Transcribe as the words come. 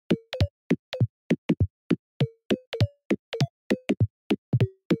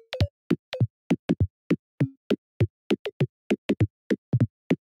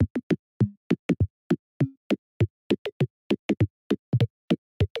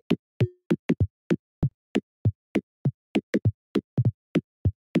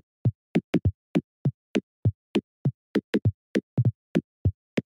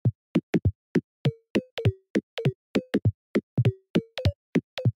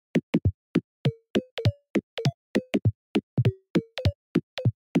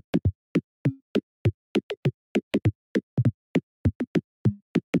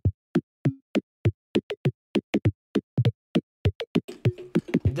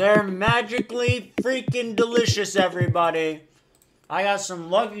They're magically freaking delicious, everybody. I got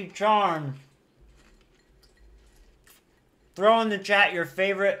some Lucky Charms. Throw in the chat your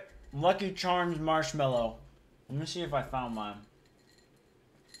favorite Lucky Charms marshmallow. Let me see if I found mine.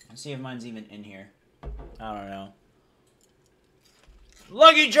 Let's see if mine's even in here. I don't know.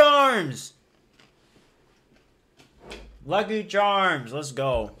 Lucky Charms! Lucky Charms, let's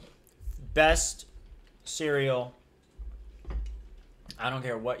go. Best cereal. I don't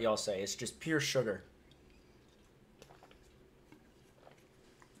care what y'all say. It's just pure sugar.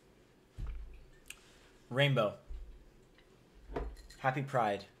 Rainbow. Happy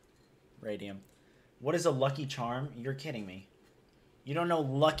Pride. Radium. What is a Lucky Charm? You're kidding me. You don't know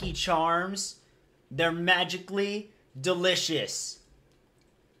Lucky Charms? They're magically delicious.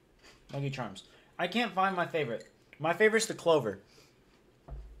 Lucky Charms. I can't find my favorite. My favorite's the Clover.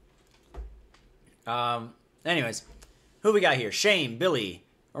 Anyways. Who we got here? Shane, Billy,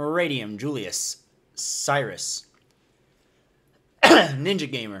 Radium, Julius, Cyrus,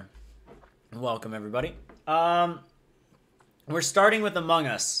 Ninja Gamer. Welcome, everybody. We're starting with Among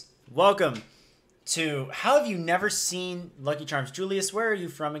Us. Welcome to... How have you never seen Lucky Charms? Julius, where are you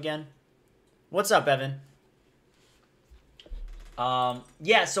from again? What's up, Evan?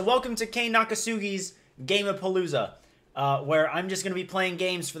 Yeah, so welcome to Kane-Not-Kosugi's Game-A-Palooza, where I'm just going to be playing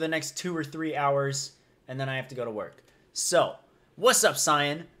games for the next 2 or 3 hours, and then I have to go to work. So, what's up,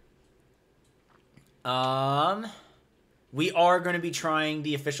 Cyan? We are going to be trying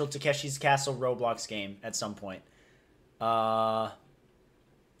the official Takeshi's Castle Roblox game at some point. We're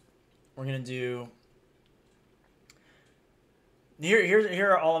going to do...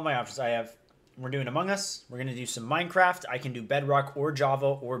 Here are all of my options. We're doing Among Us. We're going to do some Minecraft. I can do Bedrock or Java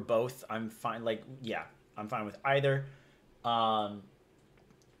or both. I'm fine. I'm fine with either. We're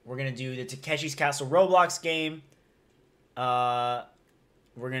going to do the Takeshi's Castle Roblox game. We're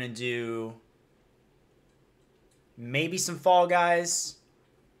going to do maybe some Fall Guys,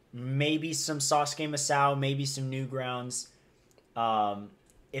 maybe some Sasuke Masao, maybe some Newgrounds.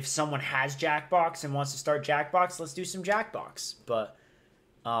 If someone has Jackbox and wants to start Jackbox, let's do some Jackbox. But,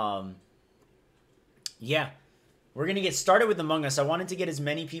 yeah, we're going to get started with Among Us. I wanted to get as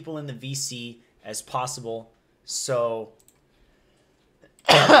many people in the VC as possible. So,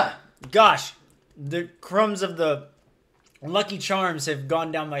 gosh, the crumbs of the Lucky Charms have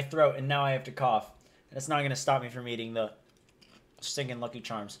gone down my throat, and now I have to cough. And it's not going to stop me from eating the stinking Lucky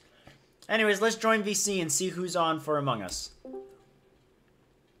Charms. Anyways, let's join VC and see who's on for Among Us.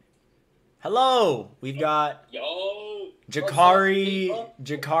 We've got Jakari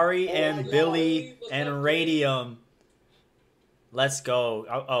and Billy and Radium. Let's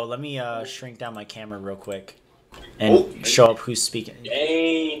go. Oh, let me shrink down my camera real quick and show up who's speaking.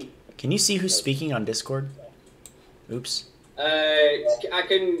 Can you see who's speaking on Discord? Oops. I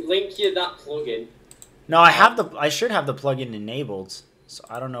can link you that plugin. No, I should have the plugin enabled. So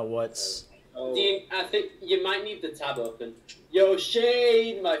I don't know what's... I think you might need the tab open. Yo,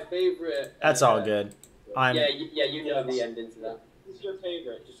 Shane, my favorite. That's all good. Yeah, you know the ending to that. Who's your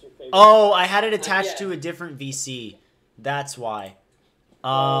favorite? Just your favorite. Oh, I had it attached to a different VC. That's why.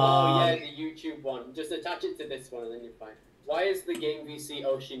 Oh, yeah, the YouTube one. Just attach it to this one and then you're fine. Why is the game VC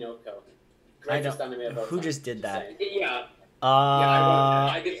Oshinoko? Greatest anime of all Who time. just did that? Yeah.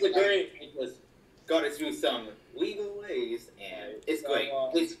 I disagree. Because got it through some legal ways, and it's not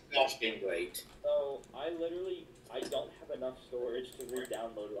been great. So I don't have enough storage to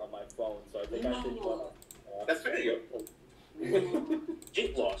re-download it on my phone, so I think I should. That's very good.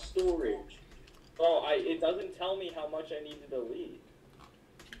 It lost storage. Oh, it doesn't tell me how much I need to delete.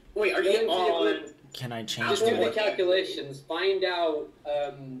 Wait, are you on? Can I change Just do the calculations. Find out.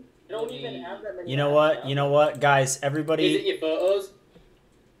 You don't even have that many. You know what, guys? Everybody. Is it your photos?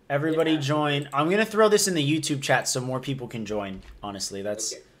 Everybody join. I'm gonna throw this in the YouTube chat so more people can join. Honestly,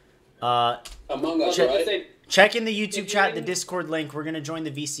 that's. Okay. Among Us, right? Check in the YouTube chat, the Discord link. We're gonna join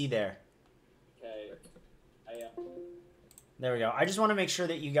the VC there. Okay. There we go. I just want to make sure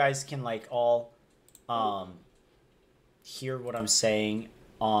that you guys can all, hear what I'm saying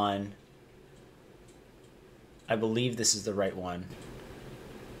on. I believe this is the right one.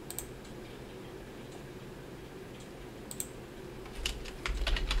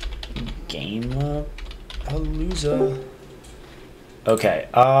 Game-A-Palooza. Okay,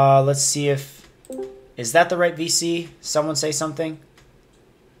 let's see if... Is that the right VC? Someone say something?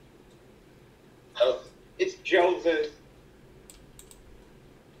 Oh, it's Joseph.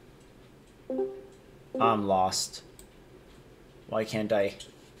 I'm lost. Why can't I?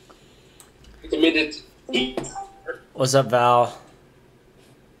 Committed. What's up, Val?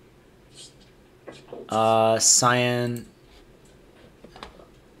 Cyan...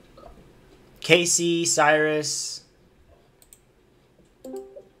 Casey, Cyrus.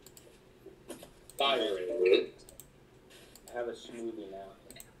 Cyrus. I have a smoothie now.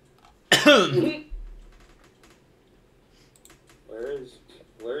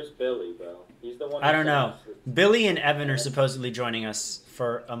 Where's Billy, bro? He's the one. I don't know. Billy and Evan are supposedly joining us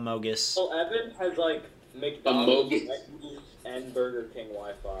for Amogus. Well, Evan has like McDonald's and Burger King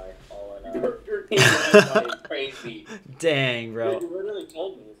Wi-Fi all in. Burger King Wi-Fi is crazy. Dang, bro. He literally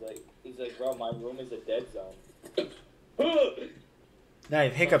told me he's like, bro, my room is a dead zone. Now I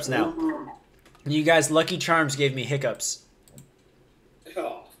have hiccups now. You guys, Lucky Charms gave me hiccups.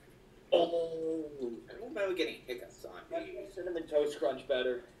 Oh. I don't remember getting hiccups on me. Cinnamon Toast Crunch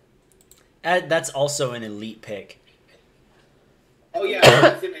better. That's also an elite pick. Oh yeah,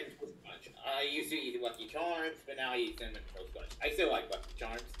 Cinnamon Toast Crunch. I used to eat Lucky Charms, but now I eat Cinnamon Toast Crunch. I still like Lucky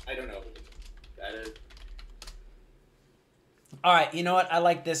Charms. I don't know who's better. All right, you know what? I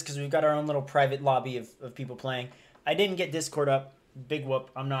like this because we've got our own little private lobby of people playing. I didn't get Discord up. Big whoop.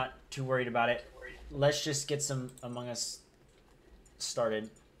 I'm not too worried about it. Let's just get some Among Us started.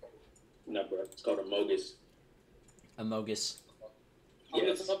 No, bro. It's called Amogus. Amogus. On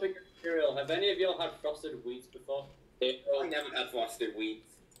the topic of cereal, have any of y'all had frosted wheats before? I never had frosted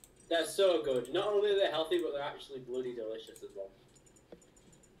wheats. They're so good. Not only are they healthy, but they're actually bloody delicious as well.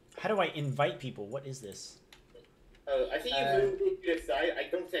 How do I invite people? What is this? I think you moved it to the side. I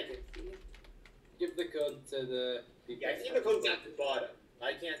don't think it's... Give the code to the people. Yeah, I think the code's at the bottom.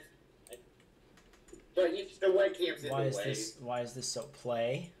 I can't... But the webcam's in the way. Why is this so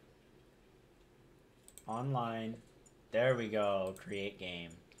play? Online. There we go. Create game.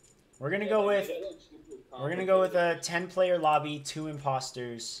 We're gonna go with a 10-player lobby, 2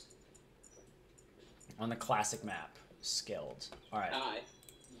 imposters on the classic map. Skilled. All right. Hi.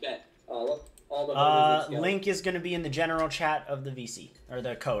 Bet. All the link is gonna be in the general chat of the VC or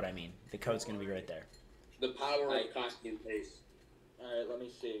the code. I mean, the code's gonna be right there. The power of copy and paste. All right, let me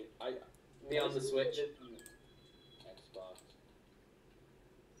see. Me on the Switch. Xbox.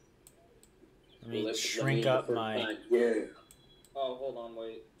 Let me shrink up my. Yeah. Oh, hold on,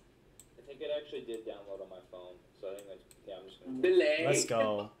 wait. I think it actually did download on my phone, so I think that's I'm just gonna. Delay. Let's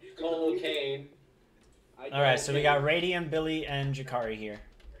go. Cole Kane. All right, so we got Radium, Billy, and Jakari here.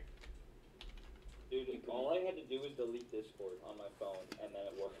 Dude, all I had to do was delete Discord on my phone, and then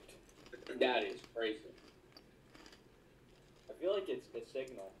it worked. That is crazy. I feel like it's a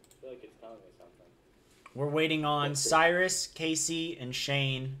signal. I feel like it's telling me something. We're waiting on Cyrus, Casey, and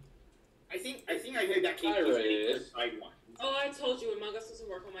Shane. I think I heard that came Cyrus. the side one. Oh, I told you, Among Us doesn't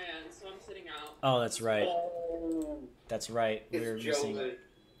work on my end, so I'm sitting out. Oh, that's right. Oh, That's right. We were it's missing. Joe. I'm in.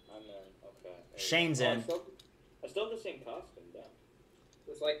 Okay. Shane's in. I still have the same costume, damn.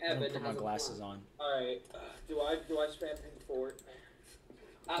 It's like I'm Evan gonna put my has a glasses plan. on. All right. Do I spam pink forward?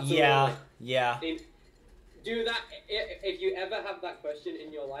 Absolutely. Yeah. Do that. If you ever have that question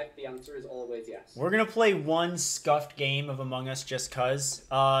in your life, the answer is always yes. We're gonna play one scuffed game of Among Us just cause.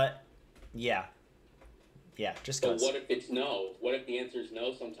 Yeah, just But cause. what if it's no? What if the answer is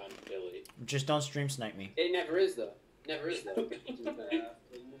no sometimes, Billy? Just don't stream snipe me. It never is though. Never is though. It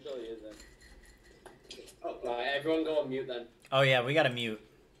usually isn't. Oh, right, everyone go on mute then. Oh yeah, we gotta mute.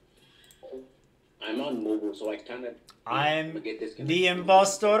 I'm on mobile, so I kind of I'm get disconnected. the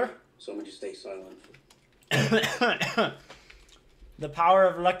impostor. So I'm gonna just stay silent. The power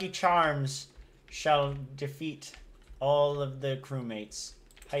of Lucky Charms shall defeat all of the crewmates.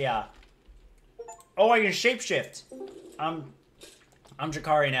 Hiya. Oh, I can shapeshift. I'm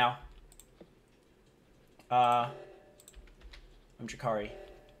Jakari now. I'm Jakari.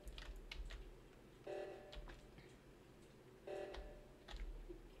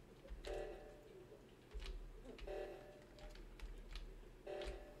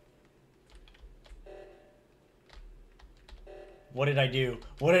 What did I do?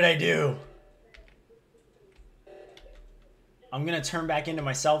 What did I do? I'm gonna turn back into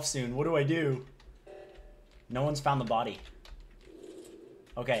myself soon. What do I do? No one's found the body.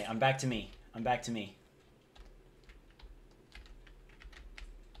 Okay, I'm back to me. I'm back to me.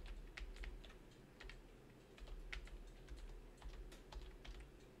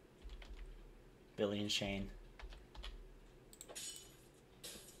 Billy and Shane.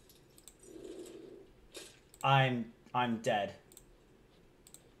 I'm dead.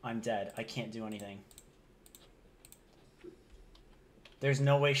 I'm dead. I can't do anything. There's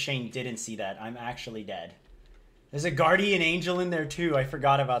no way Shane didn't see that. I'm actually dead. There's a guardian angel in there too. I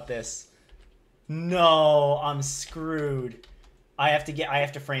forgot about this. No, I'm screwed. I have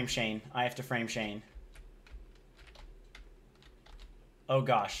to frame Shane. I have to frame Shane. Oh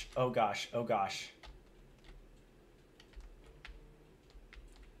gosh. Oh gosh. Oh gosh.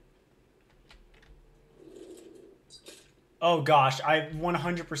 Oh gosh, I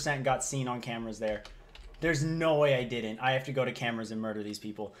 100% got seen on cameras there. There's no way I didn't. I have to go to cameras and murder these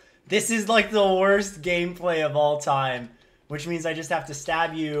people. This is like the worst gameplay of all time, which means I just have to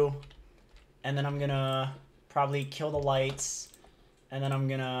stab you, and then I'm gonna probably kill the lights, and then I'm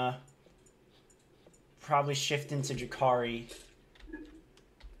gonna probably shift into Jakari.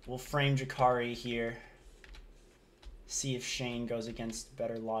 We'll frame Jakari here. See if Shane goes against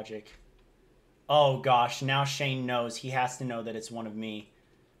better logic. Oh gosh, now Shane knows. He has to know that it's one of me.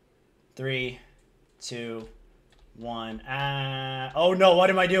 3, 2, 1. Oh no, what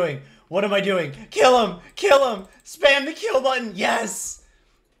am I doing? What am I doing? Kill him! Kill him! Spam the kill button! Yes!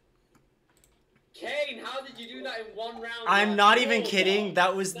 Kane, how did you do that in one round? I'm not even kidding.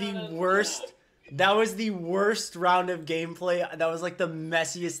 That was the worst. That was the worst round of gameplay. That was like the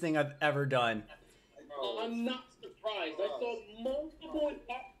messiest thing I've ever done. I'm not surprised. I saw multiple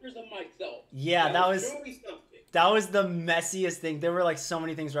imposters of myself. Yeah, that was truly something. the messiest thing. There were like so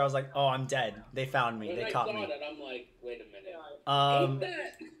many things where I was like, "Oh, I'm dead. They found me. When They I caught saw me." that, I'm like, wait a minute. Um, Ain't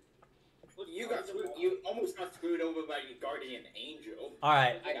that? You almost got screwed over by your guardian angel. all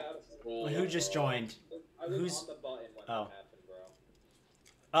right. I got screwed. Who just joined? I was Who's- on the button when Oh.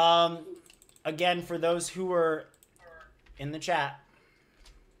 that happened, bro. Again, for those who were in the chat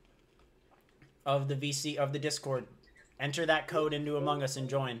of the VC of the Discord, enter that code into Among Us and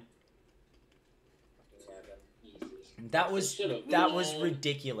join. That was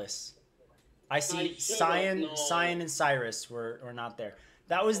ridiculous. I see Cyan and Cyrus were not there.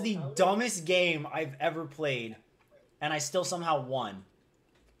 That was the dumbest game I've ever played, and I still somehow won.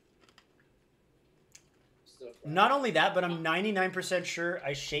 Not only that, but I'm 99% sure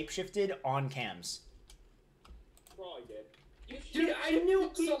I shapeshifted on cams. Probably did. Dude, I knew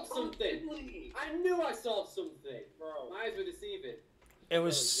I saw something. I knew I saw something. Bro. My eyes were deceiving. It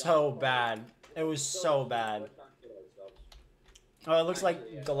was so bad. It was so bad. Let's not kill ourselves. Oh, it looks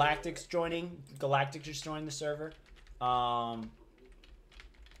like Galactic's joining. Galactic just joined the server.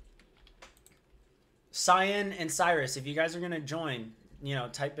 Cyan and Cyrus, if you guys are gonna join, you know,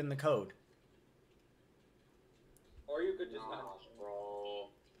 type in the code. Or you could just not. Bro.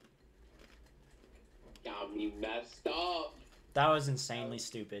 Got me messed up. That was insanely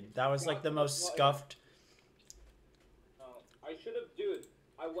stupid. That was like the most scuffed. I should have, dude.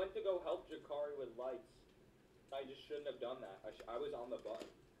 I went to go help Jakari with lights. I just shouldn't have done that. I was on the button.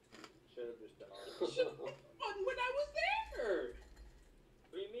 Should have just been on it. Should have fun when I was there.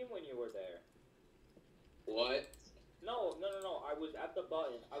 What do you mean when you were there? What? No. I was at the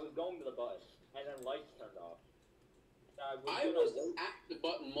button. I was going to the button, and then lights turned off. I was at the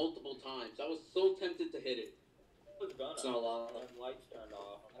button multiple times. I was so tempted to hit it. I was gonna. It's not long. And lights turned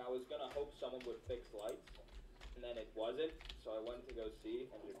off, and I was gonna hope someone would fix lights, and then it wasn't. So I went to go see,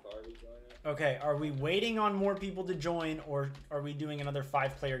 and Jakari joined it. Okay, are we waiting on more people to join, or are we doing another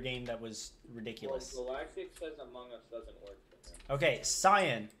 5-player game that was ridiculous? Well, Galactic says Among Us doesn't work for him. Okay,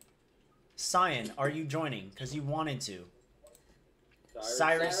 Cyan, are you joining? Because you wanted to. Cyrus.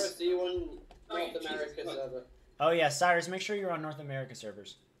 Cyrus, do you want Wait, North America Jesus. server? Oh yeah, Cyrus, make sure you're on North America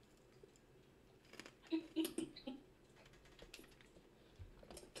servers.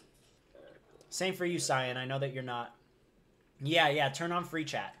 Same for you, Cyan. I know that you're not. Yeah, turn on free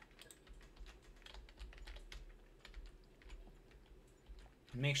chat.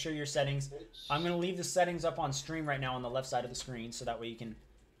 Make sure your settings. I'm going to leave the settings up on stream right now on the left side of the screen so that way you can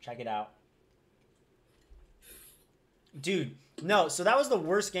check it out. Dude, no, so that was the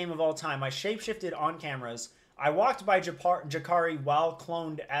worst game of all time. I shapeshifted on cameras. I walked by Jakari while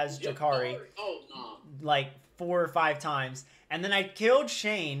cloned as Jakari. Oh, no. Like 4 or 5 times. And then I killed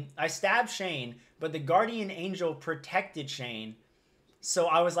Shane. I stabbed Shane, but the Guardian Angel protected Shane. So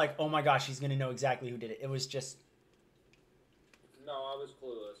I was like, oh my gosh, he's going to know exactly who did it. It was just... No, I was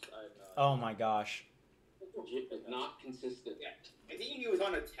clueless. I had no. Oh my gosh. It's not consistent. Yeah, I think he was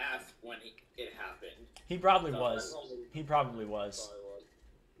on a task when it happened. He probably No, was. that's only- He probably was. Probably was.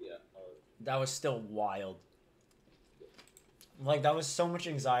 Yeah. That was still wild. Like, that was so much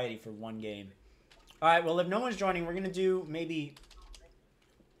anxiety for one game. Alright, well, if no one's joining, we're going to do maybe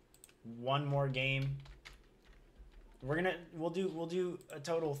one more game. We'll do a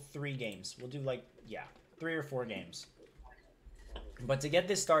total 3 games. We'll do, like, yeah, 3 or 4 games. But to get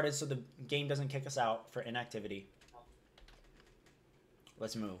this started so the game doesn't kick us out for inactivity,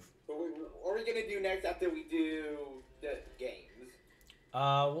 let's move. But what are we gonna do next after we do the games?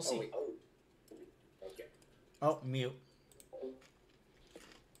 We'll see. Okay. Oh, mute.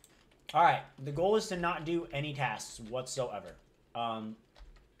 Alright, the goal is to not do any tasks whatsoever.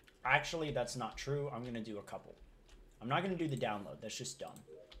 Actually, that's not true. I'm going to do a couple. I'm not going to do the download. That's just dumb.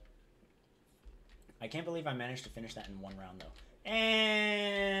 I can't believe I managed to finish that in one round, though.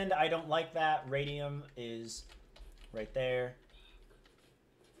 And I don't like that. Radium is right there.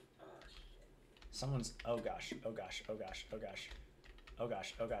 Someone's... Oh, gosh. Oh, gosh. Oh, gosh. Oh, gosh. Oh,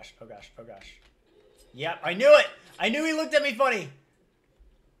 gosh. Oh, gosh. Oh, gosh. Oh, gosh. Yep, I knew it! I knew he looked at me funny!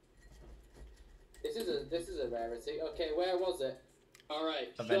 This is a rarity. Okay, where was it?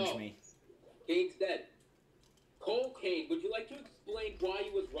 Alright, Avenge so, me. Kane's dead. Kane, would you like to explain why he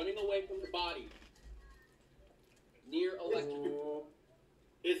was running away from the body? Near electric... Ooh.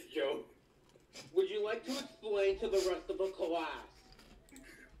 It's Joe. Would you like to explain to the rest of the class?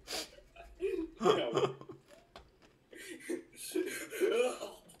 No.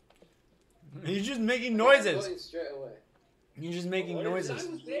 He's just making I'm noises. going straight away. He's just making I noises.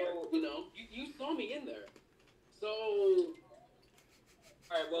 was there, you know. You saw me in there. So...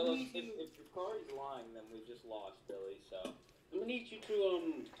 Alright, well, if Jakari's lying, then we just lost, Billy, so... I'm gonna need you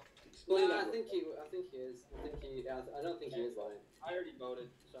to, explain No, that. I think he is. I don't think he is lying. I already voted,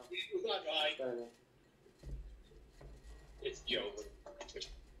 so... It's not right. Fair enough. It's Joe.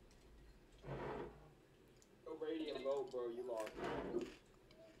 Go Radium, vote, bro, you lost.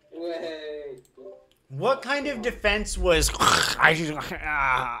 Wait. What kind of defense was...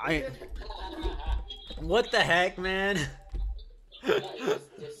 What the heck, man?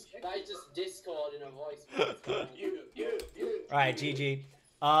 That is just Discord in a voice. Alright, GG.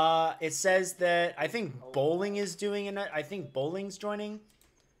 It says that I think bowling is doing it. I think bowling's joining.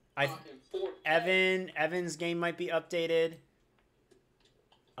 Evan's game might be updated.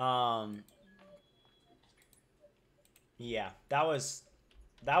 Yeah, that was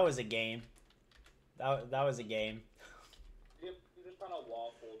a game. That was a game. You just kind of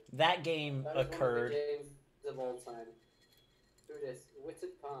waffled. That game That is occurred. one of the games of all time. Who this?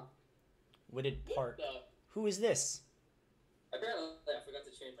 Witted Park. Witted Park. Who is this? Apparently, I forgot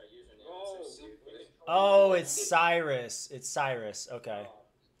to change my username. Oh, So stupid. Oh, it's Cyrus. It's Cyrus. Okay.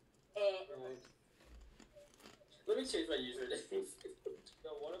 Let me change my username.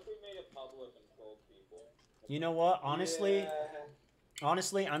 Yo, what if we made it public and told people? You know what? Honestly, Yeah.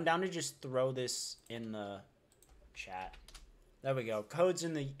 honestly, I'm down to just throw this in the chat. There we go. Code's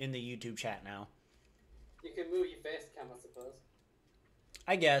in the YouTube chat now. You can move your face cam, I suppose.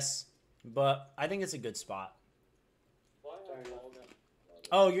 I guess, but I think it's a good spot. Why Fair have enough. Logan?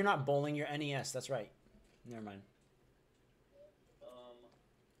 Oh, you're not bowling. You're NES. That's right. Never mind.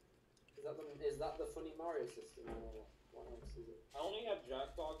 Is that the funny Mario system or what else is it? I only have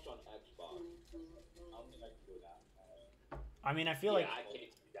Jackbox on Xbox. I don't think I can do that. I mean, I feel like I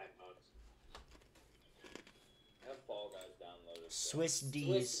can't do that, Mox. I have Fall Guys downloaded. so- Swiss D's.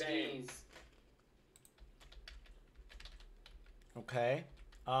 Swiss D's. Okay.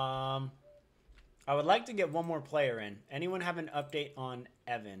 I would like to get one more player in. Anyone have an update on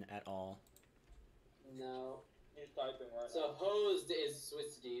Evan at all? No. He's typing right So now. hosed is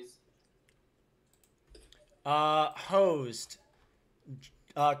Swiss D's. Hosed.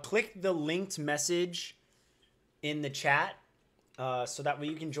 Click the linked message in the chat, so that way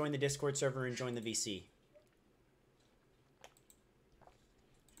you can join the Discord server and join the VC. He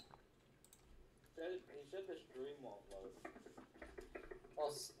said the stream won't load.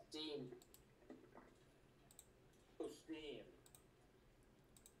 Or Steam. Oh, Steam.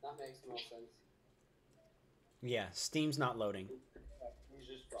 That makes more sense. Yeah, Steam's not loading. He's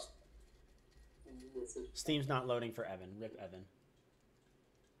just drunk. Steam's not loading for Evan. Rip Evan.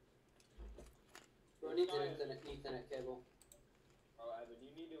 We need an Ethernet cable. Oh, Evan,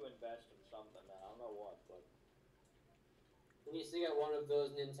 you need to invest in something, man. I don't know what, but... We need to get one of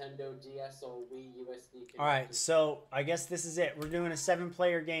those Nintendo DS or Wii USB connectors. Alright, so I guess this is it. We're doing a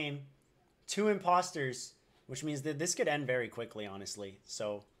 7-player game. 2 imposters, which means that this could end very quickly, honestly.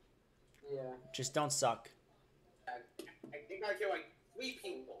 So, Yeah. just don't suck. I think I kill like 3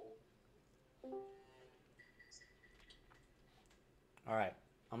 people. Alright,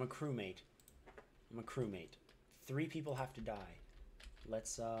 I'm a crewmate. 3 people have to die.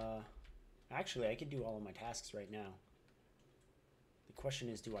 Let's, actually, I could do all of my tasks right now. The question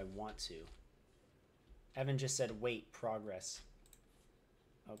is, do I want to? Evan just said, wait, progress.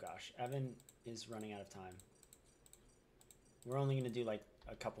 Oh gosh, Evan is running out of time. We're only going to do, like,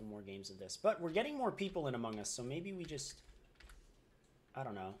 a couple more games of this. But we're getting more people in Among Us, so maybe we just... I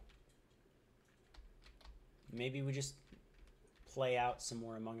don't know. Maybe we just play out some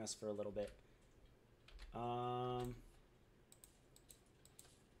more Among Us for a little bit.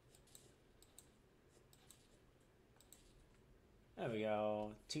 There we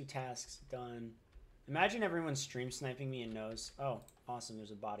go. 2 tasks done. Imagine everyone's stream sniping me and knows, oh, awesome, there's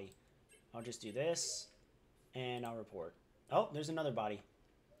a body. I'll just do this, and I'll report. Oh, there's another body.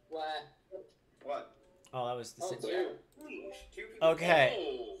 Where? What? Oh, that was the Oh, same. two. Two people. Okay,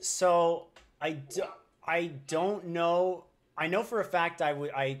 Oh. so I don't know. I know for a fact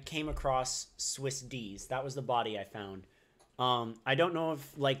I came across Swiss D's. That was the body I found. I don't know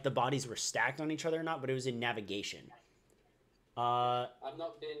if like the bodies were stacked on each other or not, but it was in navigation. I've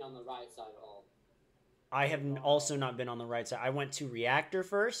not been on the right side at all. I have also not been on the right side. I went to reactor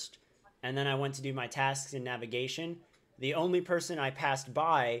first, and then I went to do my tasks in navigation. The only person I passed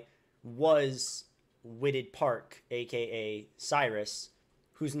by was Witted Park, aka Cyrus,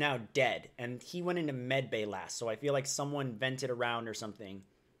 who's now dead, and he went into medbay last. So I feel like someone vented around or something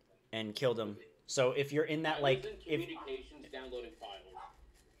and killed him. So if you're in that I like was in communications downloading files.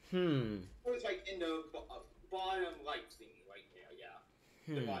 It was like in the bottom right thingy right there, yeah.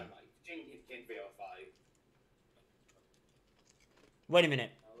 The bottom right. Can verify. Wait a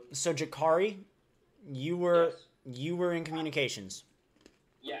minute. So Jakari, you were in communications.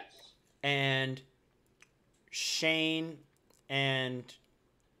 Yes. And Shane and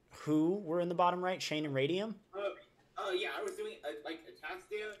who were in the bottom right? Shane and Radium? Yeah, I was doing like a task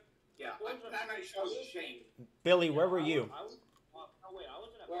there. Yeah, I showed Shane. Billy, where were you? I was in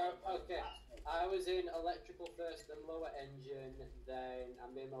Well, okay. I was in electrical first, then lower engine, then I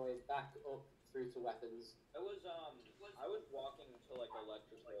made my way back up through to weapons. It was I was walking to like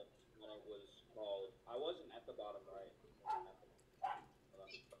electrical when it was called. I wasn't at the bottom right.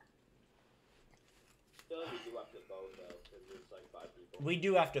 Still, we do have to vote though, because there's like 5 people. We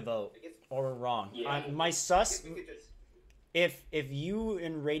do have to vote, or we're wrong. Yeah. My sus. If you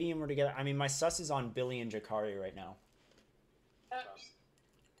and Radium were together, I mean, my sus is on Billy and Jakari right now.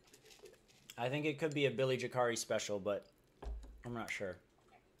 I think it could be a Billy Jakari special, but I'm not sure.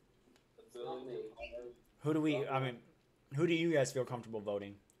 It's not me. Who do we? I mean, who do you guys feel comfortable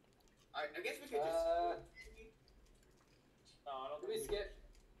voting? I guess we could just. No, I don't Can we think skip?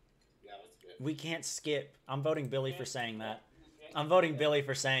 Yeah, let's go. We can't skip. I'm voting Billy for saying that. I'm voting Billy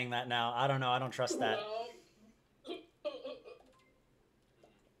for saying that now. I don't know. I don't trust that. I'm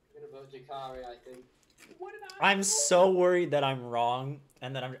gonna vote Jakari, I think. I'm so worried that I'm wrong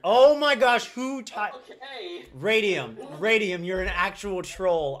and that I'm. Oh my gosh! Who typed? Okay. Radium, you're an actual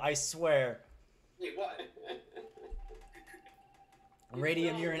troll. I swear. Wait, what?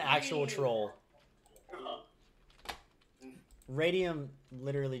 Radium, you're an actual troll. Radium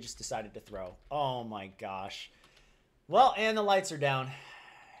literally just decided to throw. Oh my gosh. Well, and the lights are down.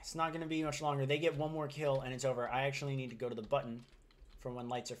 It's not going to be much longer. They get one more kill and it's over. I actually need to go to the button for when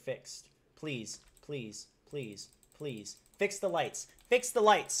lights are fixed. Please, please, please, please. Fix the lights. Fix the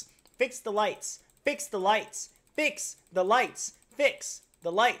lights. Fix the lights. Fix the lights. Fix the lights. Fix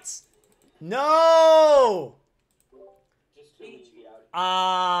the lights. No! just too easy out.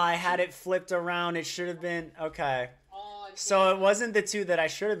 Ah, I had it flipped around. It should have been... Okay. Oh, So it wasn't the two that I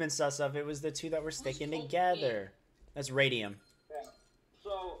should have been sus of. It was the two that were sticking together. That's Radium.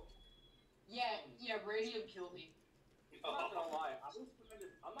 So yeah, Radium killed me. I'm not gonna lie. I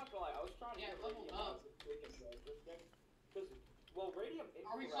was trying to Yeah, get level Radium up. out so we can play this game. Because, well, Radium.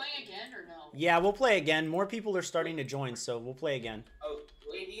 Are we playing again or no? Yeah, we'll play again. More people are starting to join, so we'll play again. Oh,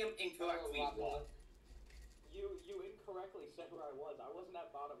 Radium incorrectly won. You incorrectly said where I was. I wasn't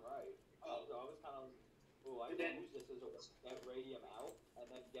at bottom right. Oh. So I was kind of. Ooh, I can use this as a get Radium out and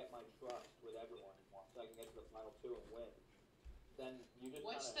then get my trust with everyone so I can get to the final 2 and win. Then you just.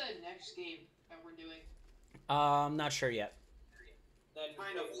 What's kinda, the next game that we're doing? I'm not sure yet. Then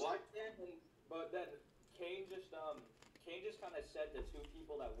Kind of what? But then Kane just kind of said the 2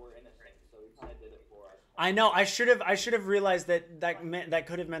 people that were innocent, so he kind of did it for us. I know. I should have realized that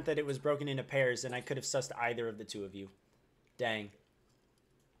could have meant that it was broken into pairs, and I could have sussed either of the 2 of you. Dang.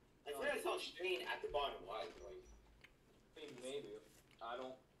 I thought I saw Shane at the bottom right. Maybe. I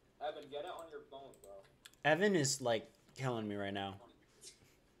don't. Evan, get it on your phone, bro. Evan is like killing me right now.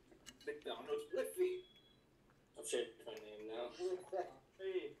 McDonald's Liffy. I've changed my name now.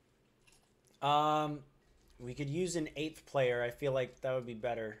 Hey. We could use an 8th player. I feel like that would be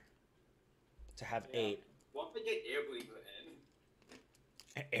better to have 8. What if we get Air Breather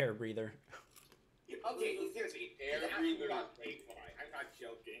in? Air breather. Okay, seriously, Air he's Breather. actually not K-Fly. I'm not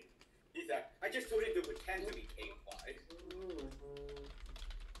joking. I just told him to pretend to be K-Fly.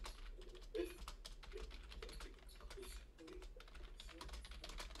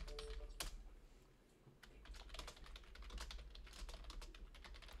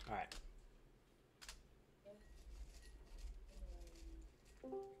 All right.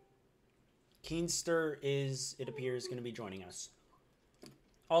 Keenster is, it appears, going to be joining us.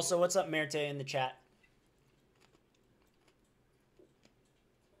 Also, what's up, Merte, in the chat?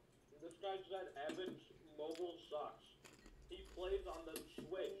 This guy said Evan's mobile sucks. He plays on the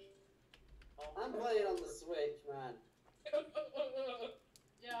Switch. I'm playing on the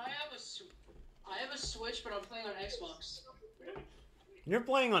Xbox. You're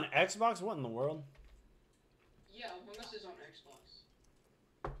playing on Xbox? What in the world? Yeah, Among Us is on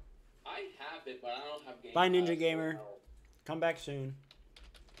Xbox. I have it, but I don't have Game Bye, Pass, Ninja so Gamer. no. Come back soon.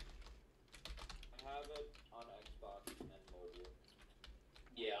 I have it on Xbox and mobile.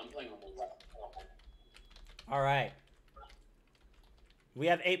 Yeah, I'm playing on mobile. All right. We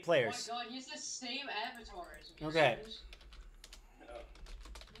have 8 Oh players. my god, he has the same avatar as me. Okay. So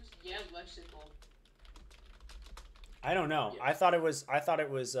yeah, lexical. I don't know. Yeah. I thought it was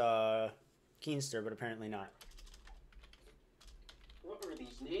Keenster, but apparently not. What are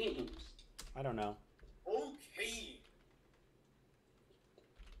these names? I don't know. Okay.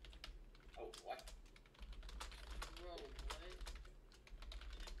 Oh, what? Bro, what?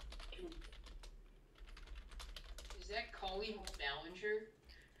 Is that Colleen Ballinger?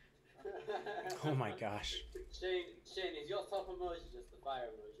 Oh my gosh. Shane, is your top emoji just the fire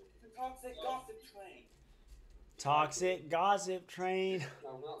emoji? The toxic gossip train. Toxic gossip train. No,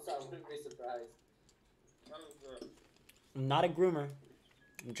 I'm not, so I wouldn't be surprised. I'm not a groomer.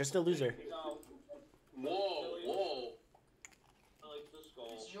 I'm just a loser. No, Whoa, whoa. I like the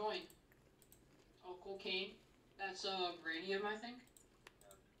skull. It's joined. Oh, cocaine. That's radium, I think.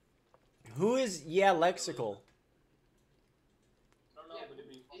 Who is lexical? I don't know, Yeah, but it'd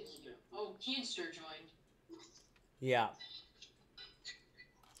be funny to Oh, Keenster joined. Yeah.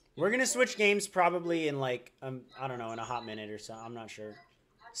 We're gonna switch games probably in like I don't know, in a hot minute or so. I'm not sure.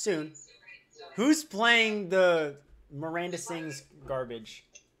 Soon. Who's playing the Miranda Sings garbage?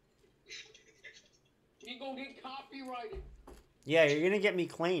 You gonna get copyrighted. Yeah, you're gonna get me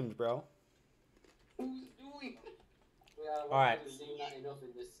claimed, bro. Who's doing it? Yeah, All right. Seen that enough in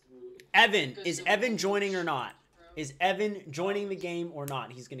this movie. Evan, is Evan joining or not? Is Evan joining the game or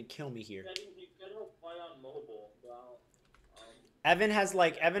not? He's gonna kill me here. He said he'll play on mobile. Well, Evan has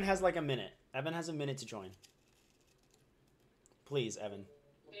like a minute. Evan has a minute to join. Please, Evan.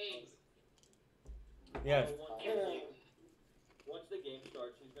 Hey, Yeah. once the game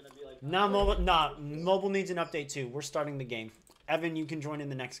starts, he's gonna be like. Mobile needs an update too. We're starting the game. Evan, you can join in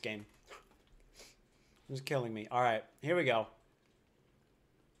the next game. Who's killing me? All right, here we go.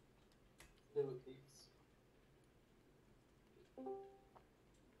 Do it, please.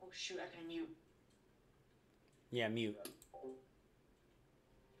 oh shoot, I can mute. Yeah, mute.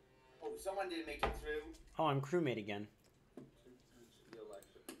 Oh, someone didn't make it through. Oh, I'm crewmate again. The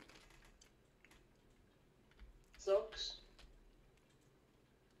election. Sucks.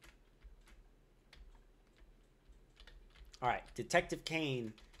 All right, Detective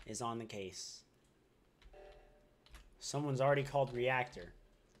Kane is on the case. Someone's already called reactor,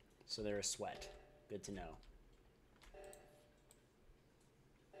 so they're a sweat. Good to know.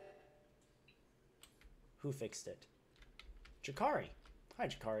 Who fixed it? Jakari. Hi,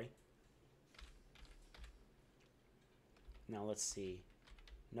 Jakari. Now let's see.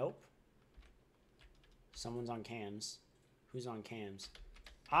 Nope. Someone's on cams. Who's on cams?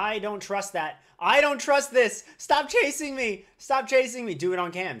 I don't trust that. I don't trust this. Stop chasing me. Stop chasing me. Do it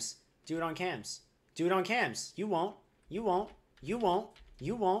on cams. Do it on cams. Do it on cams. You won't. You won't. You won't.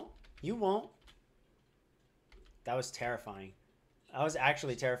 You won't. You won't. That was terrifying. That was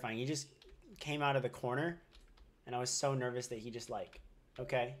actually terrifying. He just came out of the corner, and I was so nervous that he just like,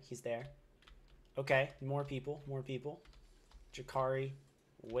 okay, he's there. Okay, more people. More people. Jakari,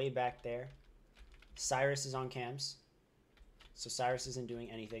 way back there. Cyrus is on cams. So Cyrus isn't doing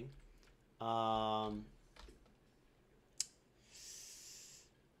anything.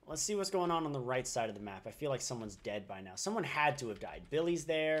 Let's see what's going on the right side of the map. I feel like someone's dead by now. Someone had to have died. Billy's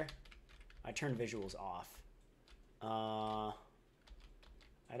there. I turned visuals off. I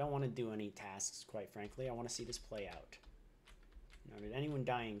don't want to do any tasks, quite frankly. I want to see this play out. Now, did anyone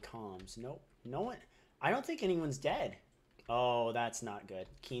die in comms? Nope. No one. I don't think anyone's dead. Oh, that's not good.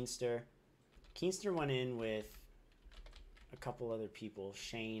 Keenster. Keenster went in with a couple other people.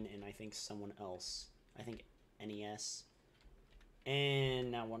 Shane and I think someone else. I think NES.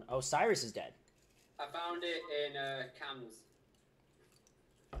 And now one. Oh, Cyrus is dead. I found it in cams.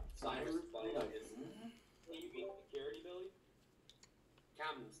 Cyrus? You mean security, Billy?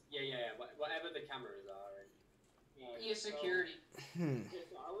 Cams. Yeah. Whatever the cameras are. Yeah, security. Yeah,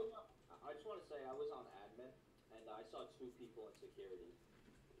 so I just want to say I was on admin and I saw 2 people in security.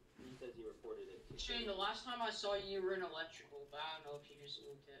 He says he reported it. to Shane, the last time I saw you, you were in electrical, but I don't know if you just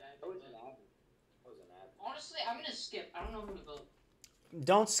moved to that. I was an admin. Honestly, I'm gonna skip. I don't know who to vote.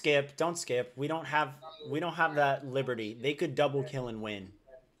 Don't skip. Don't skip. We don't have that liberty. They could double kill and win.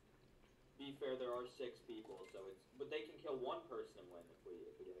 Be fair, there are 6 people, so but they can kill 1 person and win if we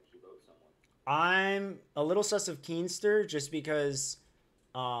actually vote someone. I'm a little sus of Keenster just because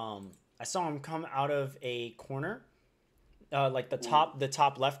I I saw him come out of a corner, like the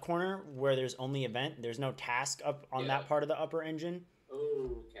top left corner where there's only event. There's no task up on that part of the upper engine.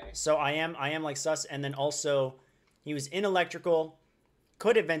 Oh, okay. So I am like sus. And then also, he was in electrical.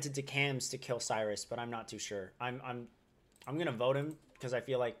 Could have vented to cams to kill Cyrus, but I'm not too sure. I'm gonna vote him because I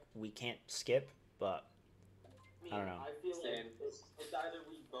feel like we can't skip, but I don't know. I feel like it's either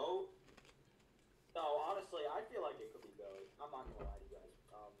we vote. No, honestly, I feel like it could be both. I'm not gonna lie to you guys.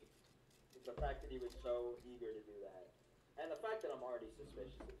 The fact that he was so eager to do that, and the fact that I'm already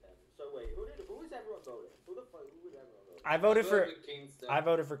suspicious of him. So wait, who was everyone voting? Who was everyone voting? I voted for Kingster. I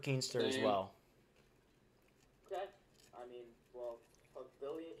voted for Keenster as well. Okay. I mean, well,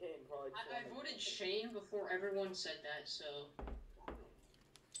 Billy and Kane probably. I voted Shane before everyone said that, so.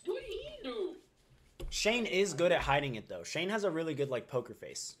 What did he do? Shane is good at hiding it though. Shane has a really good like poker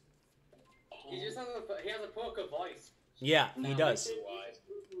face. He just has a poker voice. Yeah, he does. See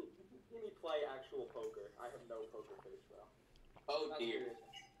me play actual poker. I have no poker face, bro. Oh dear.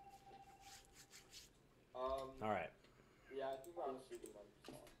 All right. Yeah, I think I'm shooting one.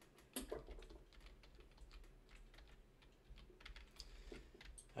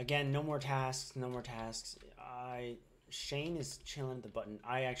 Again, no more tasks. No more tasks. Shane is chilling at the button.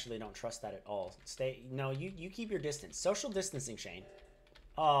 I actually don't trust that at all. No, you keep your distance. Social distancing, Shane.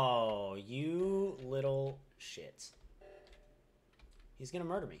 Oh, you little shit. He's gonna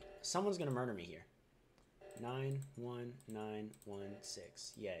murder me. Someone's gonna murder me here.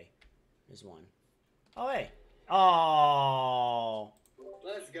 91916. Yay. There's one. Oh hey. Oh.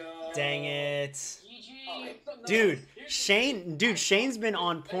 Let's go. Dang it. GG. Dude, Shane's been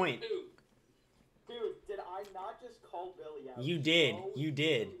on point. Dude, did I not just call Billy out? You did. You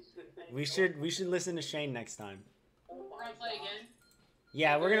did. We should listen to Shane next time. We're gonna play again.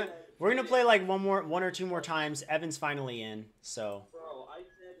 Yeah, we're gonna play like one or two more times. Evan's finally in, so. Bro, I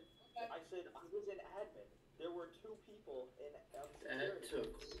said I was an admin. There were two people in That took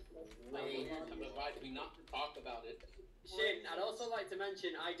way. I'm advised me not to talk about it. Shane, I'd also like to mention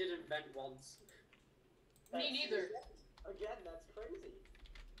I didn't vent once. Me neither. Again, that's crazy.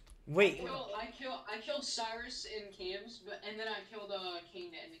 Wait. I killed Cyrus in cams, and then I killed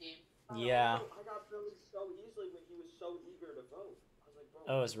Kane to end the game. Yeah. I got Billy so easily when he was so eager to vote. I was like, bro.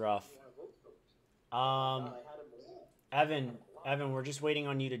 That was rough. Evan, we're just waiting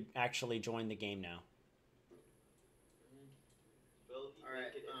on you to actually join the game now.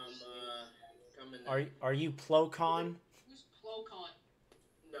 Alright, coming. Are you Plocon? Who's Plocon?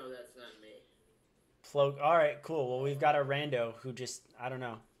 No, that's not me. All right, cool. Well, we've got a rando who just I don't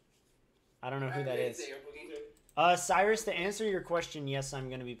know who that is. Cyrus, to answer your question, yes, I'm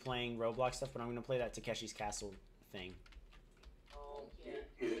gonna be playing Roblox stuff, but I'm gonna play that Takeshi's Castle thing. Oh,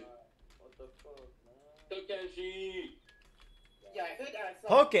 what the fuck, man? Takeshi. Yeah, I heard I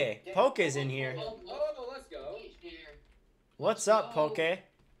saw. Poke's in here. Oh, let's go. He's here. What's up, Poke? It's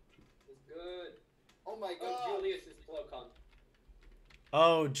good. Oh my Oh, god. Julius is Plocon.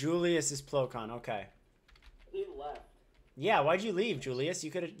 Oh, Julius is Plocon. Okay. He left. Yeah, why'd you leave, Julius? You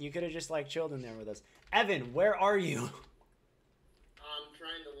could have just like chilled in there with us. Evan, where are you? I'm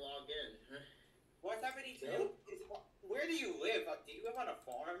trying to log in. What's happening to you? Where do you live? Do you live on a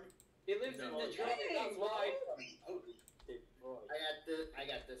farm? He lives in Detroit, that's why. I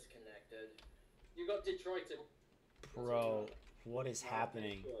got disconnected. You got Detroited. Bro, what is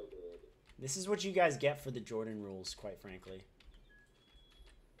happening? This is what you guys get for the Jordan rules, quite frankly.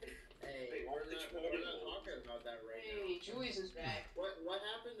 Hey, we're not talking about that right now. Hey, Julius is back. What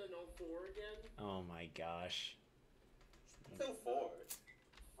happened in 04 again? Oh my gosh. It's 04.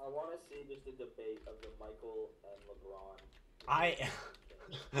 I want to see just a debate of the Michael and LeBron.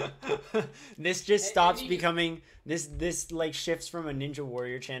 This just stops becoming this like shifts from a Ninja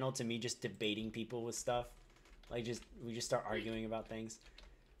Warrior channel to me just debating people with stuff. Like we just start arguing about things.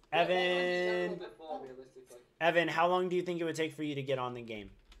 Evan, how long do you think it would take for you to get on the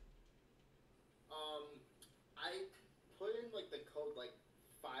game? I put in like the code like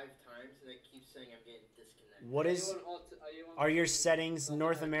 5 times and it keeps saying I'm getting disconnected. What is? Are your settings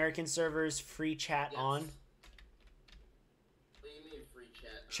North American servers free chat on? What do you mean free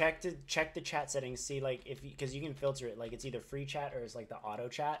chat? Check the chat settings. See like if because you can filter it. Like it's either free chat or it's like the auto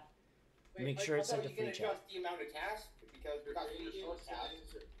chat. Make sure it's like the free chat. You can adjust the amount of tasks because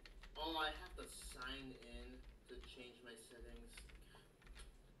tasks. Oh, I have to sign in to change my settings.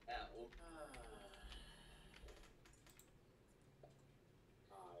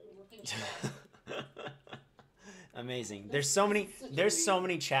 Amazing. There's so many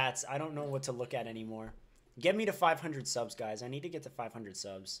chats. I don't know what to look at anymore. Get me to 500 subs, guys. I need to get to 500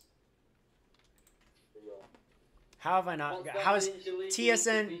 subs. How have I not? How's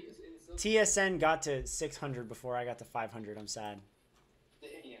TSN? TSN got to 600 before I got to 500. I'm sad.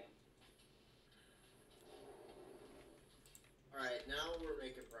 Damn. Alright, now we're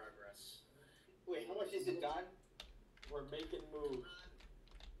making progress. Wait, how much is it done? We're making moves.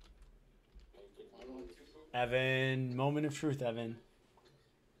 Evan, moment of truth, Evan.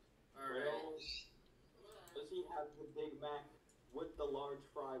 Alright. Does he have the Big Mac with the large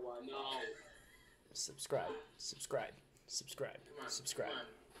fry Wi-Fi? No. Subscribe, subscribe, subscribe, Come on, subscribe. come on.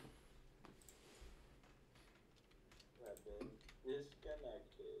 I've been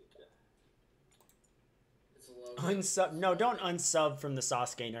disconnected. It's a low. Unsub. No, don't unsub from the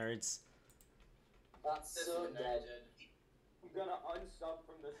Sasuke nerds. That's so dead. I'm gonna unsub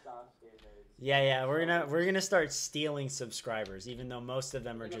from the Sasuke nerds. Yeah, we're gonna start stealing subscribers, even though most of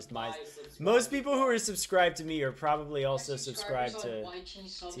them are just my. Most people who are subscribed to me are probably also subscribed to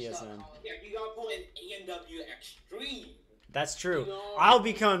TSN. Yeah, you gotta pull in A&W Extreme. That's true. No. I'll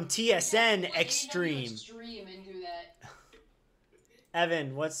become TSN Extreme. Extreme and do that.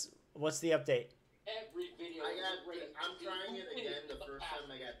 Evan, what's the update? Every video. I'm trying it again the first time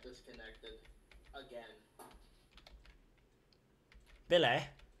I got disconnected. Again. Billy.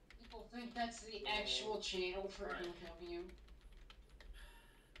 People think that's the actual channel for Right. AW.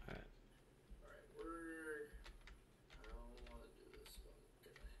 Alright, I don't want to do this, but I'm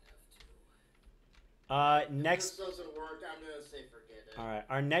gonna have to. Next. If this doesn't work, I'm gonna say forget it. All right,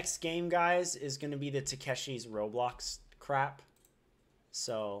 our next game, guys, is gonna be the Takeshi's Roblox crap.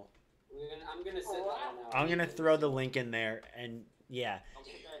 So I'm gonna set that one out. I'm gonna throw the link in there, and yeah.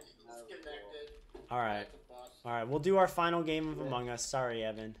 Disconnected. All right, we'll do our final game of Among Us. Sorry,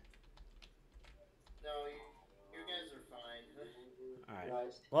 Evan. No, you guys are fine. All right.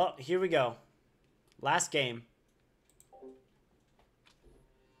 Guys. Well, here we go. Last game.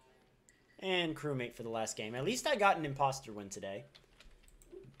 And crewmate for the last game. At least I got an imposter win today.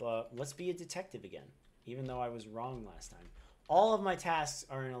 But let's be a detective again, even though I was wrong last time. All of my tasks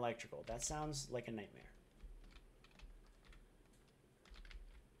are in electrical. That sounds like a nightmare.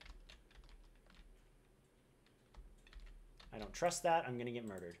 I don't trust that. I'm going to get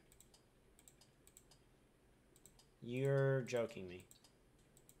murdered. You're joking me.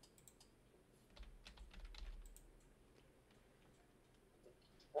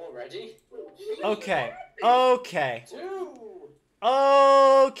 Already? Okay. Okay. Two.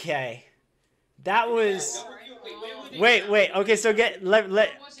 Okay. That was... Wait. Okay, so Where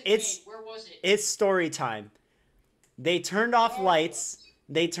was it, it's Kane? Where was it? it's story time. They turned off lights.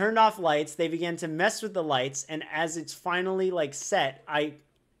 They began to mess with the lights, and as it's finally like set, I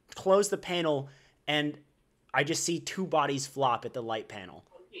close the panel and I just see two bodies flop at the light panel.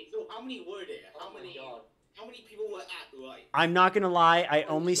 Okay, so how many were there? Oh my God. How many people were at the light? I'm not gonna lie, I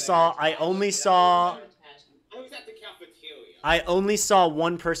only saw I was at the cafeteria. I only saw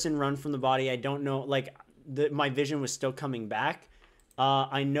one person run from the body. I don't know, like my vision was still coming back.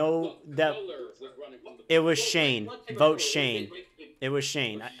 I know that it was Shane. Vote Shane. It was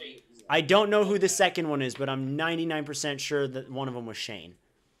Shane. I don't know who the second one is, but I'm 99% sure that one of them was Shane.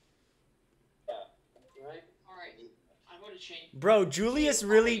 Right? Alright. I voted Shane. Bro, Julius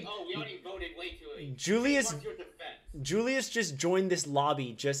really... Oh, we already voted way too late. Julius... What's your defense? Julius just joined this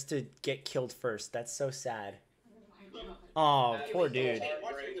lobby just to get killed first. That's so sad. Oh my God. Oh, poor dude.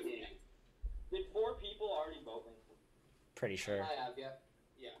 What's your defense? Did 4 people already vote me? Pretty sure. I have, yeah.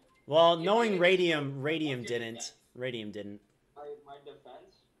 Yeah. Well, knowing Radium didn't. Radium didn't. My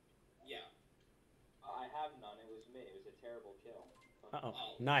defense? Yeah. I have none. It was me. It was a terrible kill. Uh-oh.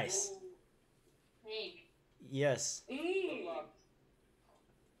 Nice. Kane. Yes. Good luck.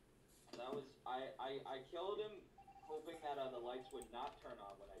 That was I killed him hoping that the lights would not turn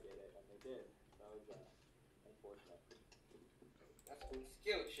on when I did it, and they did. That was unfortunate. That's good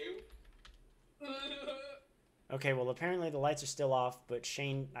skill, shoot. Okay, well, apparently the lights are still off, but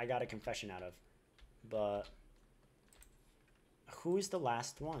Shane, I got a confession out of. But who is the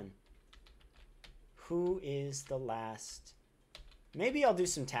last one? Who is the last? Maybe I'll do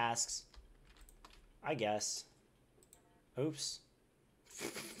some tasks. I guess. Oops.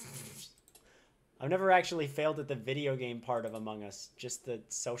 I've never actually failed at the video game part of Among Us, just the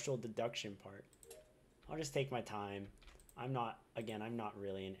social deduction part. I'll just take my time. I'm not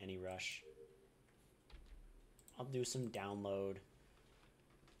really in any rush. I'll do some download.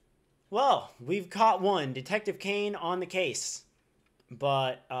 Well, we've caught one. Detective Kane on the case.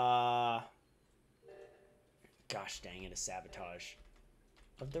 But, gosh dang it, a sabotage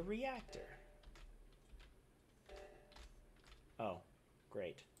of the reactor. Oh,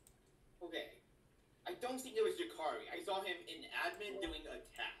 great. Okay. I don't think it was Jakari. I saw him in admin doing a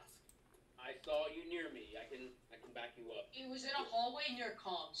task. I saw you near me. I can back you up. It was in a hallway near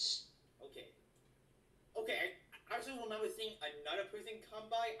comms. Okay. Okay, I also remember seeing another person come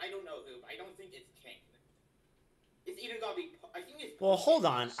by. I don't know who. I don't think it's Kane. It's either gotta be. I think it's. Well, hold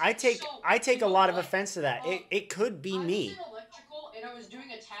on. I take a lot of offense to that. It could be I me. was in electrical and I was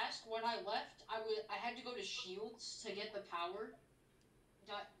doing a task. When I left, I had to go to shields to get the power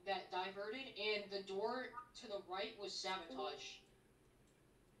that diverted, and the door to the right was sabotage.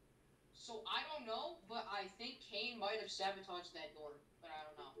 So I don't know, but I think Kane might have sabotaged that door, but I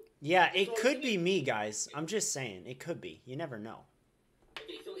don't know. Yeah, it could be me, guys. I'm just saying, it could be. You never know.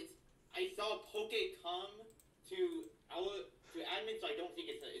 Okay, so it's. I saw Poke come to admin, so I don't think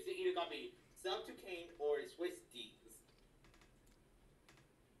it's either gotta be sub to Kane or Swiss D's.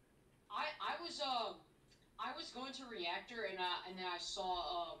 I was going to reactor and then I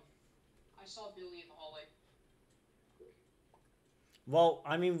saw Billy in the hallway. Well,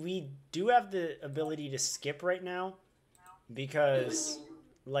 I mean, we do have the ability to skip right now because,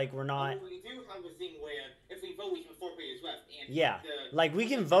 like, we're not. We do have a thing where if we vote, we have 4 players left. And Yeah, like we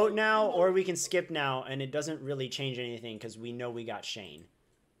can vote now or we can skip now, and it doesn't really change anything because we know we got Shane.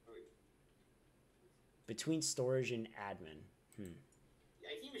 Between storage and admin. Yeah,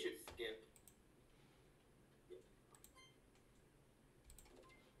 I think we should skip.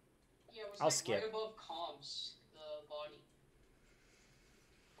 Yeah, it was I'll skip. right above comms, the body.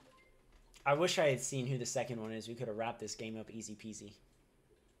 I wish I had seen who the second one is. We could have wrapped this game up easy peasy.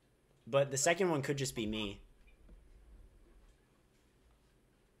 But the second one could just be me.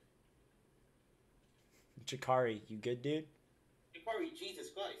 Jakari, you good, dude? Jakari, Jesus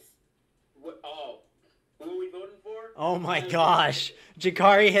Christ. What? Oh, who are we voting for? Oh my gosh.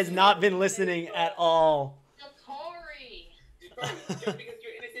 Jakari has not been listening at all. Jakari! Jakari, just because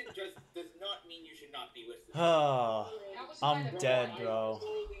you're innocent just does not mean you should not be listening. Oh, That was I'm kinda dead, bad. bro.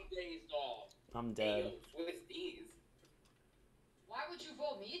 Totally dazed off. I'm Hey, dead. yo, Swiss D's. Why would you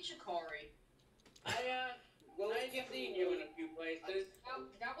vote me, Jakari? Well, I've seen you in a few places.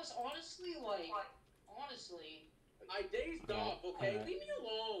 That was honestly, like, I dazed off, okay? Alright. Leave me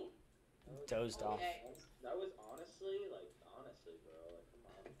alone. Dozed off. okay. That was honestly, bro, like,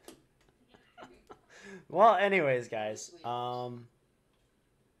 come on. Well, anyways, guys. There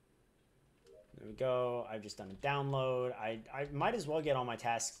we go. I've just done a download. I might as well get all my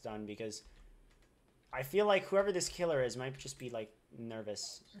tasks done because I feel like whoever this killer is might just be like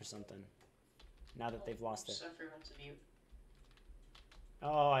nervous or something. Now that they've lost it. Everyone's mute.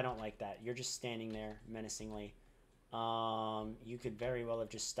 Oh, I don't like that. You're just standing there menacingly. You could very well have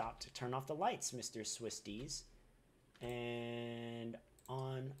just stopped to turn off the lights, Mr. Swiss D's. And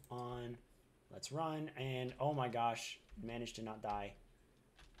on. Let's run. And oh my gosh, managed to not die.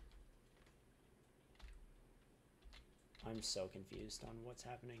 I'm so confused on what's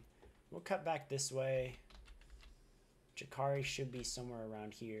happening. We'll cut back this way. Jakari should be somewhere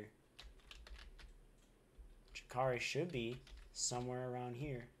around here. Jakari should be somewhere around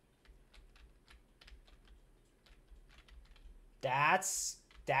here. That's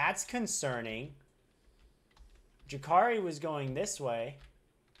concerning. Jakari was going this way.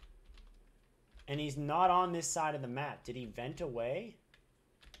 And he's not on this side of the map. Did he vent away?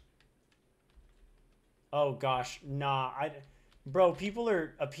 Oh gosh, nah. Bro, people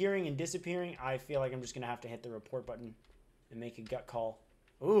are appearing and disappearing. I feel like I'm just gonna have to hit the report button and make a gut call.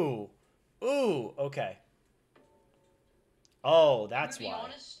 Ooh, okay. Oh, that's why. To be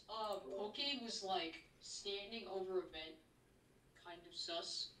honest, Poke was like standing over a vent, kind of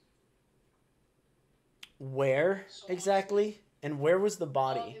sus. Where exactly? And where was the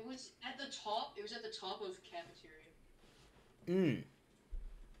body? It was at the top. It was at the top of cafeteria. Mm.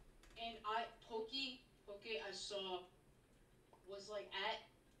 And Poke, I saw was like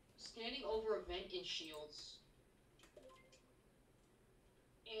standing over a vent in shields.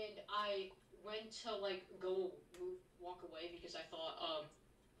 And I went to like walk away because I thought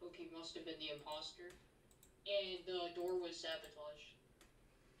Poke must have been the imposter. And the door was sabotaged.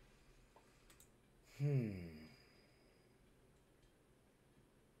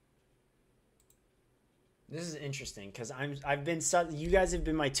 This is interesting because you guys have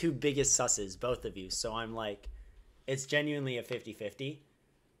been my two biggest susses, both of you. So I'm like, it's genuinely a 50-50.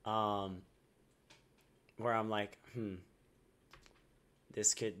 Where I'm like,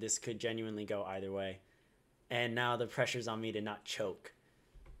 this could genuinely go either way. And now the pressure's on me to not choke.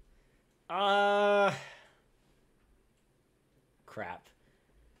 Crap.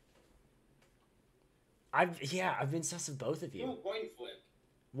 I've been sus of both of you. Ooh, coin flip.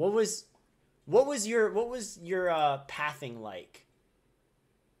 What was your pathing like?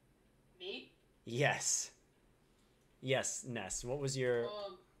 Me? Yes, Ness. What was your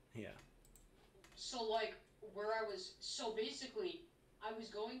yeah? So like where I was, so basically I was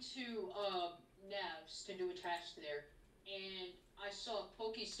going to Navs to do a task there, and I saw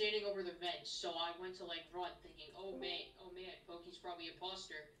Pokey standing over the vent, so I went to like run, thinking, oh man, Pokey's probably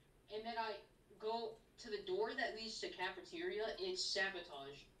imposter. And then I go to the door that leads to cafeteria. It's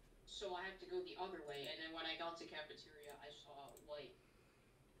sabotage, so I have to go the other way. And then when I got to cafeteria, I saw light.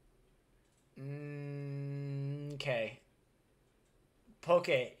 Okay.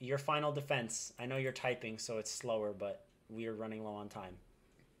 Poke, your final defense. I know you're typing, so it's slower, but we are running low on time.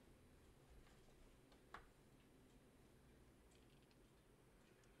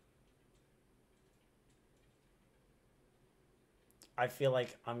 I feel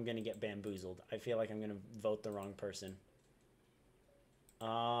like I'm going to get bamboozled. I feel like I'm going to vote the wrong person.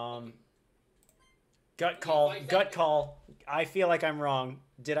 Gut call. Gut call. I feel like I'm wrong.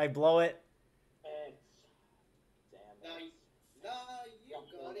 Did I blow it? No, you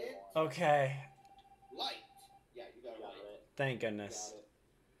got it. Okay. Light. Yeah, you got it. Thank goodness.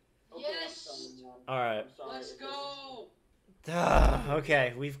 Yes! All right. Let's go!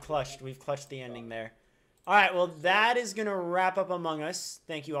 Okay, we've clutched the ending there. All right, well that is gonna wrap up Among Us.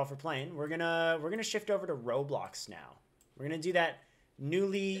 Thank you all for playing. We're gonna shift over to Roblox now. We're gonna do that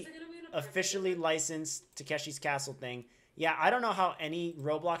newly officially licensed Takeshi's Castle thing. Yeah, I don't know how any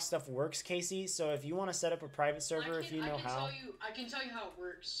Roblox stuff works, Casey. So if you want to set up a private server, if you know how. I can tell you how it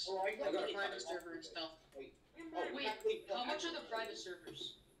works. Oh, I got The private server and stuff. Wait, how much are the private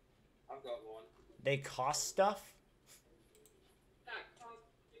servers? I've got one. They cost stuff.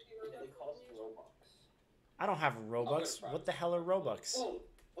 They cost Robux. I don't have Robux. What the hell are Robux? Oh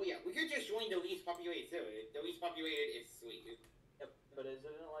yeah, we could just join the least populated server. The least populated is sweet. Yep, but isn't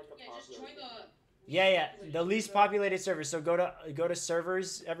it like a Yeah, just join the. Yeah, the least populated server. So go to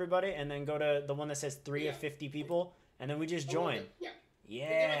servers, everybody, and then go to the one that says 3 of 50 people, and then we just join.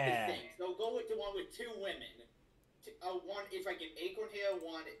 Yeah. So go with the one with 2 women. One is like an acorn hair,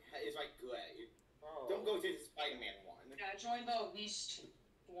 one is like gray. Oh. Don't go to the Spider-Man one. Yeah, join the least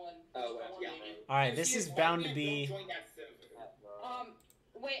one. Oh, yeah. All right, this is bound to be. Don't join that server.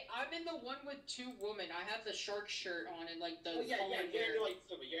 Wait, I'm in the one with 2 women. I have the shark shirt on and like the Yeah, colored you're hair. into like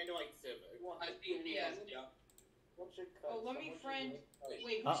server. You're into like server. I see it. Yeah. What's your cut? Oh, let me friend.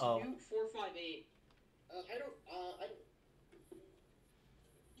 Wait, who's Uh-oh. Newt 458? I don't.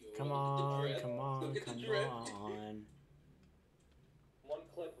 Come on, come on, come on. One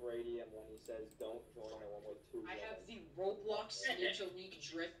clip Radium when he says don't join the one with 2 I women. have the Roblox Ninja League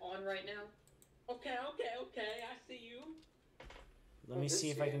drift on right now. Okay, I see you. Let me see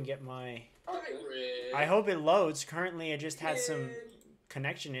if I can get my. Pirate. I hope it loads. Currently, I just had some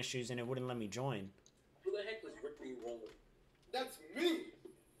connection issues and it wouldn't let me join. Who the heck was Rick me rolling? That's me.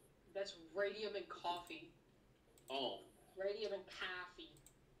 That's Radium and Coffee. Oh. Radium and Coffee.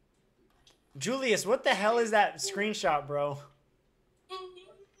 Julius, what the hell is that screenshot, bro?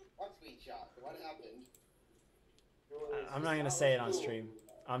 What screenshot? What happened? I'm not gonna say it on stream.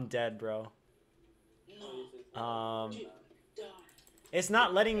 I'm dead, bro. It's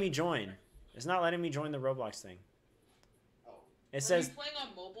not letting me join. It's not letting me join the Roblox thing. It says. Are you playing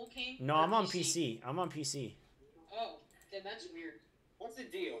on mobile, Kane? No, Or I'm on PC. I'm on PC. Oh, then that's weird. What's the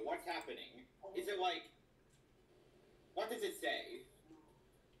deal? What's happening? Is it like? What does it say?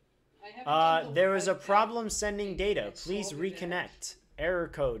 There is a problem sending data. Please reconnect. Error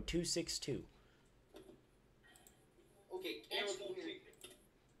code 262. Okay, That's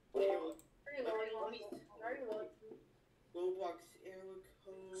Roblox error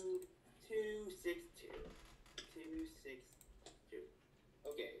code 262. 262.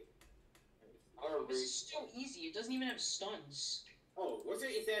 Okay. This is so easy. It doesn't even have stuns. Oh, what's it?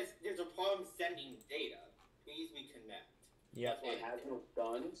 It says there's a problem sending data. Please reconnect. Yep. It has no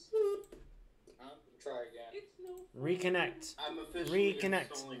guns. Huh? Try again. It's no. Reconnect. I'm officially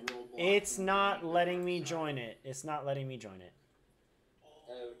Reconnect. installing Roblox. It's not letting me join it. It's not letting me join it.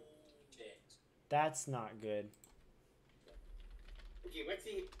 Oh, shit. That's not good. Okay, let's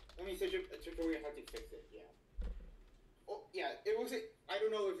see. Let me search a tutorial how to fix it. Yeah. Oh, yeah. It was. I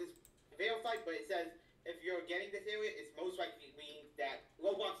don't know if it's verified, but it says if you're getting this area, it's most likely means that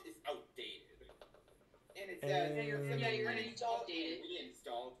Roblox is outdated. And it says you're gonna need to update it.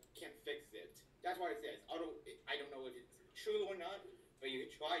 Reinstall can't fix it. That's what it says. I don't know if it's true or not, but you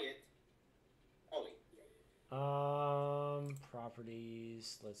can try it. Oh wait.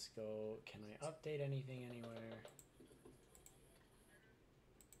 Properties. Let's go. Can I update anything anywhere?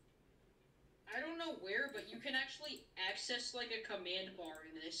 I don't know where, but you can actually access like a command bar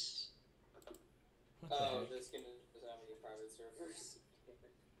in this. What the Oh, heck? this game doesn't have any private servers.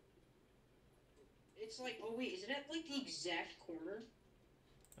 It's like, oh wait, is it at like the exact corner?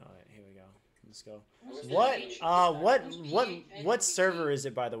 All right, here we go. Let's go. Who's the What? H? What server is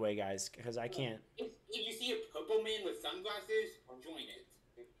it, by the way, guys? Because I can't. If you see a purple man with sunglasses, join it.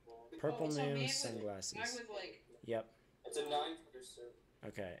 Purple it's a man man with with- sunglasses. Guy with like. Yep. It's a 9-player server.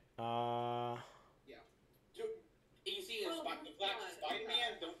 Okay. If you see a black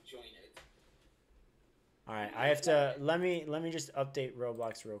Spider-Man, don't join it. All right. I have to. Let me just update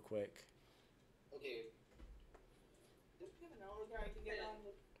Roblox real quick. Okay. Does he have an hour guy I can get on?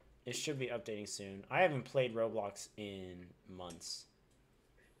 It should be updating soon. I haven't played Roblox in months.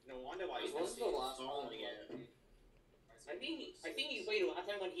 No wonder why he's What's the last one? again. I think he played last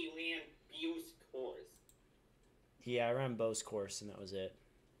time when he ran Buse course. Yeah, I ran Bo's course and that was it.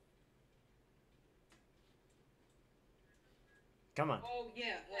 Come on. Oh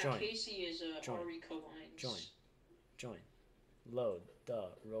yeah, Join. Casey is Join. Ari Colines. Join. Load the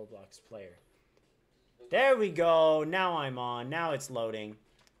Roblox player. There we go. Now I'm on. Now it's loading.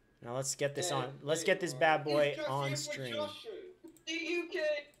 Now let's get this on. Let's get this bad boy on stream. The UK.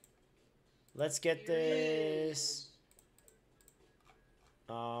 Let's get this.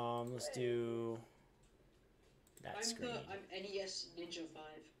 Let's do that screen. I'm NES Ninja 5.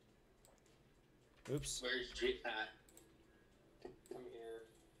 Oops. Where's Jit at? I'm here.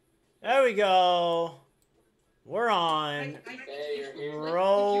 There we go. We're on I think Hey, if you're you here. click-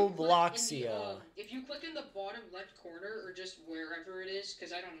 Robloxia. If you click in the bottom left corner or just wherever it is,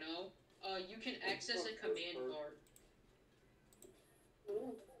 because I don't know, you can access a command bar.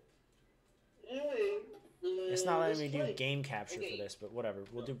 It's not letting me do game capture for this, but whatever.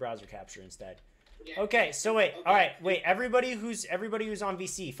 We'll do browser capture instead. Yeah. Okay, so wait. All right, wait. Everybody who's on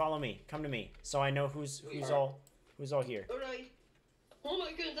VC, follow me. Come to me, so I know who's all here. Alright. Oh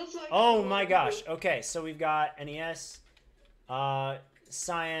my god, that's like. Oh my gosh. Okay, so we've got NES,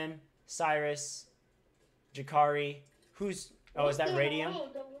 Cyan, Cyrus, Jakari. Who's? Oh, is that Radium?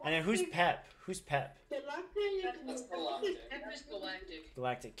 And then who's Pep? Who's Pep? That's Galactic. F is Galactic.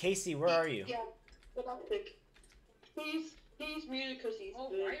 Galactic. Casey, where are you? Yeah, Galactic. He's muted because he's.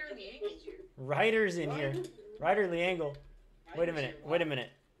 Oh, Ryder Liangle's here. Ryder's in here. Ryder Liangle. Wait a Ryder's minute. here. Wait a minute.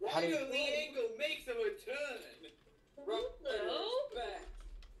 How Why do do you- the angle makes a return? What the hell? Back.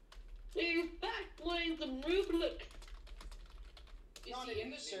 He's back playing some Roblox. Is he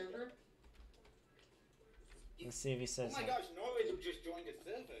in the server? Let's see if he Oh says my something. gosh, Norway just joined the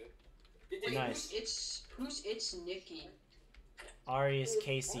server. Did they- Nice. It's Nikki. Ari is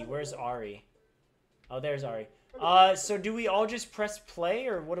Casey. Where's Ari? Oh, there's Ari. So do we all just press play,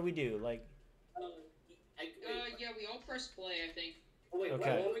 or what do we do? Like, Yeah, we all press play, I think. Oh, wait,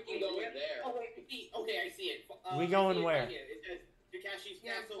 Okay. Or we can go in there. Oh, wait, okay, I see it. We I going see it where? right here. It says Takashi's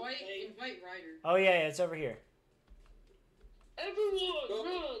Yeah, Castle. play. invite Ryder. oh yeah, it's over here. Everyone,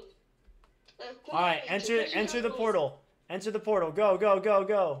 run! All right, enter the portal. Enter the portal. Go, go, go,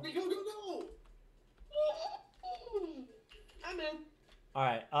 go. Wait, go, go, go! I'm in. All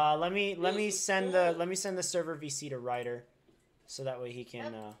right. Let me send the server VC to Ryder, so that way he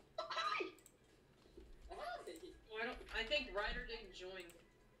can. I think Ryder didn't join.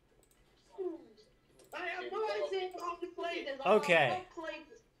 I have no idea how to play this. Okay. I'll play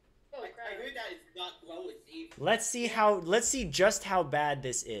this. Oh, I crap. heard that it's not low, it's even. Let's see just how bad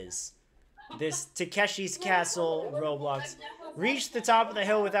this is. This Takeshi's Castle Roblox. Reach the top of the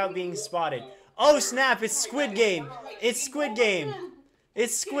hill without being spotted. Oh snap! It's Squid Game. It's Squid Game.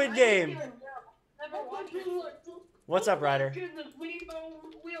 It's Squid Game. What's up, Ryder? Goodness, we a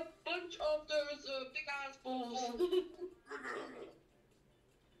bunch of those big ass balls.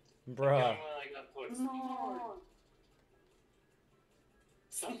 Bruh.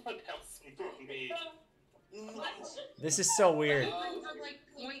 Someone else me. This is so weird. You have like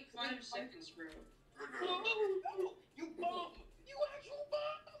 0.5 seconds, bro. You bomb! You actual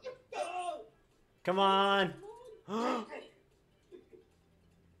bomb! Come on.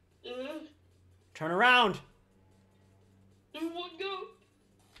 Turn around. You one go.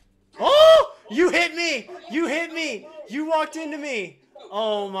 Oh! You hit me! You hit me! You walked into me!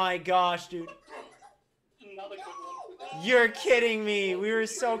 Oh my gosh, dude. Another good one. You're kidding me. We were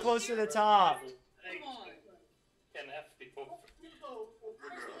so close to the top. Come on. An F before.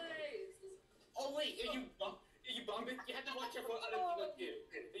 Oh wait, if you bump it, you have to watch out for other people too.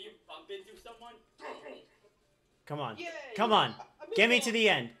 If you bump into someone, Come on. Yay. Come on. Get me to the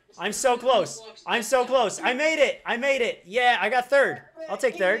end. I'm so close. I'm so close. I made it. I made it. Yeah, I got third. I'll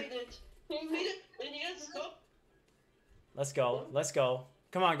take third. He made it. And he has to stop. Let's go. Let's go.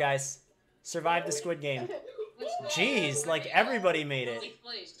 Come on, guys. Survive the Squid Game. Jeez, like everybody made it. Eighth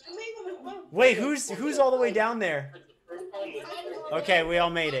place. Wait, who's all the way down there? Okay, we all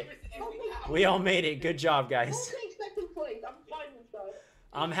made it. We all made it. Good job, guys. I'll take second place. I'm fine with that.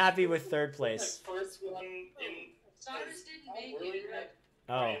 I'm happy with third place. First one in. Cyrus didn't make Really it. good.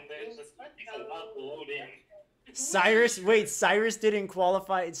 Oh. And there's just takes a lot to load in. Cyrus, wait, Cyrus didn't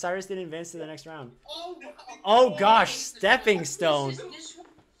qualify. Cyrus didn't advance to the next round. Oh, Oh gosh, stepping This stone. is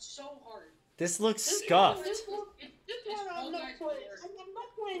so hard. This looks scuffed. It's one I'm all not guys playing. hard. I'm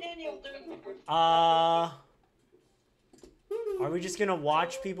not playing any of them. Are we just gonna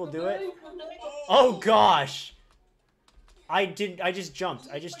watch people do it? Oh gosh. I just jumped.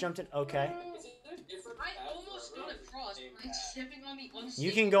 I just jumped in. Okay. I almost got across, but I'm stepping on the unsafe.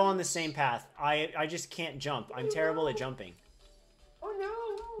 You can go on the same path. I just can't jump. I'm terrible at jumping. Oh no.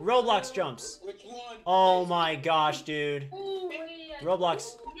 Roblox jumps. Which one? Oh my gosh, dude. Oh, wait,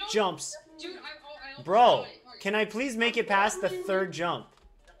 Roblox jumps. Dude, I almost Bro, got it. can I please make it past the third jump?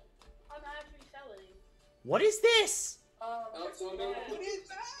 I'm actually selling. What is this? What is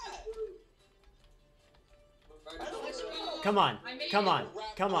that? Let's go. Come on. I made Come it. on.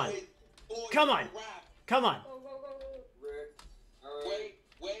 Come on. Boys, Come on. rap. Come on. Go, go, go, go. Wait.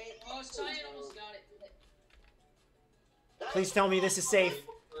 Oh, Cyan almost got it. Please tell me this is safe.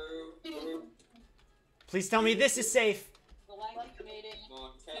 Please tell me this is safe. Galactic made it.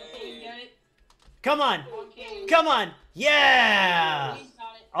 Kane got it. Come on. Kane. Come on. Yeah. He's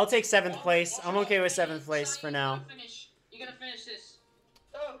got it. I'll take 7th place. I'm okay with 7th place for now. You gotta finish this.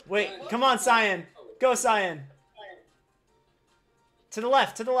 Wait, come on, Cyan. Go, Cyan. To the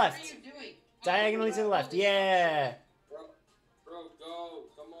left, to the What are left. you doing? Diagonally to the left. Yeah. Bro, go.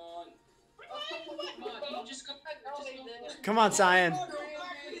 Come on. Come on, you just go. Come on, Cyan.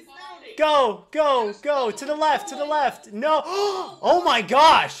 Go, go, go. To the left, to the left. No. Oh my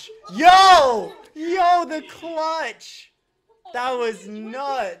gosh. Yo. Yo, the clutch. That was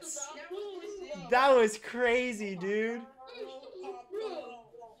nuts. That was crazy, dude.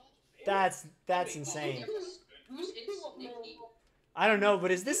 That's insane. I don't know,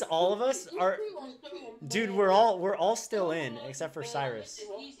 but is this all of us? Are dude, we're all still in except for Cyrus. This is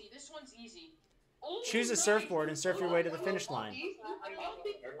easy. This one's easy. Choose a surfboard and surf your way to the finish line.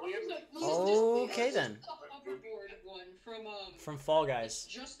 This Okay is then. the hoverboard one From Fall It's Guys.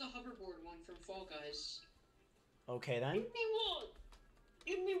 just the hoverboard one from Fall Guys. Okay then. Give me one.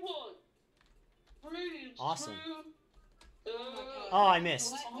 Give me one. Please. Awesome. Oh my god. Oh, I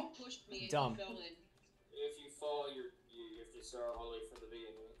missed. You pushed me and Dumb. you fell in. If you fall, you have to start all the way from the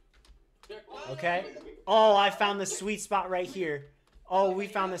beginning. Okay. Oh, I found the sweet spot right here. Oh, we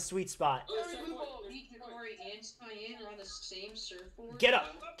found the sweet spot. Me, Hikari, and Cyan are on the same surfboard. Get up.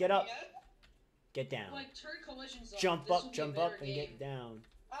 Get up. Get down. Like, turn collisions on. Jump This will up, be a jump better up, and game. get down.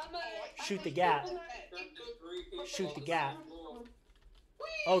 I'm Shoot the gap. Shoot the gap.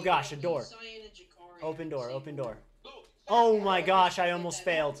 Whee! Oh gosh, a door. Cyan and Jakari Open are door, the same open door. Go. Oh my gosh, I almost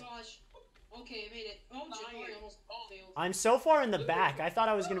failed. Oh gosh. Okay, I made it. Oh, Jakari almost failed. I'm so far in the back. I thought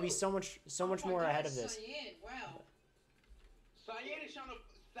I was gonna be so much Oh my more God, ahead of this. Cyan, wow. Cyan is trying to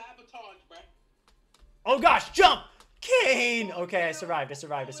sabotage, bruh. Oh gosh, jump! Kane! Okay, I survived, I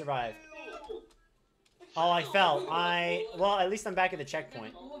survived, I survived. Oh, I fell. Well, at least I'm back at the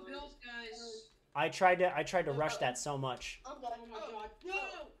checkpoint. Oh, Bills, guys. I tried to rush that so much. I'm done. Oh my god. No.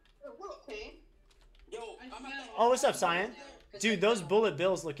 We're okay. Yo, I I'm fell. at Oh, what's up, Cyan? Dude, those bullet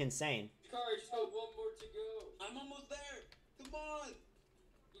bills look insane. Car, just got one more to go. I'm almost there. Come on.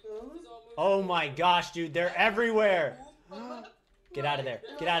 He's almost Oh my gosh, dude, they're everywhere. Get out of there.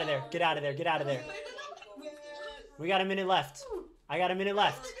 Get out of there. Get out of there. Get out of there. We got a minute left. I got a minute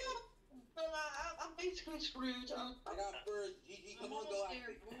left. I'm basically screwed. I got first. GG, come on, go Almost there,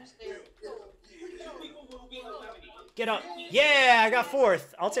 after. almost there. Get up. Yeah, I got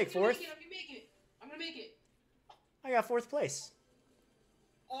 4th. I'll take 4th. I'm gonna make it. I'm gonna make it. I got 4th place.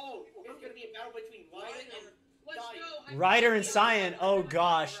 Oh, it's gonna be a battle between Ryan and Let's go. Ryder and Cyan. Oh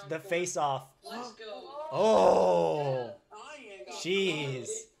gosh, the face off. Let's go. Oh, Cyan got jeez.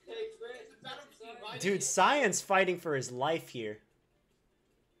 Dude, Cyan's fighting for his life here.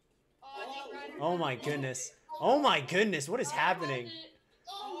 Oh my goodness. Oh my goodness, what is happening?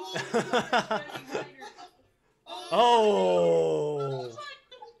 Oh,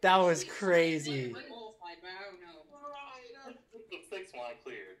 that was crazy. Looks like Swan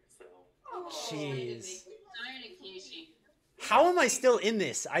cleared, so. Jeez. Cyan and Casey. How am I still in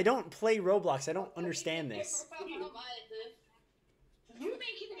this? I don't play Roblox. I don't understand this. You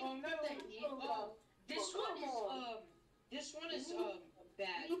make it. Oh, not that game. Oh, this one is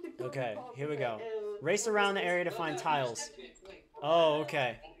bad. Okay, here we go. Race around the area to find tiles. Oh,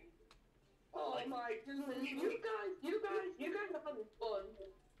 okay. Oh my goodness. You guys are having fun.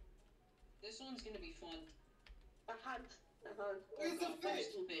 This one's gonna be fun. Where's the fish? Where's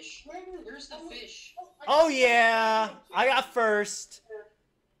the fish? Where's the fish? Oh yeah, I got first.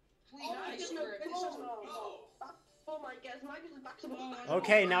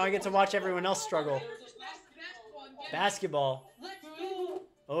 Okay, now I get to watch everyone else struggle. Basketball. Let's go.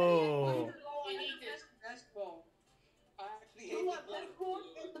 Oh. Basketball. I actually hate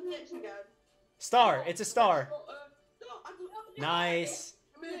this one. Star. It's a star. Nice.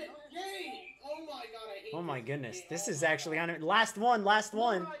 Yay! Oh my god, I hate Oh my this. goodness. This is actually on it. Last one. Last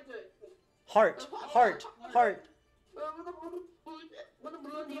one. Heart. Heart. Heart.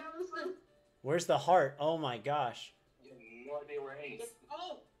 Where's the heart? Oh my gosh. No idea where Ace.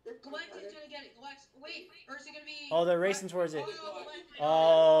 Oh, Glex is gonna get it. Glex, wait, or is it gonna be? Oh, they're racing towards it.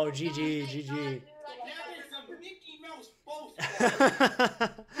 Oh, Oh, GG, GG. That is some Mickey Mouse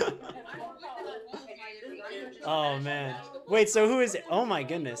bullshit. Oh man. Wait, so who is it? Oh my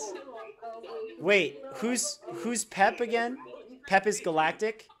goodness. Wait, who's Pep again? Pep is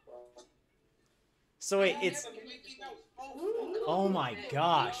Galactic? So wait, it's oh my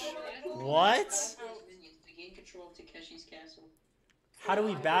gosh. What? To gain control of Takeshi's castle. How do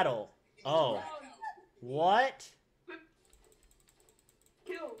we battle? Oh. What?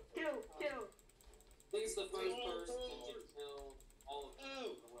 Kill. He's the first person to kill all of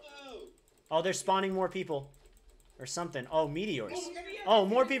them. Oh, they're spawning more people. Or something. Oh, meteors. Oh,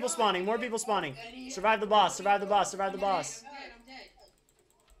 more people spawning. More people spawning. Survive the boss. Survive the boss. Survive the boss. I'm dead.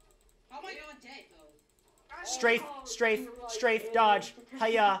 How am I not dead though? Strafe. Strafe. Strafe. Dodge.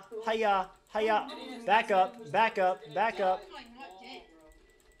 Hiya. Hiya. Hiya. Back up. Back up. Back up. How am I not dead,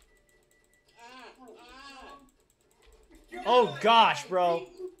 bro? Oh, gosh, bro.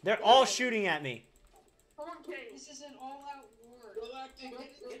 They're all shooting at me. This is an all-out war. Galactic,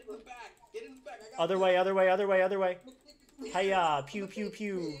 get in the back. Get in the back. I got Other way. Other way. Other way. Other way. Hiya. Pew, pew,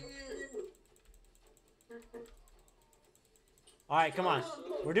 pew. All right, come on.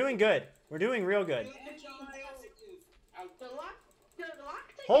 We're doing good. We're doing real good.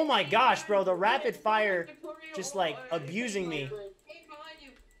 Oh my gosh, bro. The rapid fire just like abusing me. Hey, behind you.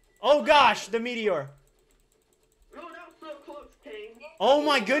 Oh gosh, the meteor. No, that was so close, Kane. Oh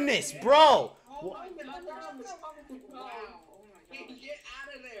my goodness, bro. Oh my god. Wow. Oh my god. Get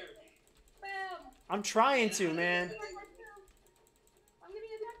out of there. I'm trying to, man. I'm getting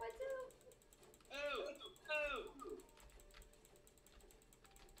attacked by two.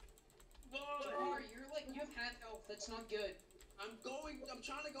 Jabbar, you're like, you have half health. That's not good. I'm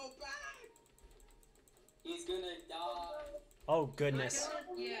trying to go back. He's gonna die. Oh goodness.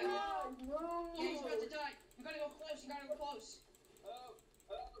 Yeah. Yeah, he's about to die. You gotta go close. You gotta go close.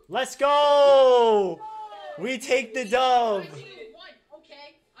 Let's go. We take the dub. I still won.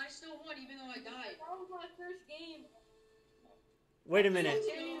 Okay. I still won even though I died. That was my first game. Wait a minute.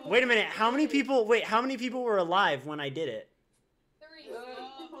 Wait a minute. How many people? Wait, how many people were alive when I did it? Three.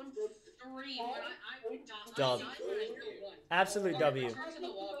 Three. But I died. Dub. I died, but I still won. Absolute W. Return to the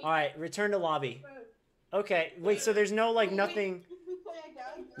lobby. All right, return to lobby. Okay. Wait. So there's no like nothing.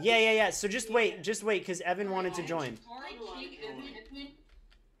 Yeah. So just wait, because Evan wanted to join. Jabbar, King,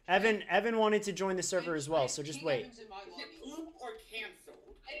 Evan. Evan wanted to join the server as well. So just King wait. Evan's in my Is lobby. it oop or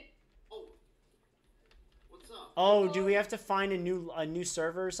canceled? Oh. What's up? Oh, do we have to find a new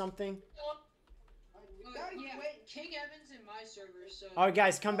server or something? Yeah, King Evan's in my server, so. All right,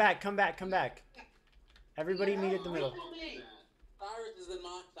 guys, come back. Everybody meet at the middle. Cyrus is in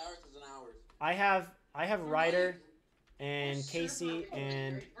mine. Cyrus is in ours. I have Ryder and Casey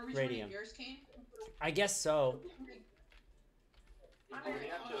and Are we joining Radium. yours, Kane? I guess so. I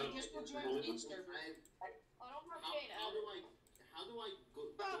guess we'll join Kane's server. I don't have Kane out. How do I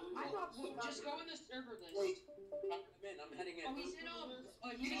go? Just go in the server list. I'm heading in. Oh,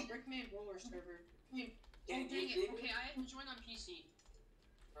 he's in Brickman Roller server. Oh, dang you it. see me? Okay, I have to join on PC.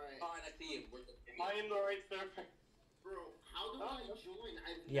 Alright. Alright, I see him. Am I in the right server? Bro, how do I join?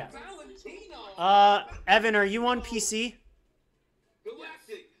 Yeah. Valentino. Evan, are you on PC?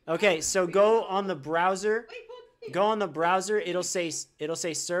 Galactic. Okay, so go on the browser. Go on the browser. It'll say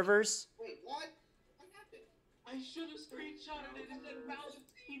servers. Wait, what? What happened? I should have screenshotted it and said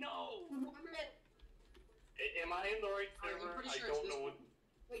Valentino. Am I in the right I'm server? pretty I sure don't it's this know what.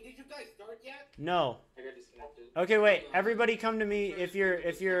 Wait, did you guys start yet? No. I got disconnected. Okay, wait. Everybody come to me if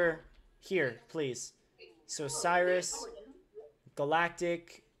you're here, please. So Cyrus,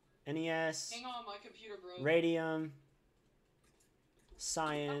 Galactic, NES, Hang on, my computer broke. Radium,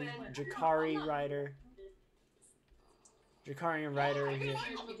 Cyan, Jakari Rider. Jakari and Rider are here.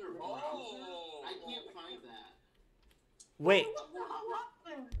 Oh, I can't find that. Wait.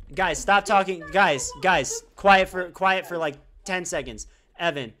 Guys, stop talking. Guys, quiet for like 10 seconds.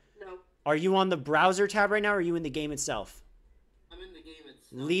 Evan, are you on the browser tab right now or are you in the game itself? I'm in the game itself.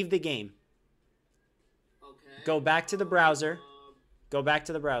 Leave the game. Okay. Go back to the browser. Go back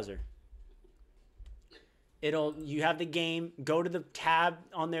to the browser. You have the game. Go to the tab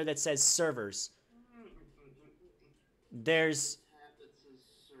on there that says servers. There's. Tab that says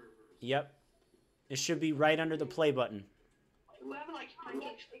servers. Yep. It should be right under the play button. We have like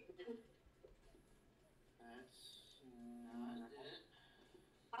pancakes. That's not it.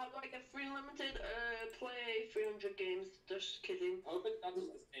 I have like a free limited play 300 games. Just kidding. I hope it's not just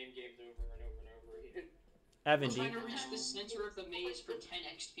the same games over and over and over again. Evan, I'm do trying you... to reach the center of the maze for 10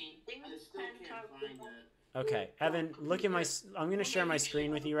 XP. I still can't find it. Okay, Evan, look at my... I'm going to share my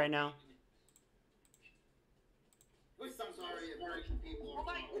screen with you right now. We're I'm sorry if breaking people are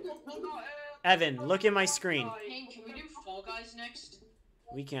wrong. Evan, look at my screen. Hey, can we do Fall Guys next?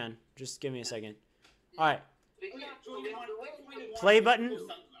 We can. Just give me a second. All right. Join Play button.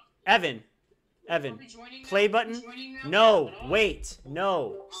 Evan. Evan. Are we joining now? Play Are we button. joining now? No, wait.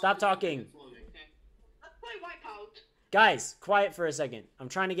 No. Stop talking. Let's play Wipeout. Guys, quiet for a second. I'm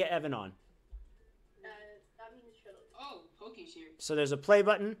trying to get Evan on. That means shut up. Oh, Pokey's here. So there's a play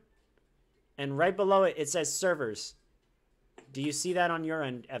button. And right below it, it says servers. Do you see that on your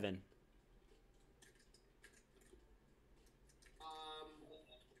end, Evan?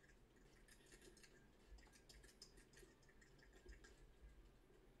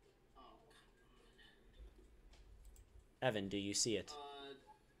 Evan, do you see it?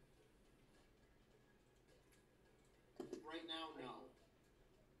 Right now, no.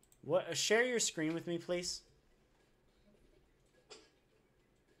 What? Share your screen with me, please.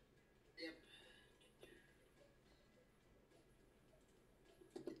 Yep.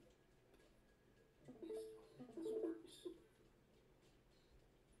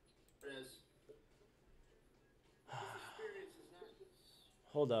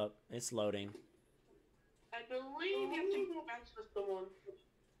 Hold up. It's loading. I believe you have to go back to someone.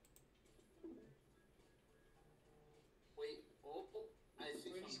 Wait, I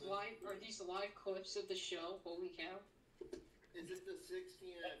see something. Are these live clips of the show? Holy cow. Is it the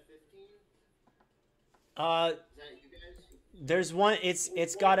 16 and 15? Is Uh, that you guys? there's one.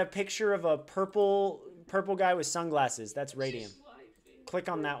 It's got a picture of a purple guy with sunglasses. That's Radium. Click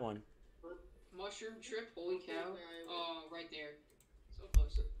on that one. Mushroom Trip, holy cow. Oh, right there. So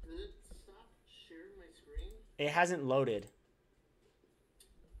close. Did it stop sharing my screen? It hasn't loaded.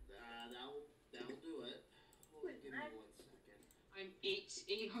 That'll do it. Hold on, give me 1 second. I'm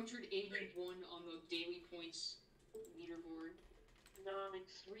 881 on the daily points leaderboard.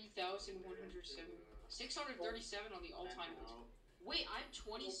 Nice. 3,107. 637 on the all-time list. Wait, I'm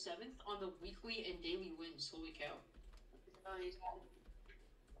 27th on the weekly and daily wins. Holy cow. Nice.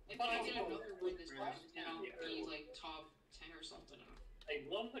 If I get another win this week, then I'll be like top 10 or something. I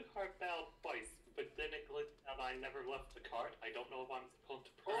won the cart battle twice, but then it glitched and I never left the cart. I don't know if I'm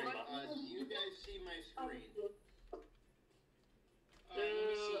supposed to press Alright, button. do you guys see my screen? Let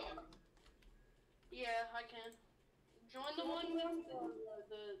me see. Yeah, I can. Join the one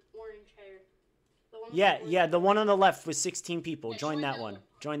with the orange hair. Yeah, the one on the left with 16 people. Join that one.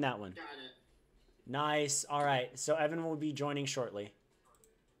 Join that one. Got it. Nice. All right. So Evan will be joining shortly.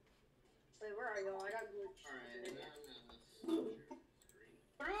 Wait, where are you? I got glitched. Alright,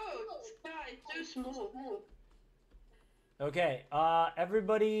 Bro, this guy is too small. Okay.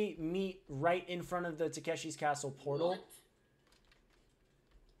 Everybody meet right in front of the Takeshi's Castle portal. What?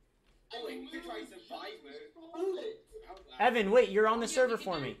 Oh, wait, you're trying to survive mode. Evan, wait. You're on the server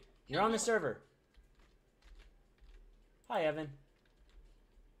for me. You're on the server. Hi, Evan.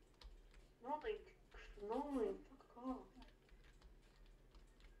 Nothing, fuck off.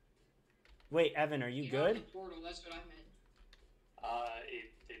 Wait, Evan, are you Get out good? the portal, that's what I meant.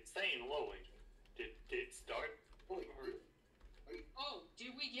 It's saying loading. Did it start? Or... Oh, did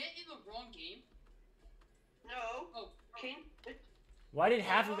we get in the wrong game? No. Oh, King? Why did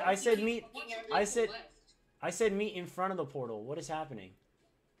half of I said meet? a bunch of I people said left. I said meet in front of the portal. What is happening?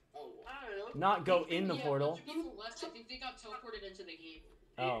 Oh, I don't know. Not go in the Yeah, portal. A bunch of people left. I think they got teleported into the game.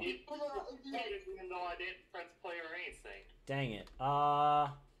 Oh, It started even though I didn't press play or anything. dang it.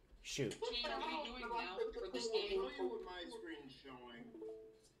 Shoot. Kane, what are we doing now for this I'll game? show you what my screen's showing.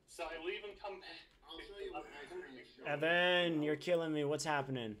 So I leave and come back. I'll show you what my screen is showing. Evan, you're killing me. What's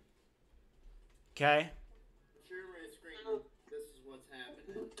happening? Okay. Share my screen. This is what's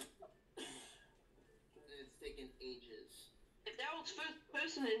happening. It's taken ages. If that was first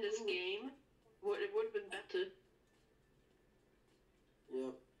person in this game, it would have been better.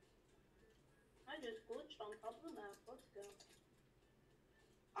 Yep. I just glitched on top of the map. Let's go.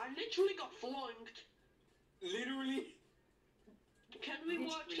 I literally got flunked. literally? Can we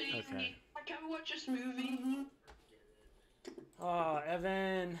watch a Okay. Can we watch this movie? Oh,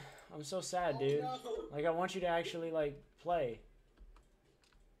 Evan, I'm so sad, dude. No. Like, I want you to actually like play.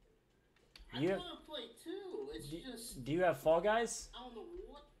 I You- want to play too. It's just Do you have Fall Guys? I don't know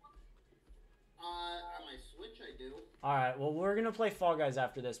what. On my Switch I do. All right. Well, we're gonna play Fall Guys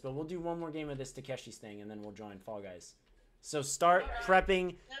after this, but we'll do one more game of this Takeshi's thing, and then we'll join Fall Guys. So start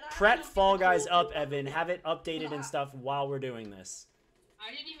prepping, prep Fall Guys up, Evan. Have it updated and stuff while we're doing this.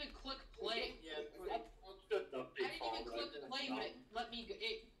 I didn't even click play. Yeah, I didn't even click play when it let me.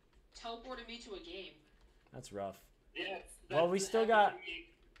 It teleported me to a game. That's rough. Yes. Well, we still got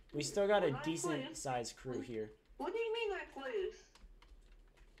a decent sized crew here. What do you mean I close?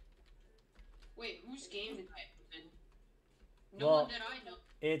 Wait, whose game did I open? No Well, one that I know.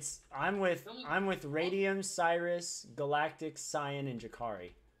 I'm with Radium, Cyrus, Galactic, Cyan, and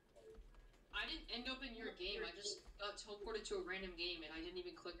Jakari. I didn't end up in your game. I just got teleported to a random game and I didn't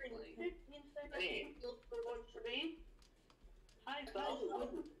even click play. 15 seconds. For me. Hi, Belle.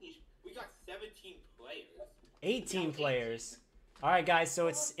 We got 17 players. 18 players. All right, guys. So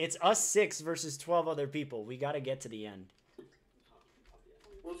it's us 6 versus 12 other people. We got to get to the end.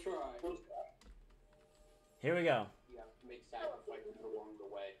 We'll try. Here we go. You have to make sacrifices along the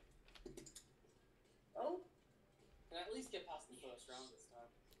way. Oh. Can I at least get past the first round this time?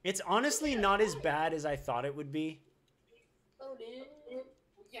 It's honestly not as bad as I thought it would be. Oh, dude.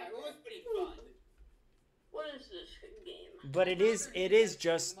 Yeah, it was pretty fun. What is this game? But it is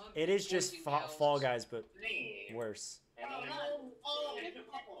just Fall Guys, but worse. Oh,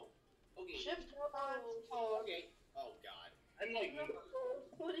 okay. Shift. Okay. Oh god. And like,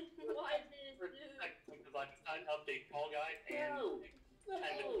 Why did it do? because I decided to update Fall Guys and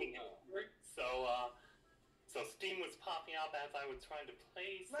the King Edward. So Steam was popping up as I was trying to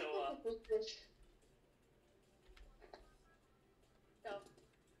play. So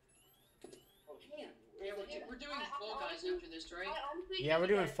Yeah, we're doing Fall Guys after this, right? Yeah, we're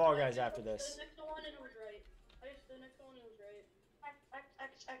doing Fall Guys after this. The next one and it was right. The next one and it was right.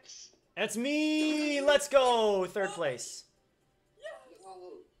 X. That's me. Let's go. Third place.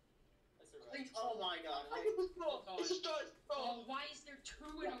 Oh my god. Oh, why is there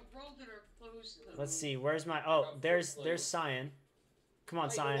 2 in a row that are close? Let's see. Where's my? Oh, there's Cyan. Come on,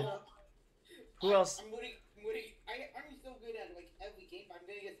 Cyan. Who else? I'm so good at like every game, but I'm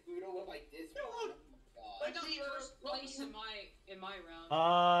gonna get screwed over like this one. I got first place in my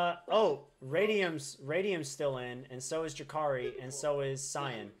round. Oh, Radium's still in, and so is Jakari, and so is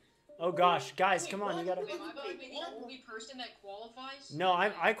Cyan. Oh gosh, guys, come on, you gotta. Am I about to be the only person that qualifies? No,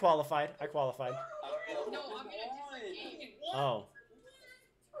 I qualified. I qualified. No, I'm in a different game. Oh.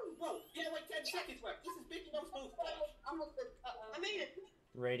 Bro, you have like 10 seconds left. This is Mickey Mouse Post. I made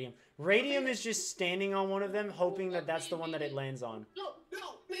it. Radium is just standing on one of them, hoping that that's the one that it lands on. No,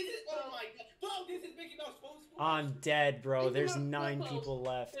 this is, oh my god. Bro, this is Mickey Mouse Post. I'm dead, bro. There's 9 people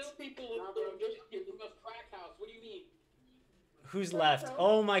left. Nah, bro, just give us crack house. What do you mean? Who's left?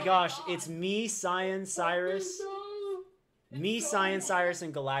 Oh my gosh, it's me, Cyan, Cyrus. Me, Cyan, Cyrus,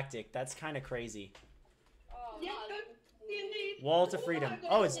 and Galactic. That's kind of crazy. Yeah, Wall to freedom.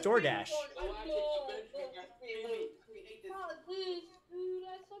 Oh, it's DoorDash.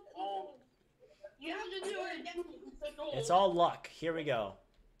 You have to do it. It's all luck. Here we go.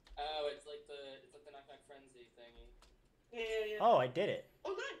 Oh, it's like the knock knock frenzy thingy. Yeah. Oh, I did it.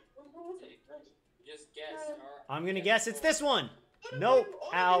 Oh, good. Just guess. Or... I'm gonna guess it's this one. Nope.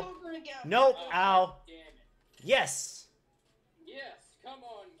 Ow. Nope. Ow. Damn it. Yes. Yes. Come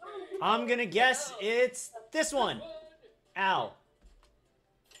on, Kane. I'm gonna guess it's this one. Ow.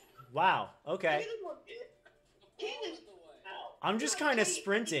 Wow. Okay. I'm just kind of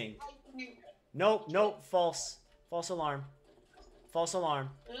sprinting. Nope. False. False alarm. False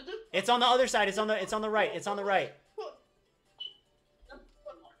alarm. It's on the other side. It's on the right. It's on the right.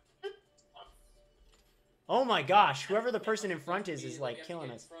 Oh my gosh, whoever the person in front is like killing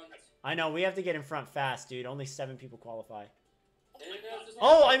us. I know, we have to get in front fast, dude. Only 7 people qualify.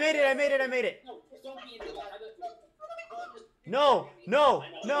 Oh, I made it. No,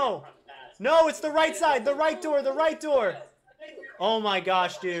 it's the right side, the right door. Oh my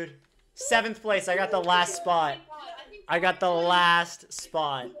gosh, dude. 7th place, I got the last spot.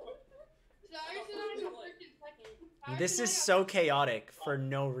 This is so chaotic for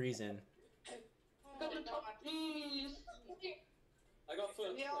no reason. I got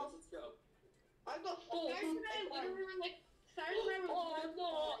first place, let's go. I got 4.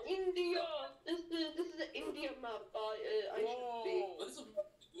 India. This is an India map. I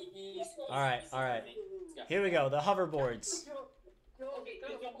should be. All right. Here we go. The hoverboards. Okay,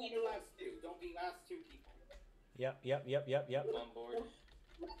 don't be the last 2. Don't be last 2 people. Yep. I'm on board.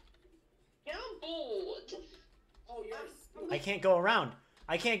 Get on board. Oh, you're. I can't go around.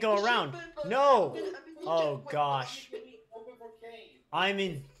 No. Oh gosh. I'm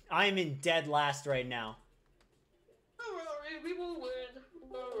in dead last right now.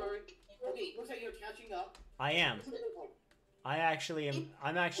 I am. I'm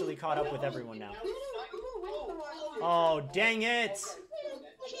actually caught up with everyone now. Oh, dang it!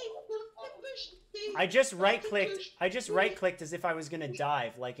 I just right-clicked as if I was gonna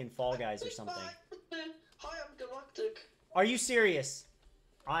dive, like in Fall Guys or something. Hi, I'm Galactic. Are you serious?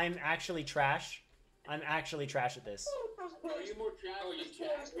 I'm actually trash. I'm actually trash at this. Are you more trash? Oh, you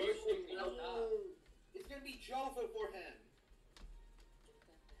trash? It's gonna be Joe beforehand. Get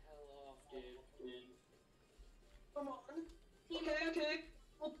the hell off, dude. Come on. Okay.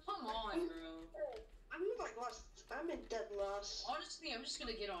 Well, come on, bro. I'm like last. I'm in dead last. Honestly, I'm just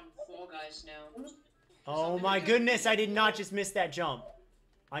gonna get on Fall Guys now. Oh my goodness, I did not just miss that jump.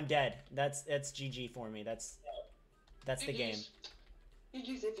 I'm dead. That's GG for me. That's the game.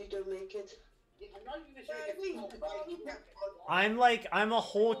 GG's if you don't make it. I'm not even sure I'm a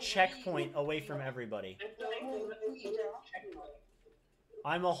whole checkpoint away from everybody.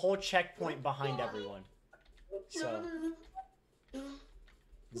 I'm a whole checkpoint behind everyone. So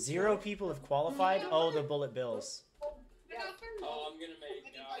 0 people have qualified. Oh, the bullet bills. Oh, I'm gonna make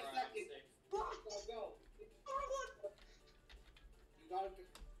it. Alright, I'm 6. Go. You gotta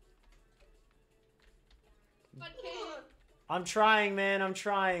I'm trying, man. I'm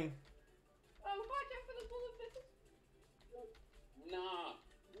trying. Oh, watch out for the bullet bills. Nah.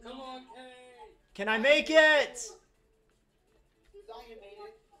 Come on, Kane. Can I make it? Zion made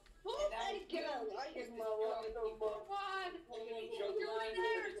it. Get out. I get my one no more.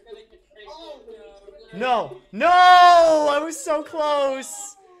 No. No! I was so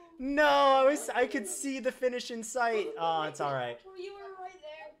close. No, I could see the finish in sight. Oh, it's all right. You were right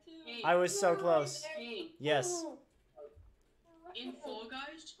there, too. I was so close. Yes. In Fall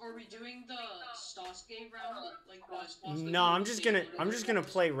Guys, are we doing the Sasuke round? Like, was Sasuke No, I'm just gonna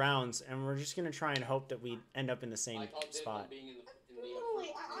play rounds, and we're just gonna try and hope that we end up in the same spot.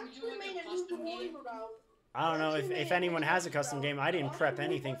 I don't know if anyone has a custom game. I didn't prep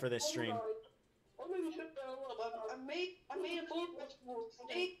anything for this stream.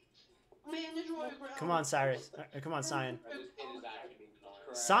 Come on, Cyrus. Come on, Cyan.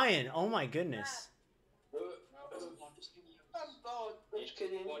 Cyan, oh my goodness.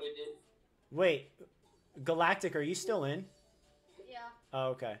 Wait, Galactic, are you still in? Yeah. Oh,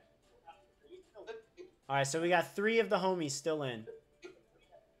 okay. Alright, so we got 3 of the homies still in.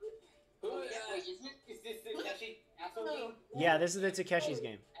 Is this the Takeshi asshole game? Yeah, this is the Takeshi's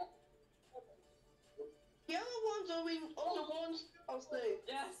game. The other ones are in other ones. I'll say.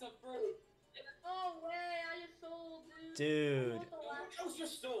 Yes, the first. Oh, way. I just sold, dude. Dude. I was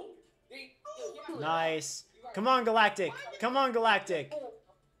just sold. Nice. Come on, Galactic. Come on, Galactic.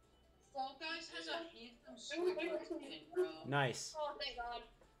 Fall Guys has a handsome sword in it, bro. Nice. Oh, thank God.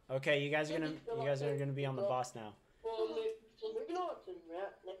 Okay, you guys are gonna be on the boss now. Well, maybe not to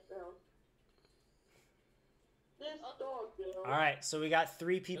next round. This dog, girl. All right, so we got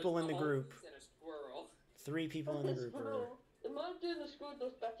 3 people in the group. And a squirrel. 3 people in the group. The man doing the school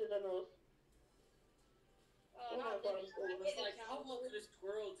does better than us. Oh, not this. I hate It's this like, how round. well could a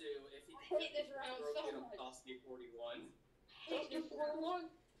squirrel do if he I hate this round squirrel so get him much. Sasuke 41? That's the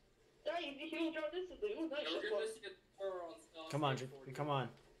one. Dave, if you enjoy this, nice Yeah, we're shot. gonna see a squirrel on Sasuke Come on, 41. come on.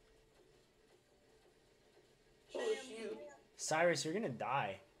 So it's you. Cyrus, you're gonna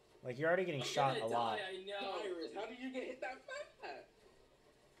die. Like, you're already getting I'm shot gonna a lot. die, I know. Cyrus, how did you get hit that fast?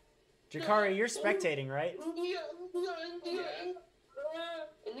 Jakari, you're spectating, right?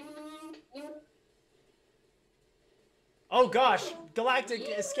 Oh gosh, Galactic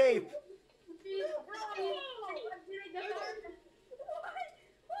escape.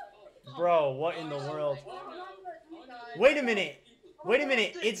 Bro, what in the world? Wait a minute. Wait a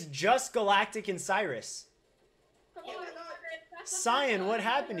minute. It's just Galactic and Cyrus. Cyan, what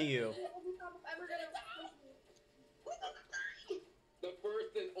happened to you? The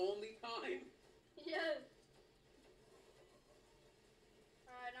first and only time. Yes.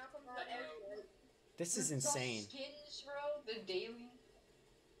 Alright, now comes the airport. This is insane. Skins, bro, the daily.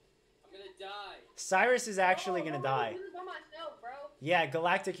 I'm gonna die. Cyrus is actually gonna die. I'm doing it by myself, bro. Yeah,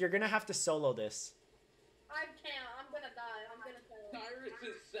 Galactic, you're gonna have to solo this. I can't. I'm gonna die. I'm gonna die. Cyrus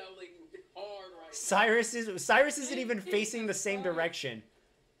is selling hard right Cyrus isn't even facing the same direction.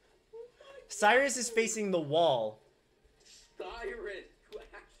 Cyrus is facing the wall. now. Cyrus, who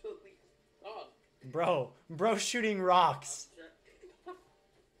actually sucks. Bro shooting rocks.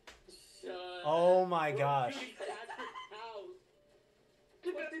 Shut Oh my gosh. Shooting Patrick's house.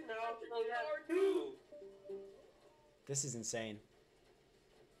 What did Patrick do? This is insane.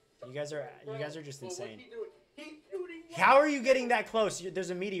 You guys are just Well, what's insane. he doing? He's shooting How are you getting that close? There's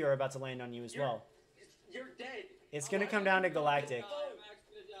a meteor about to land on you as You're- well. You're dead. It's gonna come down to Galactic. I'm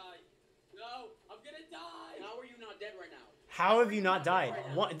actually gonna die. No, I'm gonna die. How have you not died?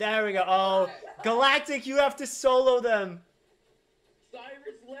 What? There we go. Oh, Galactic, you have to solo them.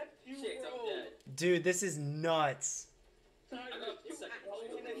 Cyrus left you, Shit, I'm bro. dead. Dude, this is nuts. I got the second one.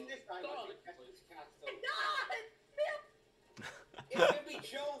 It's gonna be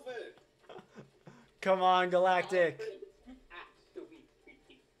Joven. Come on, Galactic.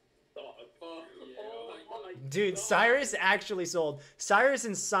 Dude, Cyrus actually sold. Cyrus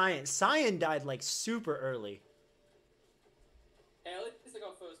and Cyan. Cyan died like super early. Hey, at least I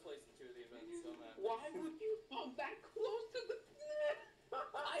got first place in 2 of the events, so man. Why would you come that close to the...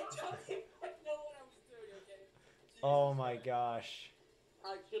 I don't even know what I was doing, okay? Oh my gosh.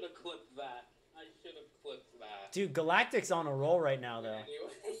 I should have clipped that. I should have clipped that. Dude, Galactic's on a roll right now, though.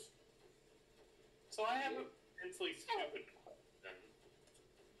 Anyway. So I have a potentially stupid question.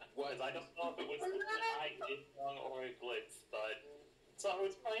 Because I don't know if it was something I did wrong or a glitch, but... So I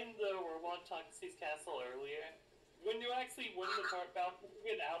was playing the Robot Toxie's Castle earlier. When you actually win the card battle, you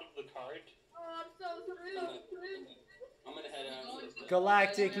get out of the card. Oh, I'm so screwed. I'm gonna head out to this.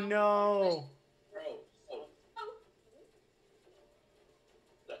 Galactic, no. Bro, oh.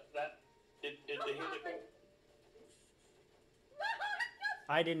 Did they hear the...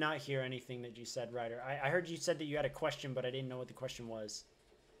 I did not hear anything that you said, Ryder. I heard you said that you had a question, but I didn't know what the question was.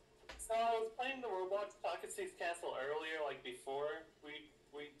 So I was playing the Roblox Pocket Seas Castle earlier, like before we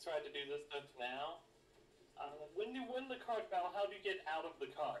tried to do this stuff now. When you win the card battle, how do you get out of the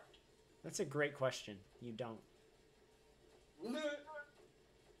card? That's a great question. You don't.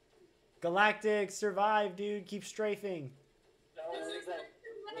 Galactic, survive, dude. Keep strafing. No,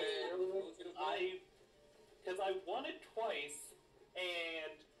 because I won it twice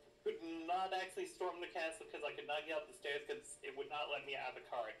and could not actually storm the castle because I could not get up the stairs because it would not let me out of the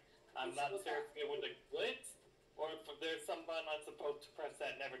card. I'm not sure if it was a glitch or if there's some button I'm supposed to press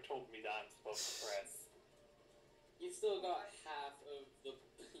that never told me that I'm supposed to press. You still got half of the...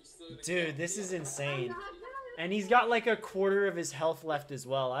 Dude, this is insane. And he's got like a quarter of his health left as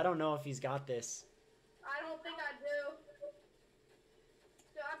well. I don't know if he's got this. I don't think I do.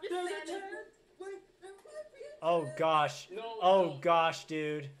 So I'm just standing. Oh gosh. Oh gosh,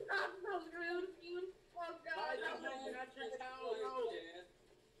 dude. I'm so screwed. Oh god.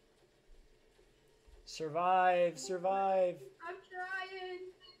 Survive, survive. I'm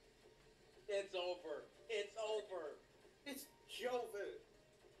trying. It's over. It's over. It's Joven.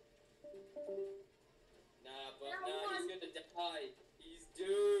 Nah, but he's gonna die. He's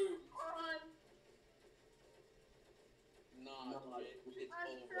doomed. Nah, it's I'm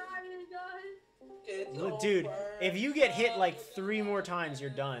over. trying, guys. It's Look, over. dude, if you get hit like 3 more times, you're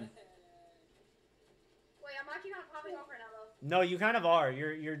done. Wait, I'm actually not popping off right now, though. No, you kind of are.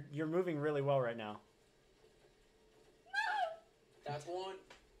 You're moving really well right now. That's one.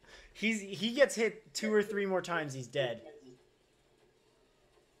 He gets hit 2 or 3 more times, he's dead.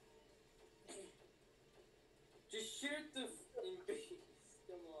 Just shoot the f***ing beast.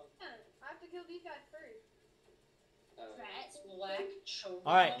 Come on. I have to kill these guys first. Fat, black, choke.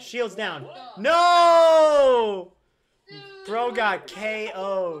 Alright, shields down. What? No! Bro got So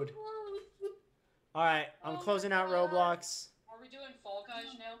KO'd. close. Alright, I'm closing out Roblox. Are we doing Fall Guys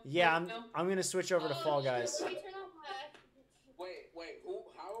now? Yeah, No? I'm gonna switch over to Fall Guys. Wait, turn off my... Wait.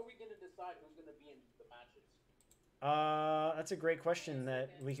 How are we gonna decide who's gonna be in the matches? That's a great question that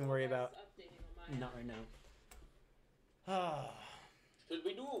we can worry about. Not right now. Should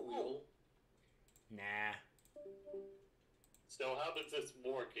we do a wheel? Nah. So how does this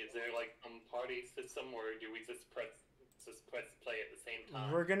work? Is there like party system or do we just press play at the same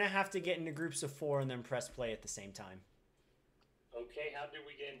time? We're gonna have to get into groups of 4 and then press play at the same time. Okay, how do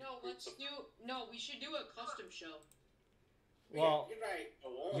we get into No, groups of... we should do a custom show. Well,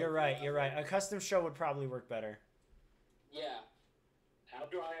 Yeah, you're right. A custom show would probably work better. Yeah. How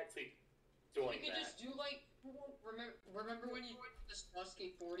do I actually join We could that? just do like remember when you did the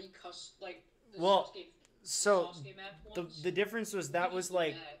Sasuke 40 the Well, Sasuke, So Sasuke map the once? the difference was that We was just do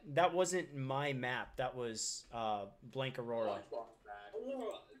like that. that wasn't my map. That was Blank Aurora.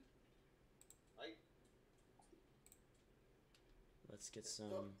 Let's get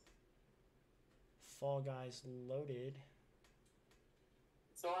some Fall Guys loaded.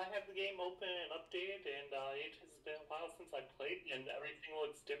 So I have the game open and updated, and it has been a while since I played, and everything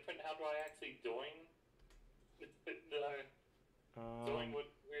looks different. How do I actually join doing what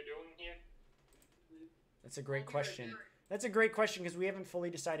we're doing here? That's a great question. That's a great question because we haven't fully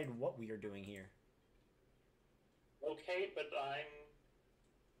decided what we are doing here. Okay, but the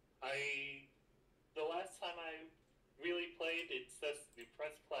last time I really played, it says you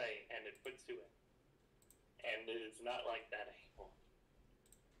press play and it puts you in. And it's not like that anymore.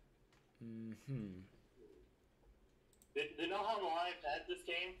 You know how long I've had this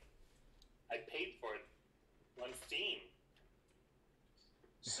game? I paid for it on Steam.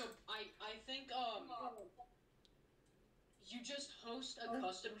 So I think you just host a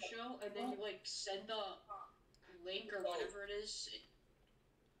custom show and then you like send the link or whatever it is.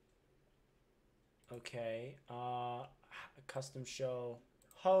 Okay. Custom show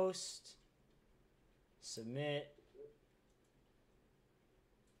host. Submit.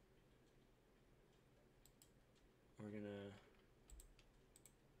 We're gonna.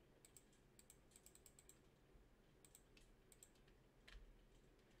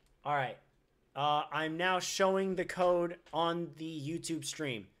 All right. I'm now showing the code on the YouTube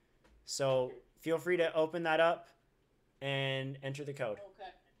stream. So feel free to open that up and enter the code. Okay.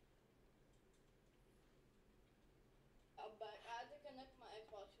 I'm back. I had to connect my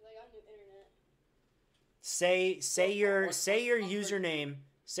Xbox because I got new internet. Say your username.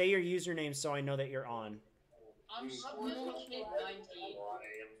 Say your username so I know that you're on. I'm Squirtle Kid 19.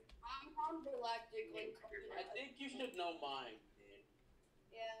 I'm on Galactic. Like, I think you should know mine.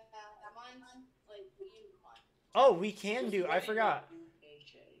 yeah, mine's like mine. Oh, we can do. I forgot.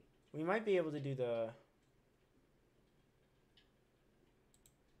 We might be able to do the.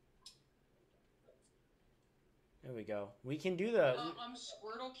 There we go. We can do the. I'm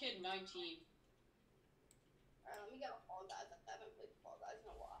Squirtle Kid 19. Alright, let me get Fall Guys. I haven't played Fall Guys in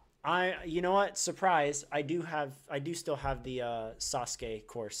a while. You know what? Surprise! I do still have the Sasuke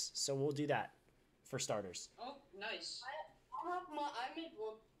course, so we'll do that for starters. Oh, nice. I made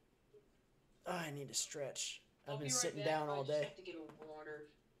one. Oh, I need to stretch. I'll I've been be right sitting back. down all I just day. have to get a water.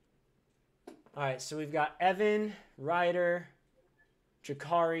 All right, so we've got Evan, Ryder,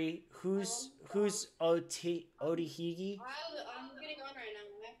 Jakari. Who's Odihigi? I'm getting on right now.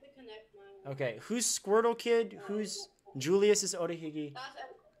 I have to connect my. Okay, who's Squirtle Kid? Who's Julius is Odihigi?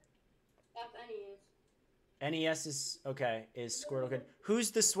 That's NES. NES is okay. Is Squirtle Kid?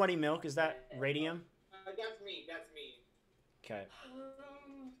 Who's the Sweaty Milk? Is that Radium? That's me. That's me. Okay.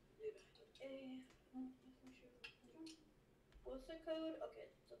 What's the code? Okay,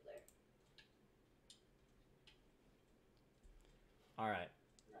 it's up there. All right.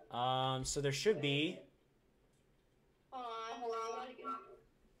 So there should be. Hold on.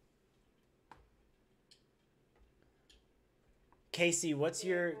 Casey, what's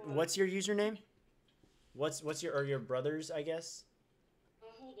your username? What's your brother's, I guess?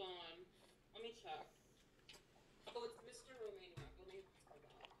 Hold on. Let me check. Oh, it's Mr. Romania. Let me hold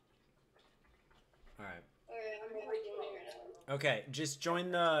on. All right. Alright, I'm doing it right now. Okay, just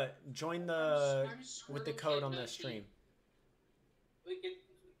join the with the code on the stream.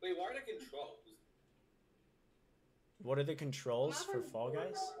 Wait, what are the controls? What are the controls for Fall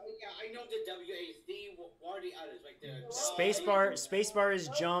Guys? Yeah, I know the WASD. What are the others? Like the Spacebar is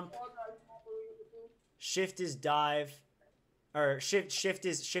jump. Shift is dive, or shift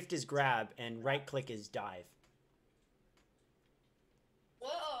is grab, and right click is dive.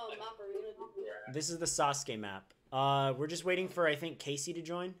 What map are we gonna do? This is the Sasuke map. We're just waiting for, I think, Casey to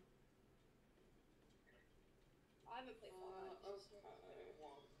join. I haven't played Fall Guys.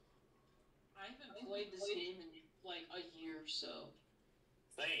 I haven't played this game in like a year, so.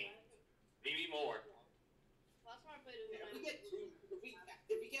 Same. Maybe more. Last time I played it was If we get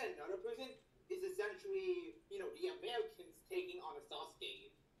if we get another person, it's essentially the Americans taking on a Sasuke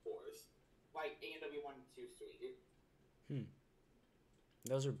force, like ANW 1, 2, 3.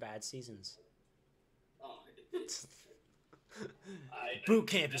 Those are bad seasons. Oh. Boot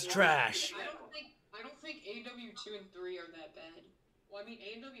camp is trash. I don't think AW 2 and 3 are that bad. Well, I mean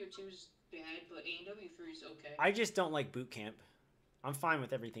AW 2 is bad, but AW 3 is okay. I just don't like boot camp. I'm fine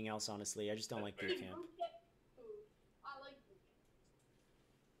with everything else, honestly. I just don't like boot camp. I like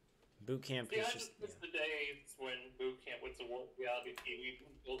Boot camp See, is I just. just miss the days when boot camp was a reality TV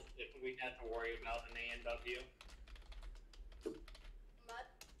bullshit we had to worry about in ANW.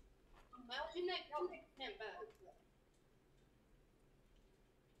 Imagine that camp back.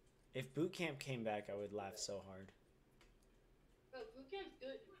 If boot camp came back, I would laugh so hard. Bro, boot camp's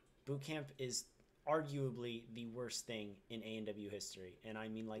good. Boot camp is arguably the worst thing in ANW history, and I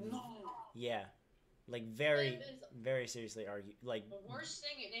mean like, yeah, like very seriously argue like. The worst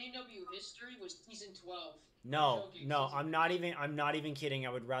thing in AW history was season 12. No, I'm not even kidding. I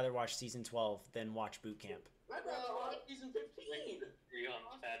would rather watch season 12 than watch boot camp. I'd rather watch season 15.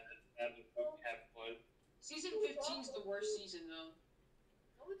 Season 15 is the worst season though.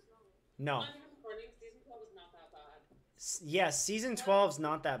 No, it's not. No. Season 12 is not that bad. Yes, season 12's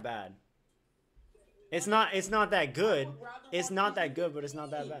not that bad. It's not that good. It's not that good, but it's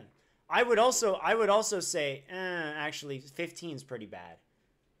not that bad. I would also say, actually 15's pretty bad.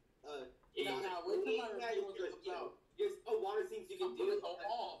 Yo, There's a lot of things you can do Go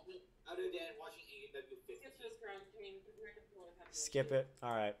off. other than watching AEW 50. Skip this round. I mean, we're not gonna have to Skip it.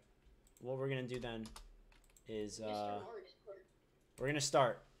 All right. What we're gonna do then is Mr. Morris. we're gonna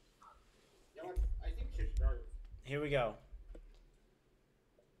start. You know what? I think we should start. Here we go.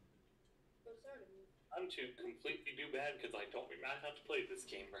 Go start it. I'm to completely do bad because I don't remember how to play this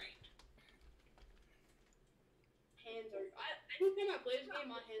game right. Hands are. Anytime I play this game,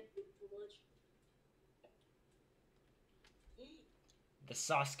 my hands are too much. The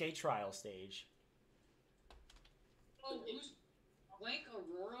Sasuke trial stage. Oh, who's Blank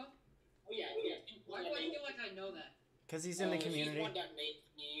Aurora? Oh yeah. Why do I feel like I know that? Cause he's in the He's community. one that made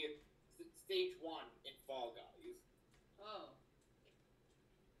me stage 1 in Fall Guys. Oh.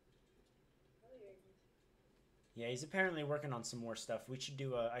 Yeah, he's apparently working on some more stuff. We should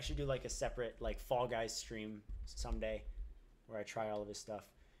do I should do like a separate like Fall Guys stream someday, where I try all of his stuff.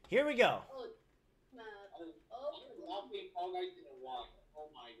 Here we go. Oh, nah. I'll play Fall Guys in a while. Oh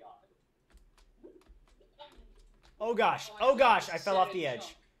my god. Oh gosh. Oh gosh. I fell off the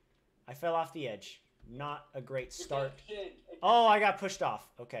edge. I fell off the edge. Not a great start. Oh, I got pushed off.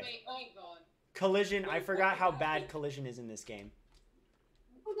 Okay. Wait, oh god. Collision. I forgot how bad collision is in this game.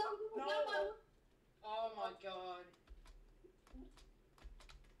 Oh my god.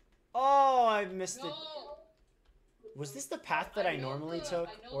 Oh, I missed it. No! Was this the path that I normally took,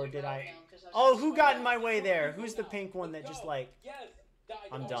 know or the did route I? now, 'cause was Oh, just who like- got in my way there? Who's the pink one that just like? Yes.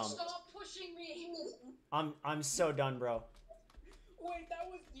 I'm dumb. Stop pushing me! I'm so done, bro. Wait, that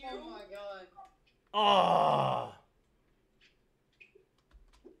was you. Oh my god. Oh.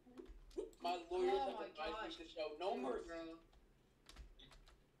 My lawyers Oh have my advised me gosh. to show no mercy.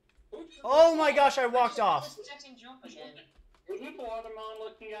 Bro. Oh my gosh, I walked I off. just did the second jump again. Is it the watermelon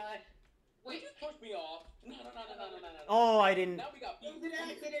looking guy? Wait, You pushed me off. No. Oh, I didn't. Now we got It was an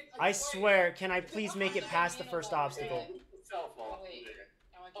accident. I swear, can I please make it past the first obstacle? Self-off. wait.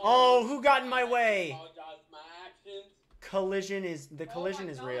 Now I can- Oh, who got in my way? apologize for my actions. The collision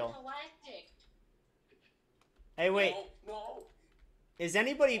is Oh my God, real. Galactic. Hey, wait. No. Is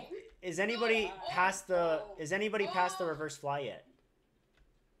anybody past the reverse fly yet?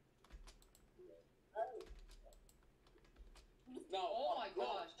 No. Oh my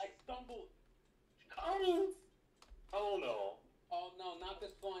gosh. I stumbled. Oh no. Oh no, not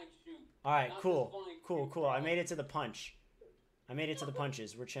this flying shoot. All right, Not cool, this flying cool, shoot, cool. I bro. made it to the punch. I made it to the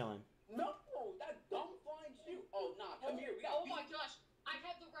punches. We're chilling. No, that dumb flying shoot. Oh nah, come here. We got Oh my gosh. I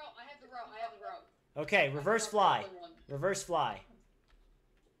have the route. Okay, reverse fly. Reverse fly.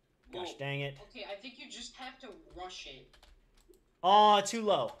 Gosh, Whoa. dang it. Okay, I think you just have to rush it. Oh, too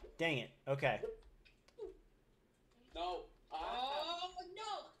low. Dang it. Okay. No. Oh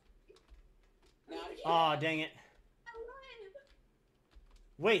no! Not Oh, dang it.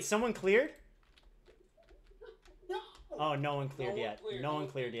 Wait, someone cleared? Oh, no one cleared yet. No one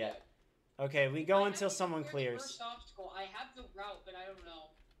cleared yet. Okay, we go until someone clears. First obstacle. I have the route, but I don't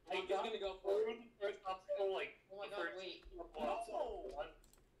know. I'm just gonna go for it. First obstacle, like, Oh my the god, first wait. one.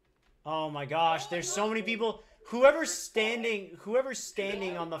 Oh my gosh, there's so many people. Whoever's standing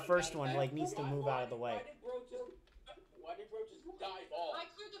on the first one like needs to move out of the way. Why did bro just dive off? I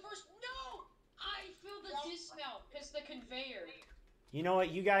cleared the first. No! I feel the dismount because the conveyor. You know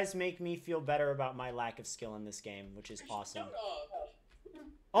what? You guys make me feel better about my lack of skill in this game, which is awesome. Shut up.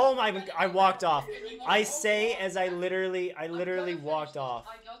 Oh my! I walked off. I say as I literally walked off.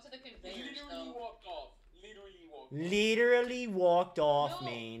 I got to the conveyor. Literally So. walked off. Literally walked off, No.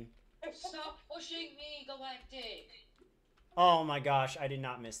 man. Stop pushing me, Galactic. Oh my gosh, I did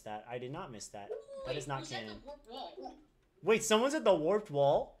not miss that. I did not miss that. That is not who's at canon. the warp wall? Wait, someone's at the warped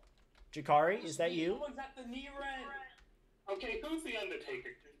wall? Jakari, is that you? Someone's at the near end. Okay, who's the Undertaker?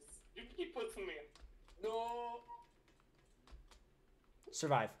 You keep putting me. No.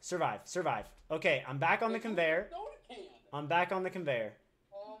 Survive. Okay, I'm back on the conveyor. No, it can't. I'm back on the conveyor.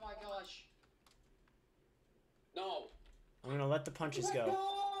 Oh my gosh. No. I'm gonna let the punches go. No!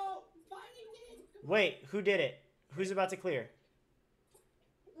 Wait, who did it? Who's about to clear?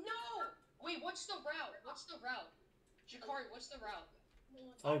 No! Wait, what's the route? Jakari, what's the route?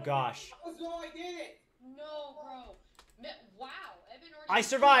 Oh gosh. I was no, I did it! No, bro. Wow, Evan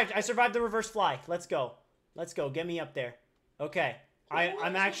already. I survived the reverse fly. Let's go. Get me up there. Okay.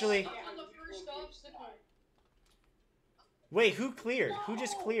 I'm actually... On the first obstacle. Wait, who cleared? Who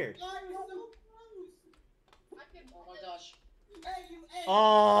just cleared? I was so close! Oh my gosh. Hey, you, hey.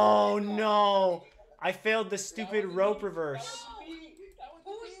 Oh no! I failed the stupid rope reverse. That was me.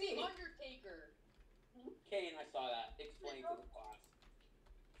 Who is the Undertaker? Kane, I saw that. Explain to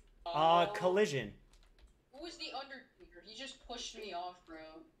the class. Collision. Who is the Undertaker? He just pushed me off, bro.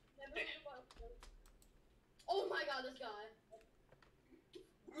 Oh my god, this guy.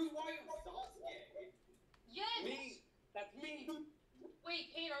 Who's Wario Sasuke? Yes! Me. That's me. Wait,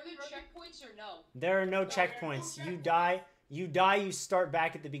 Kane, are there checkpoints or no? There are no checkpoints. You die, you start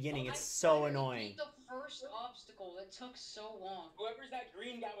back at the beginning. It's so annoying. Beat the first obstacle. That took so long. Whoever's that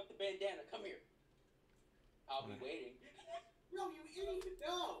green guy with the bandana, come here. I'll be waiting. No, you idiot!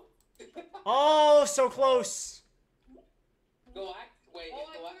 No! Oh, so close. Wait, Oh, I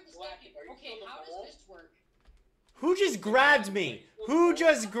learned the second. Okay, how does this work? Who just grabbed me? Who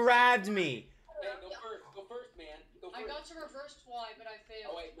just grabbed me? Hey, go first, man. Go first. I got to reverse fly, but I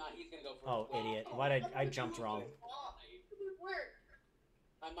failed. Oh wait, nah, he's gonna go first. Oh, idiot. Why did I jumped wrong? Work.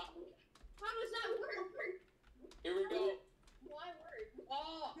 I'm not. How does that work? Here we go. Why work?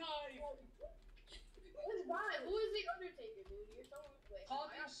 Oh, Who's that? Who is the Undertaker, dude? You're so quick.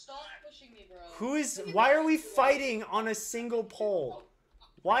 Parker, stop pushing me, bro. Why are we fighting on a single pole?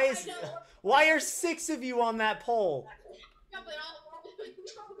 Why are 6 of you on that pole?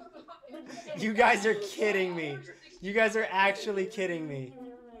 You guys are kidding me. You guys are actually kidding me.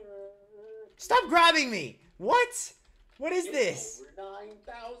 Stop grabbing me. What? What is this? Over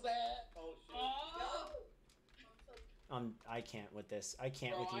 9,000. Oh shit. I can't with this. I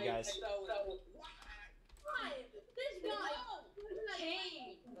can't with you guys. This guy.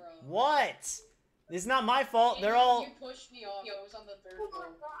 Kane, bro. What? It's not my fault. They're all. You pushed me off. I was on the 3rd floor.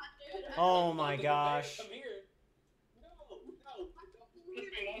 Oh my gosh. Come here.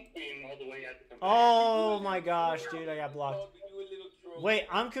 Oh my gosh, dude, I got blocked. Wait,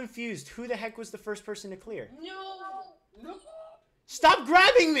 I'm confused. Who the heck was the first person to clear? No. Stop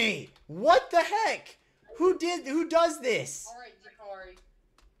grabbing me! What the heck? Who does this? Alright, Zakari.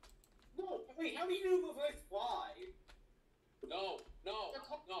 No, wait, how do you do reverse fly? No. No!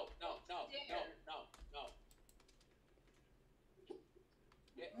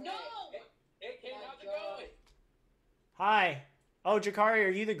 Hey, Kane, how's it going? Hi. Oh, Jakari, are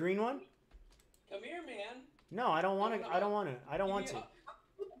you the green one? Come here, man. No, I don't want to. I don't want to. I don't want to.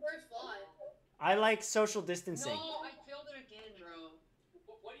 Reverse fly. I like social distancing. No, I failed it again, bro.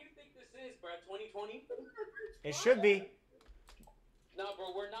 What do you think this is, bro? 2020? It should be. No,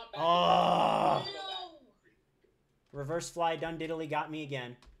 bro, we're not back. Oh. No! Reverse fly done diddly got me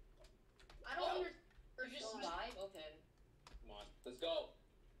again. I don't understand. Or just dive? Okay. Come on, let's go.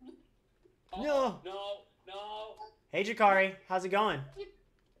 No. No. Hey, Jakari, how's it going?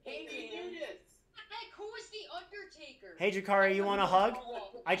 Hey, man. Heck, who is the Undertaker? Hey, Jakari, you want a hug?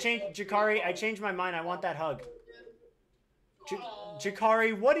 Jakari, I changed my mind. I want that hug.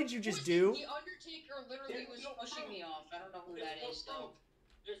 Jakari, what did you just do? The Undertaker literally was pushing me off. I don't know who that is, though.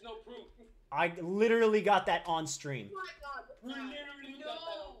 There's no proof. I literally got that on stream. Oh my god. Literally got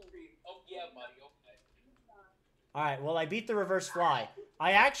that on stream. Oh, yeah, buddy, okay. Alright, well, I beat the reverse fly.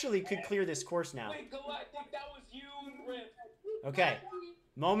 I actually could clear this course now. Wait, Galactic, that was you, Rip. Okay.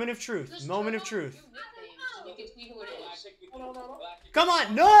 Moment of truth. Moment of truth. So you can see who it is. Come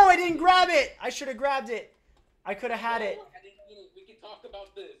on! No, I didn't grab it! I should have grabbed it. I could have had it. We can talk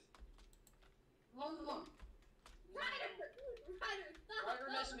about this. Ryder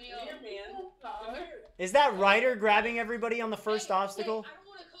messed me up. Here, man. Come here. Is that Ryder grabbing everybody on the first obstacle? I don't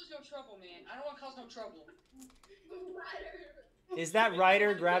want to cause no trouble, man. I don't want to cause no trouble. Is that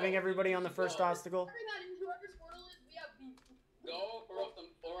Ryder grabbing everybody on the first obstacle? Go, or else I'm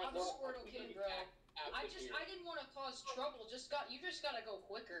a Squirtle kid, bro. I didn't want to cause trouble. You just gotta go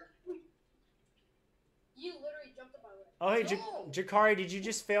quicker. You literally jumped up my way. Oh, hey, Jakari, did you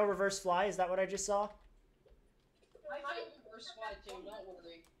just fail reverse fly? Is that what I just saw? I failed reverse fly too, don't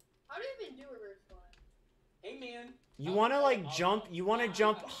worry. How do you even do reverse fly? Hey, man. You want to, like, jump. You want to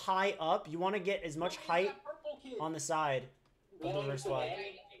jump high up. You want to get as much height on the side of the reverse fly.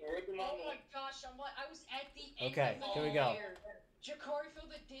 Oh my gosh, I was at the end Okay, of the here we go. conveyor. Jakari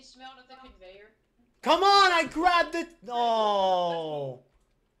filled the dismount of the conveyor. Come on, I grabbed it. Oh.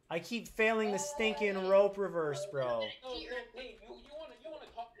 I keep failing the stinking rope reverse, bro. Hey, you wanna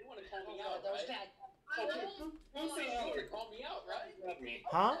call me out, That was right? bad. You wanna call me out, right?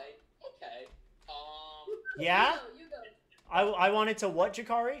 Huh? Okay. Yeah? You go. I wanted to what,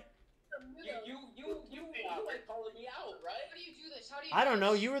 Jakari? You like calling me out, right? How do you do this? How do you I do don't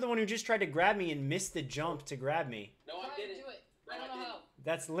know. this? You were the one who just tried to grab me and missed the jump to grab me. No, I Try to didn't. do it. No, I don't know how.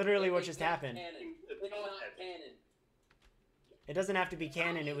 That's literally what just happened. It's not canon. It doesn't have to be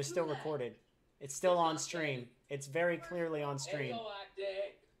canon. It was still recorded. It's still on stream. It's very clearly on stream. I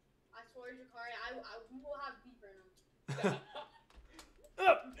swear, Jakari, we will have beef right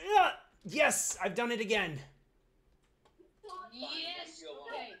now. Yes, I've done it again. Yes!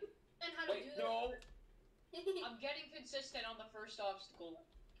 Okay. And how to Wait, do no. I'm getting consistent on the first obstacle.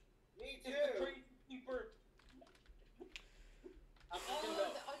 Me It's the too. crazy keeper. I'm just gonna go.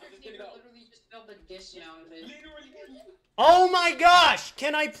 The I'm just gonna Undertaker go. literally just filmed a diss now of it. Literally. Oh my gosh!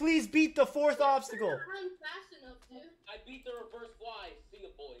 Can I please beat the fourth obstacle? Run fast enough, dude. I beat the reverse fly. See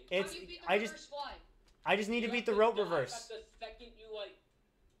ya, boys. It's How do you beat the I reverse just fly? I just need to You beat have the rope die reverse. At the second you like.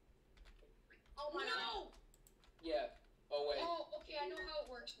 Oh my god. No! Yeah. Oh wait. Oh, okay, I know how it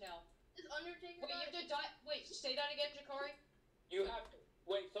works now. Is Undertaker Wait, you have to die. Wait, say that again, Jakari. You have to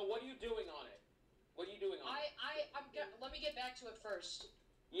wait. So what are you doing on it? What are you doing on it? Let me get back to it first.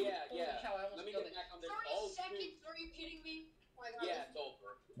 Yeah, Holy yeah. cow, I almost Let me killed get it. back on this. 30 Oh, seconds? Are you kidding me? Oh my god. yeah, it's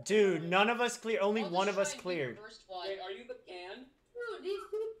over. Dude, none of us clear. Only I'll one just of us try and beat cleared. reverse fly. Wait, are you the can? Dude, these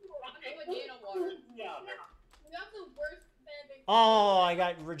people. I'm a Dana water. Yeah. We have the worst fan base. Oh, I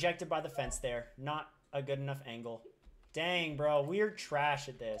got rejected by the fence there. Not a good enough angle. Dang, bro, we're trash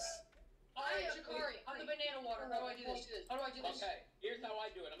at this. Alright, Jakari, I'm the banana water. How do I do this? How do I do this? Okay, here's how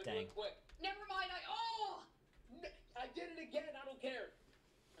I do it. I'm gonna do Dang. it quick. Never mind, I did it again. I don't care.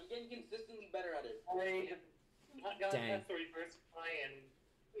 I'm getting consistently better at it. I have not gotten Dang. past the reverse fly and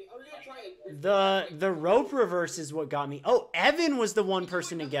Wait, are you gonna try it? The rope reverse is what got me. Oh, Evan was the one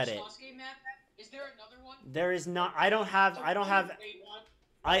person to get it. Sasuke map? Is there another one? There is not. I don't have. Wait,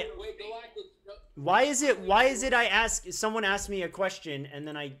 Galactus. Why is it I ask someone asked me a question and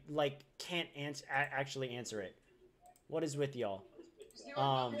then I like can't actually answer it? What is with y'all? Is there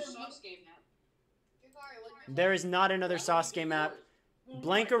another Sasuke map? Jakari, what's your There is not another Sasuke map.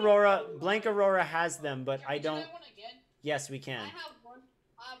 Blank Aurora has them, but I Can we do don't. that one again? Yes, we I can. have one.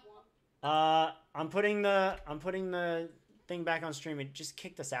 I have one. I'm putting the thing back on stream. It just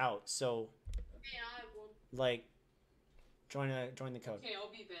kicked us out. So Okay, I have one. like join the code. Okay,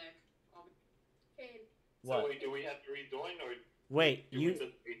 I'll be back. Okay. What? So wait, do we have to rejoin or Wait, do we you just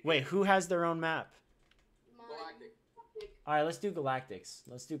wait. Who has their own map? Mine. Galactic. All right, let's do Galactics.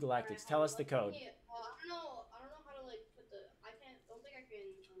 Let's do Galactics. Tell us the code. Yeah, I don't know how to like put the. Don't think I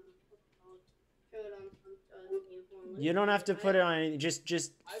can put the code. Show it on game form. You don't have to put it on anything.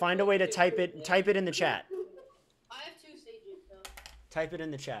 Just find a way to type it. Type it in the chat. I have 2 stages, so. Type it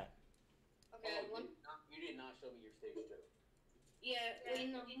in the chat. Okay, I have one. You did not show me your stage 2. Yeah, wait,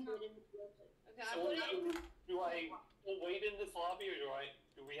 no, he didn't. Okay, I So put it. do I wait in this lobby or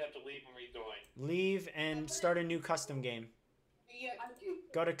do we have to leave and rejoin? Leave and start a new custom game. Yeah,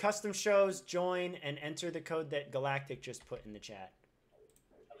 Go to custom shows, join, and enter the code that Galactic just put in the chat.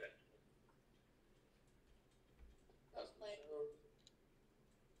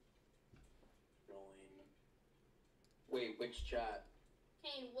 Wait, which chat?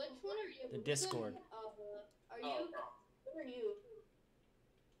 Kane, which one are you? The Discord. Are you? What are you?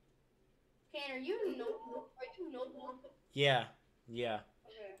 Kane, are you noble? Yeah. Yeah.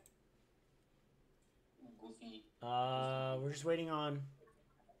 Okay. Goofy. We're just waiting on.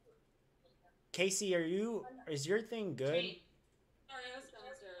 Casey, is your thing good? Sorry, I was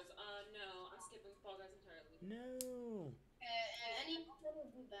downstairs. No, I'm skipping Fall Guys entirely. No. Any will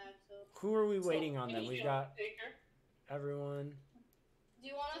be back, so. Who are we waiting on then? We've got Taker? everyone. Do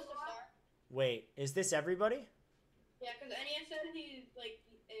you want us to start? Wait, is this everybody? Yeah, because NES said he's like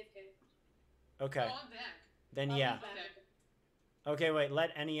AFK. Okay. Oh, I'm back. Then I'm yeah. back. Okay, wait.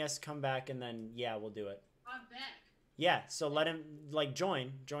 Let NES come back and then yeah, we'll do it. I'm back. Yeah. So let him like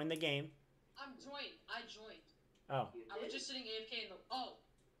join the game. I'm joined. I joined. Oh I was just sitting AFK in the. Oh.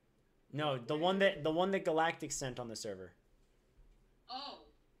 no, the one that Galactic sent on the server. Oh.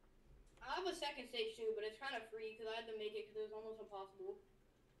 I have a second stage too, but it's kind of free because I had to make it because it was almost impossible.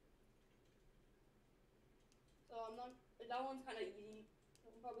 So I'm not. That one's kind of easy.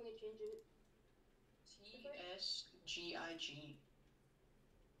 I'm probably gonna change it. TSGIG.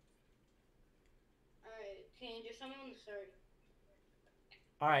 Alright, Kane, just tell me when to start.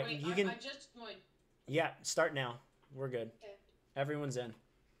 All right, Wait, you can. I just joined. Yeah, start now. We're good. Okay. Everyone's in.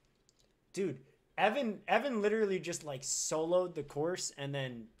 Dude, Evan literally just like soloed the course and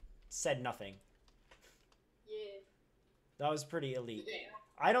then said nothing. Yeah. That was pretty elite.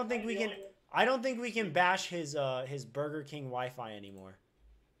 I don't think we can bash his Burger King Wi-Fi anymore.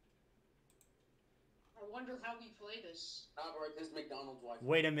 I wonder how we play this. Alright, this McDonald's Wi-Fi.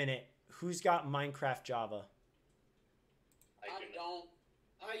 Wait a minute. Who's got Minecraft Java? I don't.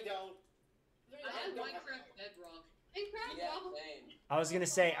 I have Minecraft Bedrock. Minecraft, Yeah, Java. same. I was gonna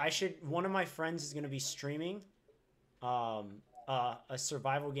say one of my friends is gonna be streaming a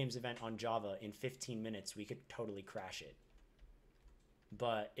survival games event on Java in 15 minutes. We could totally crash it.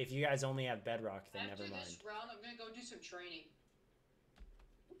 But if you guys only have Bedrock, then After never mind. this round, I'm gonna go do some training.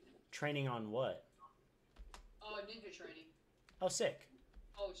 Training on what? Ninja training. Oh, sick.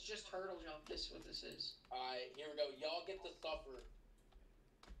 Oh, it's just turtle jump. This is what this is. Alright, here we go. Y'all get to suffer.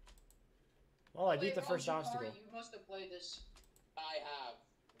 Well, I beat the Wait, first Ron, obstacle. You must have played this. I have.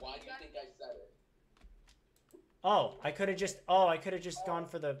 Why do you think I said it? Oh, I could have just gone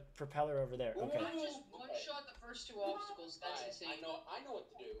for the propeller over there. Okay. I just one-shot the first two obstacles. That's insane. I know what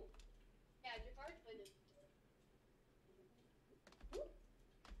to do. Yeah, Jakari played it.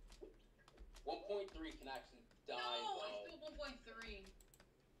 1.3 can actually die. No, though. I failed 1.3.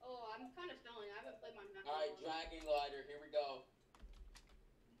 Oh, I'm kind of failing. I haven't played my map. Alright, Dragon Glider, here we go.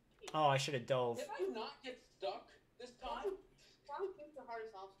 Oh, I should have dove. Did I not get stuck this time? Farm is the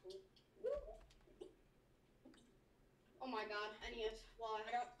hardest obstacle. Oh my god, NES, why?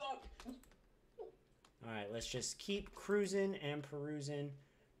 I got stuck. Alright, let's just keep cruising and perusing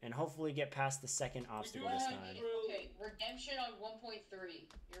and hopefully get past the second obstacle this time. Okay, redemption on 1.3.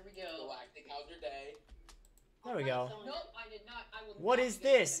 Here we go. Galactic, how's your day? There we go. Nope, I did not. I will What not is get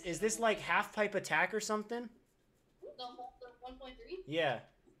this? redemption Is this on like half pipe attack or something? The 1.3? Yeah.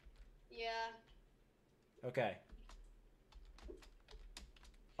 Yeah. Okay.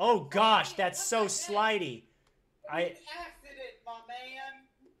 Oh gosh, that's so slidey. Accident, my man.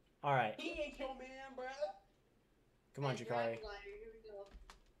 Alright. He ain't your man, bruh. Come on, Jakari. Here we go.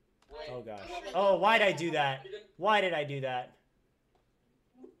 Wait. Oh gosh. Oh, why'd I do that? Why did I do that?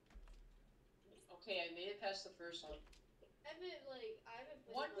 Okay, I made it past the first one. I haven't played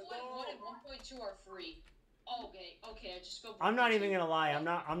 1.1 and 1.2 are free. Okay, I just filled. I'm not even gonna lie, I'm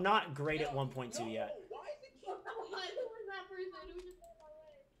not great at 1.2 yet. Why is it Who was that person? Who just got my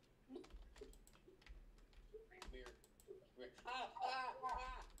way? weird?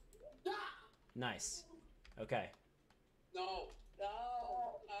 Nice. Okay. No.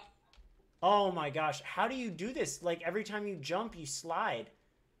 Oh my gosh, how do you do this? Like every time you jump, you slide.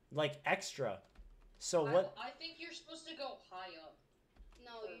 Like extra. So what? I think you're supposed to go high up.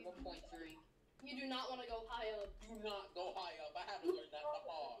 No, Or 1.3. you do not want to go high up. Do not go high up. I haven't learned that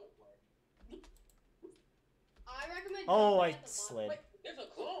the hard way. I recommend. Oh, jumping I at the bottom. slid. Wait, there's a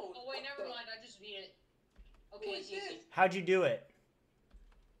clone. Oh wait, never mind. I just beat it. Okay, Who it's is easy. this? How'd you do it?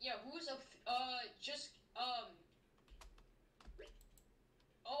 Yeah, who's a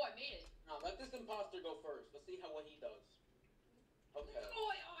Oh, I made it. Now let this imposter go first. Let's see what he does. Okay.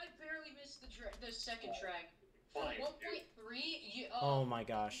 Oh, I barely missed the second track. For Fine. 1.3, you Oh my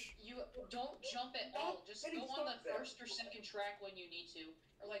gosh. You don't jump at all. Just go on the first or second track when you need to,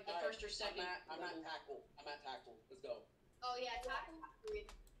 or like the first or second. I'm at tackle. Let's go. Oh yeah, tackle 3.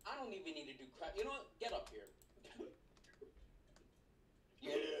 I don't even need to do crap. You know what? Get up here.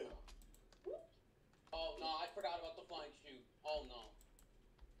 Yeah. Oh no, I forgot about the flying shoe. Oh no.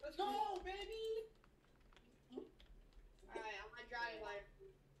 Let's go, baby. Alright, I'm on Dragon Glider.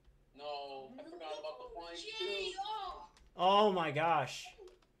 No, I forgot about the flying Gee, shoe. oh! Oh my gosh.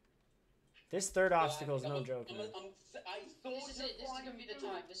 This third obstacle is no joke, man. This is it. This is gonna be the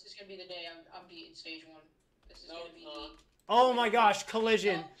time. This is gonna be the day I'm beating stage 1. This is gonna be the. Oh my gosh,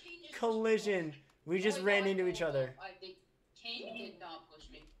 collision. Collision. We just ran into each other. Kane did not push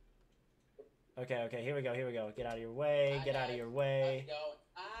me. Okay, here we go. Get out of your way. Get out of your way. Anyway.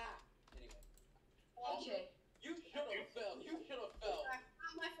 Okay. You should have fell.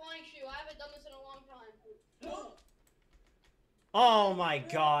 Not my flying shoe. I haven't done this in a long time. No. Oh my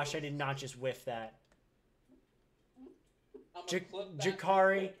gosh, I did not just whiff that.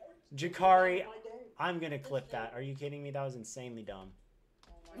 Jakari, I'm gonna clip that. Are you kidding me? That was insanely dumb.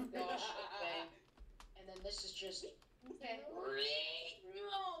 Oh my gosh. Okay. And then this is just. Okay. No,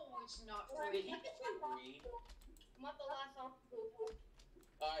 it's not Did he free. just read? I'm at the last obstacle.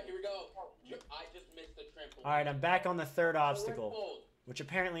 Alright, here we go. I just missed the trampoline. Alright, I'm back on the third obstacle, which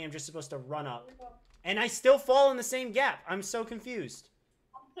apparently I'm just supposed to run up. And I still fall in the same gap. I'm so confused.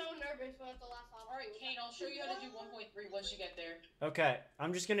 I'm so nervous when it's the last obstacle. Alright, Kane, I'll show you how to do 1.3 once you get there. Okay,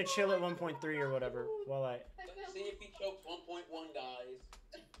 I'm just gonna chill at 1.3 or whatever while I... Let's see if he chokes 1.1, guys.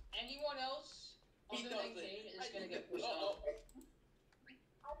 Anyone else other than Kane is gonna get pushed off. I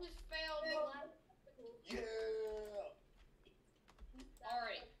just failed the last obstacle. Yeah.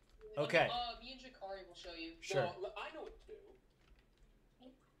 Alright. Okay. Me and Jakari will show you. Sure. No, I know what to do.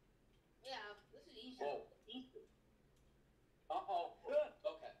 Yeah, this is easy. Oh. Uh-oh.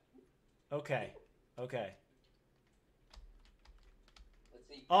 Okay. Okay. Let's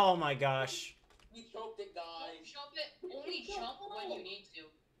see. Oh my gosh. We choked it, guys. Don't jump it. Only jump when you need to.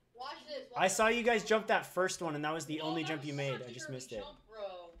 Watch this. I saw you guys jump that first one, and that was the only jump you made. Such I just early missed it. jump,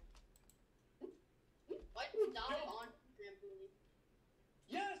 bro. Why did you die on trampoline?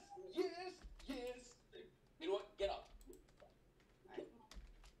 Yes. You know what? Get up.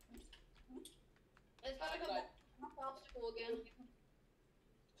 It's gotta come back to the obstacle again.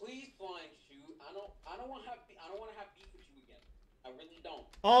 Please, flying shoe. I don't want to have beef with you again. I really don't.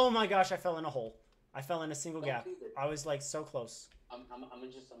 Oh my gosh, I fell in a hole. I fell in a single Don't gap. do this. I was like so close. I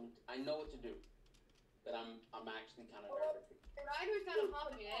know what to do. But I'm actually kind of nervous. The rider's kind of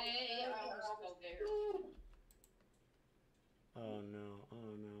hopping. Hey, I almost fell there. Oh no,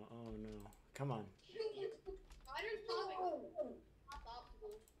 oh no, oh no. Come on. Rider's hopping. Hop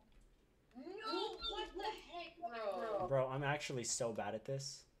obstacle. No, what the heck, bro? Bro, I'm actually so bad at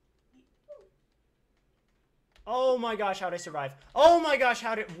this. Oh my gosh, how'd I survive? Oh my gosh,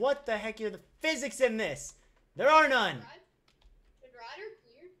 what the heck are the physics in this? There are none. Did rider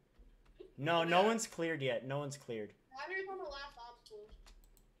clear? No, no one's cleared yet. No one's cleared. Rider's on the last obstacle.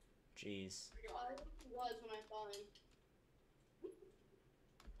 Jeez. I think he was when I saw him.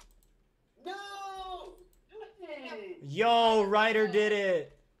 No! Yo, Ryder did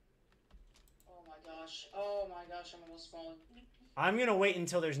it. Oh my gosh, I'm almost falling. I'm gonna wait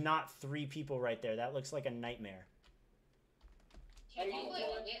until there's not 3 people right there. That looks like a nightmare. Can you like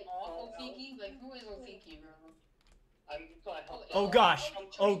get off Ofiki? Like who is Ofiki, bro? I'm gonna help. Oh gosh.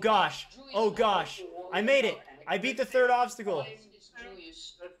 Oh gosh. Oh gosh. I made it. I beat the 3rd obstacle. It's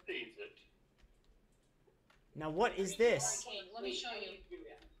Julius. Let's seize it. Now what is this? Kane, let me show you.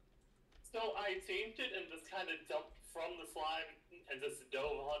 So I tamed it and just kind of jumped from the slide and just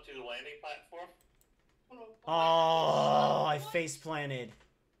dove onto the landing platform. Oh, I face planted.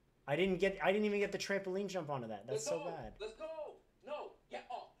 I didn't even get the trampoline jump onto that. That's so bad. Let's go. No, get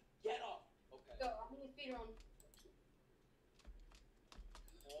off. Get off. Okay. Go, I'm gonna speed run.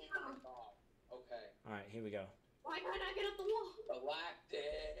 Oh my god. Okay. All right, here we go. Why can't I get up the wall?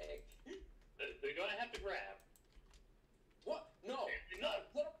 Galactic. They're gonna have to grab. What? No. No.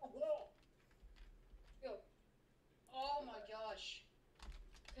 Get up the wall. Go. Oh my gosh.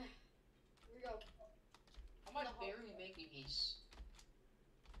 Here we go. I'm like barely making these.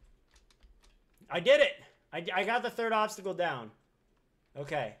 I did it. I got the 3rd obstacle down.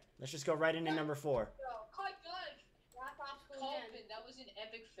 Okay, let's just go right into number 4. Go. Oh my gosh. Last obstacle Colvin, again. that was an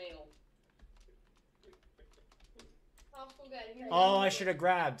epic fail. Obstacle again. Oh, I should have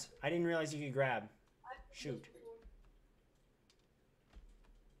grabbed. I didn't realize you could grab. Shoot.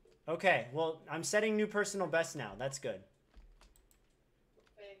 Okay, well, I'm setting new personal best now. That's good.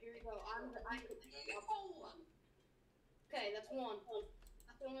 Okay, here we go. Okay, that's 1.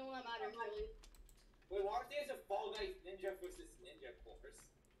 That's the only one that matters, really. Wait, why aren't there a Fall Guys Ninja versus Ninja course?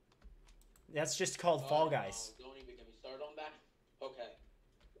 That's just called Fall Guys. No, don't even get me started on that. Okay.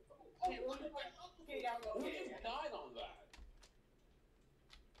 Okay, one more. Okay, yeah, Who okay. just died on that?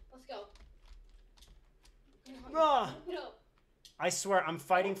 Let's go. Ah! Get up. I swear, I'm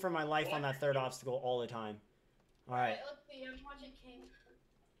fighting for my life on that 3rd obstacle all the time. All right. Let's see. I'm watching King.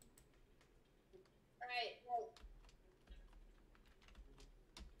 Alright.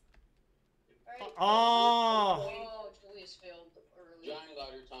 Alright. Oh! Oh, Julius failed early. Giant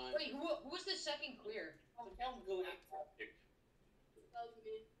ladder time. Wait, who was the second clear? That was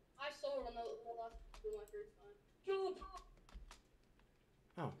me. I solo run the last two my first time.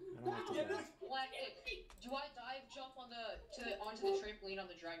 Oh, I don't have to do that. Do I dive jump onto the trampoline on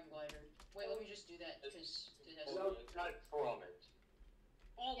the dragon glider? Wait, let me just do that because it has. No, not from it.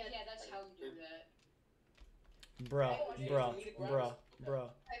 Oh yeah, that's how you do that. Bruh, bruh, bruh, bruh,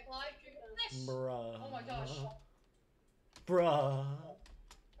 I fly through them. bruh. Oh my gosh. Bruh.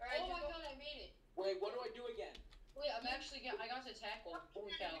 Alright, Oh my god, I made it. Wait, what do I do again? Wait, I got to tackle.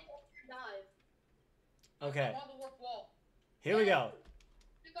 Holy cow. Dive. Okay, I'm on the warp wall. here we go.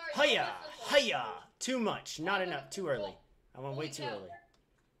 Hikari, Hiya! let's go. Hiya! Too much. Not enough. Too early. I went way too early.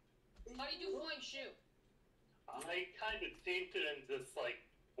 How do you do flying shoe? I kind of tamed it and just like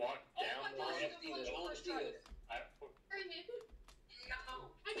walked Oh down my the gosh, ramp. I got flying first try.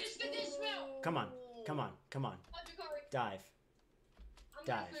 I missed the dismount. Come on. Come on. Come on. Dive. I'm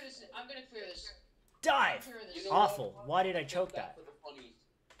Dive. gonna clear this. I'm gonna clear this. Dive! Clear this. Awful. Why did I choke that? For the funnies.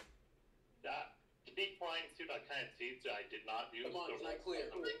 To be flying suit, I kind of teased it. I did not use Come on, the can I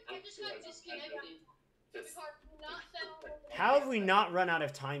clear? I just got disconnected. Just How have we not run out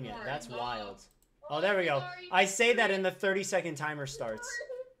of time yet? That's wild. Oh, there we go. I say that and the 30-second timer starts.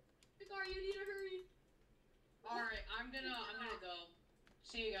 Hikari, you need to hurry. Alright, I'm gonna go.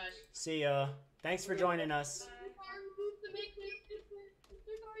 See you guys. See ya. Thanks for joining us. Hikari, move to make me.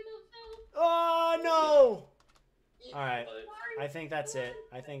 Hikari, don't sell. Oh, no! Alright. I think that's it.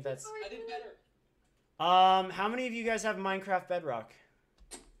 I think that's... I did better. How many of you guys have Minecraft Bedrock?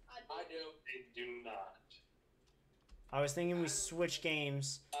 I do. I do not. I was thinking we switch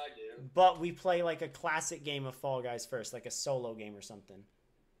games, I do. but we play like a classic game of Fall Guys first, like a solo game or something.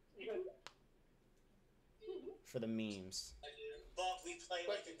 For the memes. I do. But we play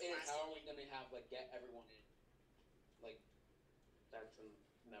like a Question is, classic how are we gonna have like get everyone in? Like, that's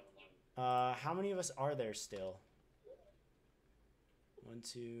never mind. How many of us are there still? 1,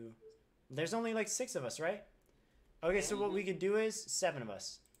 2. There's only like 6 of us, right? Okay, so what we could do is 7 of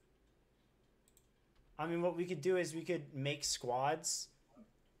us. I mean, what we could do is we could make squads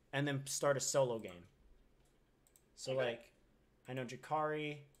and then start a solo game. So, like, I know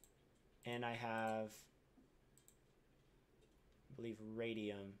Jakari, and I have, I believe,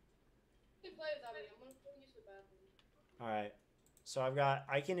 Radium. You can play without me. I'm gonna go use the bathroom. Alright. So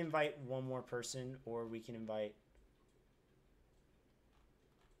I can invite one more person, or we can invite...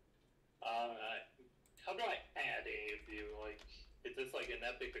 How do I add any of you? Like, is this like an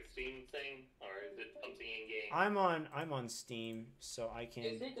Epic or Steam thing, or is it something in game? I'm on Steam, so I can...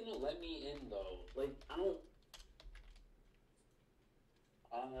 Is it gonna let me in, though? Like, I don't...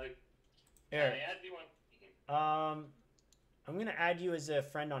 Can I add you on Steam? I'm gonna add you as a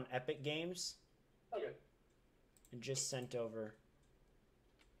friend on Epic Games. Okay. And just sent over.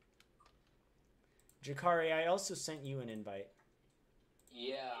 Jakari, I also sent you an invite.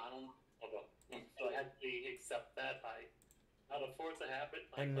 Yeah, I don't... Hold on. So I have to accept that. Out of force of habit,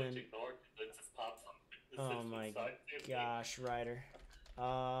 I And clicked then- ignore. It just pops up. Oh my gosh, Ryder.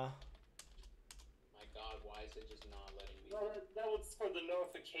 My God, why is it just not letting me? No, that was for the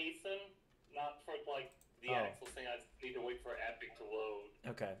notification, not for like the actual thing. I just need to wait for Epic to load.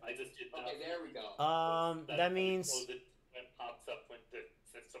 Okay. I just did Okay, there we go. That means it pops up when the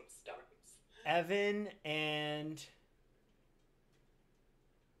system starts. Evan and...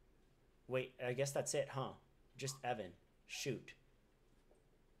 Wait, I guess that's it, huh? Just Evan. Shoot.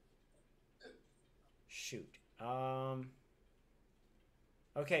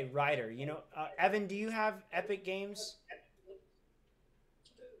 Okay, Ryder, you know, Evan, do you have Epic Games?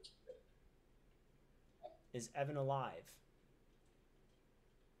 Is Evan alive?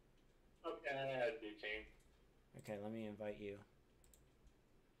 Okay, I had a new chain. Okay, let me invite you.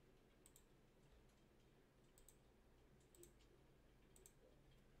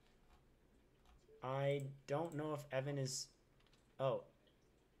 I don't know if Evan is... Oh.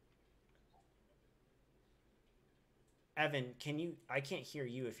 Evan, can you... I can't hear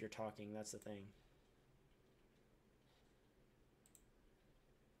you if you're talking. That's the thing.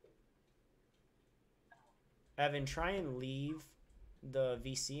 Evan, try and leave the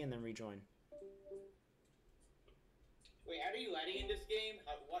VC and then rejoin. Wait, are you letting in this game?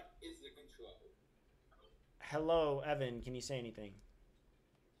 What is the control? Hello, Evan. Can you say anything?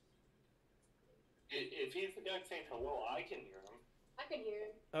 If he's the guy saying hello, I can hear him. I can hear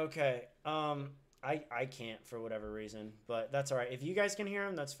him. Okay. I can't for whatever reason, but that's all right. If you guys can hear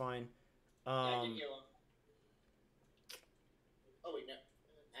him, that's fine. Yeah, I can hear him. Oh wait, no.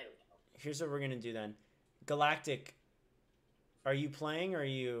 I don't know. Here's what we're gonna do then. Galactic, are you playing or are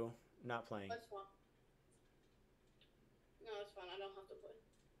you not playing? That's fine. No, it's fine. I don't have to play.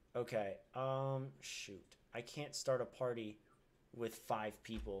 Okay. Shoot. I can't start a party with 5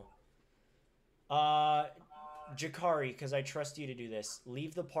 people. Jakari, because I trust you to do this.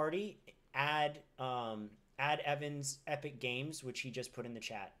 Leave the party. Add Evan's Epic Games, which he just put in the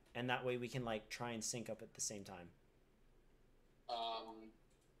chat, and that way we can like try and sync up at the same time. Okay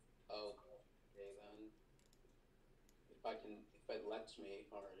then. If it lets me,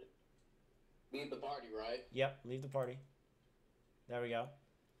 alright. Leave the party, right? Yep, leave the party. There we go.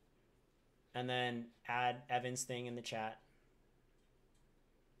 And then add Evan's thing in the chat.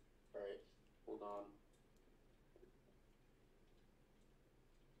 Alright, hold on.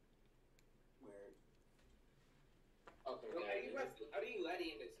 Where? Okay, How do you let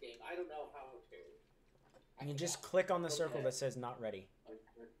in this game? I don't know how to. You just click on the circle that says not ready. Okay,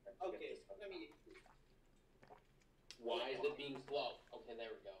 let me. Why is it being slow? Okay, there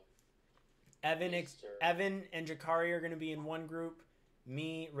we go. Evan and Jakari are going to be in one group.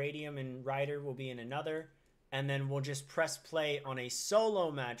 Me, Radium, and Ryder will be in another. And then we'll just press play on a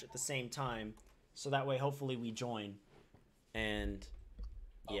solo match at the same time. So that way, hopefully, we join. And,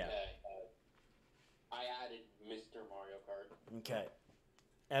 yeah. Okay. I added Mr. Mario Kart. Okay.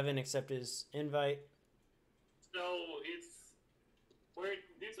 Evan, accept his invite. So it's where it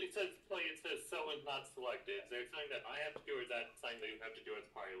usually says play, it says someone not selected. Is there something that I have to do, or is that something that you have to do as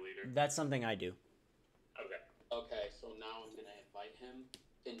party leader? That's something I do. Okay. Okay, so now I'm gonna invite him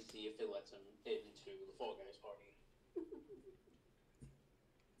and see if it lets him into the Fall Guys party.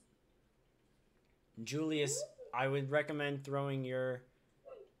 Julius, I would recommend throwing your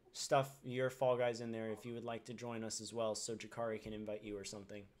stuff, your Fall Guys in there if you would like to join us as well, so Jakari can invite you or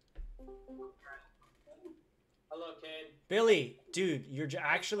something. Hello, Kane. Billy, dude, you're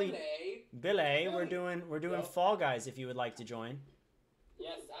actually Hey. Billy. We're doing Fall Guys if you would like to join.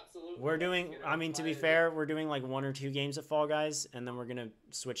 Yes, absolutely. We're doing, Gonna I mean, to be fire fair, we're doing like 1 or 2 games of Fall Guys, and then we're going to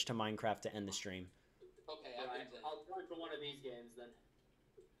switch to Minecraft to end the stream. Okay, Right, I'll join for one of these games then.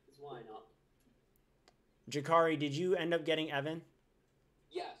 Because why not? Jakari, did you end up getting Evan?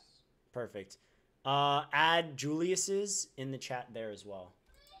 Yes. Perfect. Add Julius's in the chat there as well.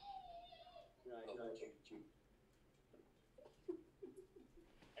 Right, Oh, right.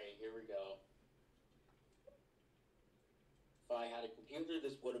 Alright, here we go. If I had a computer,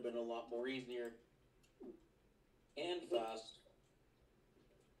 this would have been a lot more easier. And fast.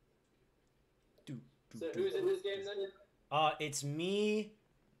 So who's in this game then? It's me,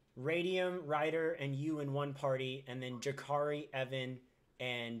 Radium, Ryder, and you in one party, and then Jakari, Evan,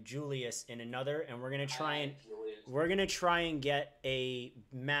 and Julius in another, and we're gonna try and get a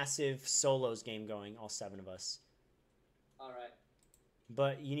massive solos game going, all 7 of us. Alright.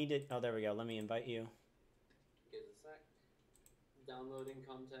 But you need to. Oh, there we go. Let me invite you. Give a sec. Downloading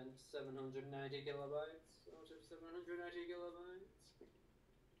content 790 kilobytes out of 790 kilobytes.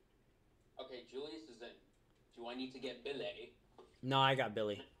 Okay, Julius is in. Do I need to get Billy? No, I got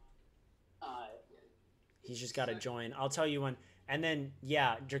Billy. He's just got to join. I'll tell you when. And then,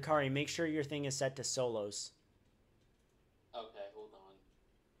 yeah, Jakari, make sure your thing is set to solos. Okay, hold on.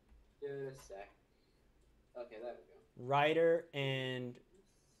 Give it a sec. Okay, there we go. Ryder and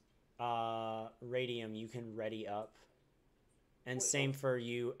Radium, you can ready up. And same for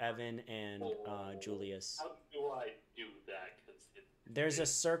you, Evan and Julius. How do I do that? There's a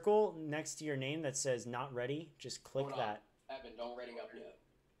circle next to your name that says not ready. Just click Hold on. that. Evan, don't ready up yet.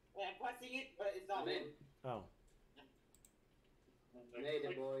 Well, I'm pressing it, but it's not in. Oh, Made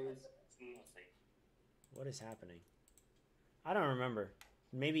it, boys. what is happening? I don't remember.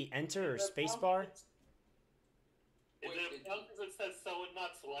 Maybe enter or spacebar? Is it because it says so and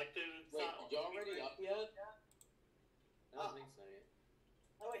not selected? It's Wait, not did y'all ready up yet? I don't think so yet.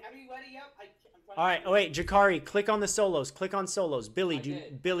 Oh wait, have you ready up? I'm trying All right. Oh, wait, Jakari, click on the solos. Click on solos. Billy, I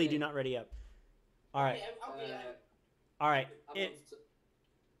did. do not ready up. All right. Okay, All right. I'm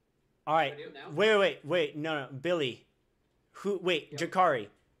All right. Ready up now? Wait. No. Billy. Wait, Jakari.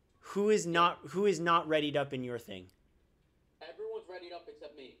 Who is not readied up in your thing? Everyone's ready up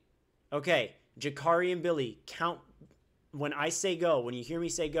except me. Okay. Jakari and Billy, count when I say go. When you hear me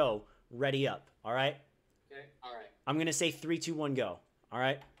say go, ready up. All right? Okay, alright. I'm going to say 3, 2, 1, go. All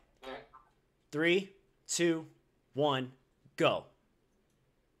right? Alright. 3, 2, 1, go.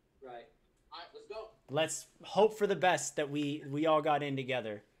 Right. Alright, let's go. Let's hope for the best that we all got in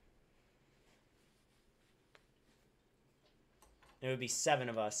together. It would be 7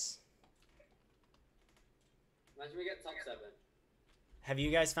 of us. Imagine we get top 7. Have you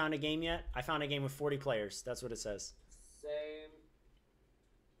guys found a game yet? I found a game with 40 players. That's what it says. Same.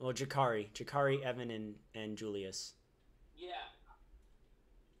 Well, Jakari, Evan, and Julius. Yeah.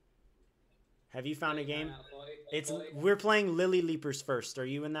 Have you found a game? 40. We're playing Lily Leapers first. Are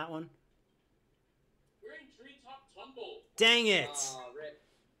you in that one? We're in Treetop Tumble. Dang it! Oh, rip.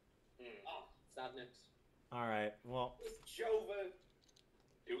 Oh, sadness. All right. Well, it's Jova.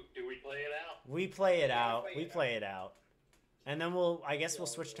 Do we play it out? we play it out. We play it out. And then I guess we'll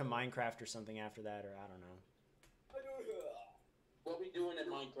switch to Minecraft or something after that, or I don't know. What we doing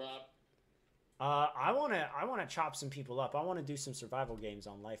in Minecraft? I wanna chop some people up. I wanna do some survival games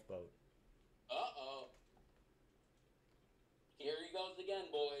on Lifeboat. Uh-oh. Here he goes again,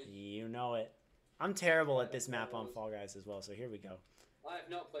 boys. You know it. I'm terrible at this map on Fall Guys as well, so here we go. I have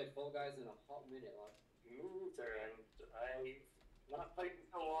not played Fall Guys in a hot minute, like. Loser, and I've not played in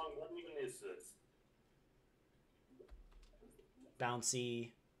so long. What even is this?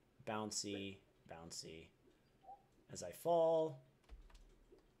 Bouncy, bouncy, bouncy. As I fall.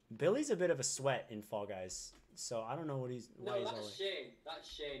 Billy's a bit of a sweat in Fall Guys, so I don't know why he's No, all that's like. Shane. That's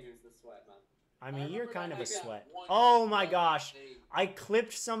Shane who's the sweat man. I mean, you're kind of a sweat. one Oh my clutch gosh. save. I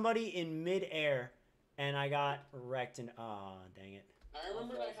clipped somebody in midair and I got wrecked and dang it. I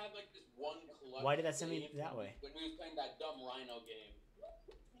remember I had like this one clutch. Why did that send me save that way? When we was playing that dumb Rhino game.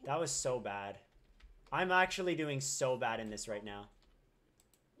 That was so bad. I'm actually doing so bad in this right now.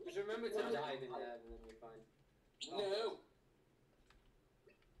 Just remember to dive in there and then you're fine. No.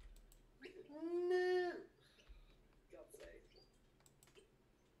 No. God's sake.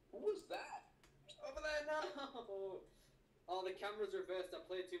 Who was that? Over there now. Oh, the camera's reversed. I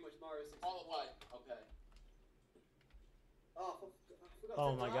played too much Mario 64. All the way. Okay. Oh, I forgot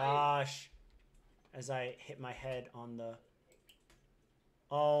Oh to my dive. gosh. As I hit my head on the...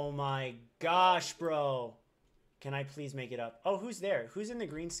 Oh my gosh, bro. Can I please make it up? Oh, who's there? Who's in the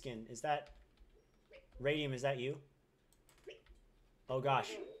green skin? Is that... Radium, is that you? Oh gosh.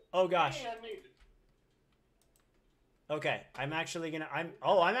 Oh gosh. Hey, I made it. Okay, I'm actually gonna.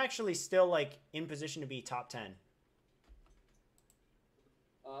 I'm actually still like in position to be top 10.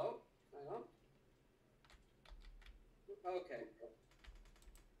 Oh, hang on. Okay.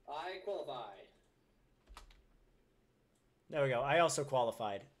 I qualified. There we go. I also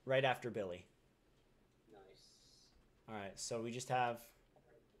qualified right after Billy. Nice. All right, so we just have.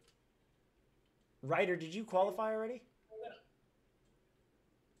 Ryder, did you qualify already?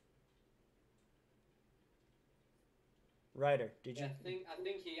 Ryder, did you? I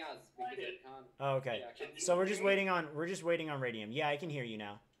think he has because I can't. Oh, okay. Yeah, I can't So we're just waiting on Radium. Yeah, I can hear you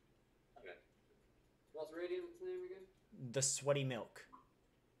now. Okay. What's Radiant's name again? The Sweaty Milk.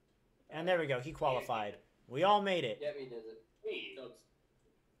 And there we go. He qualified. We all made it. Yeah, he does it. Wait. Dubs.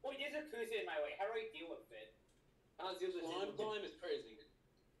 Well, there's a Kusa in my way. How do I deal with it? How's the other Slime climb is crazy.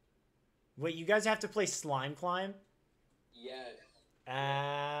 Wait, you guys have to play Slime Climb? Yes.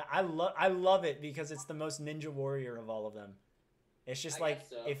 I love it because it's the most Ninja Warrior of all of them. It's just like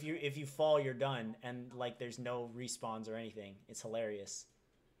so. if you fall, you're done, and like there's no respawns or anything. It's hilarious.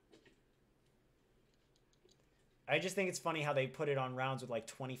 I just think it's funny how they put it on rounds with like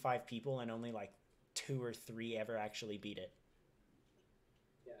 25 people and only like 2 or 3 ever actually beat it.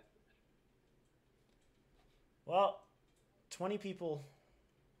 Yeah. Well, 20 people.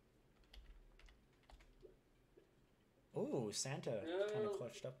 Ooh, Santa kind of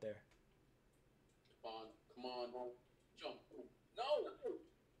clutched up there. Come on. Jump. No!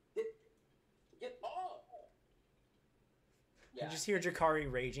 Get off! You just hear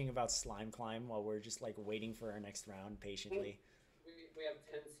Jakari raging about Slime Climb while we're just like waiting for our next round patiently. We have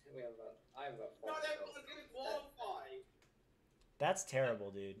 10. We have about. I have about 4. No, that was gonna qualify. That's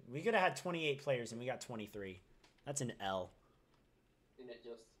terrible, dude. We could have had 28 players and we got 23. That's an L. Isn't it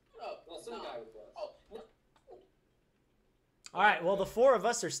just? Oh, Well, some guy was. Oh, no. All right, well, the 4 of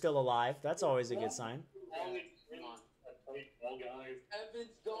us are still alive. That's always a good sign.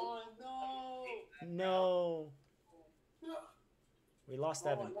 Evan's gone. No. No. We lost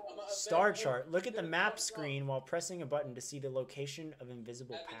Evan. Star chart. Look at the map screen while pressing a button to see the location of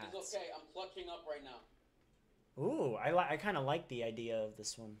invisible Evan, paths. it's okay. I'm clutching up right now. Ooh, I kind of like the idea of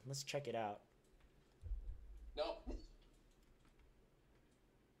this one. Let's check it out. No.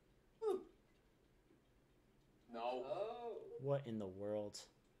 No. Oh. What in the world?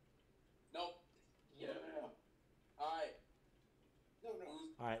 Nope. Yeah. All right. No.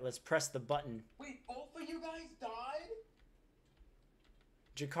 All right, let's press the button. Wait, both of you guys died?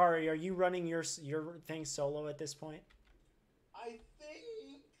 Jakari, are you running your thing solo at this point? I think.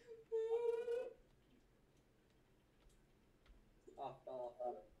 Oh, fell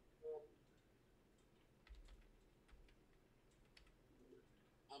off.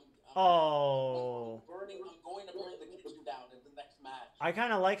 Oh. I'm going to burn the kitchen down in the next match. I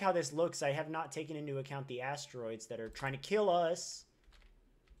kind of like how this looks. I have not taken into account the asteroids that are trying to kill us.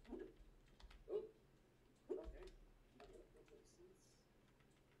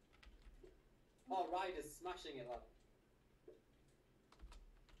 Oh, Ryder's smashing it up.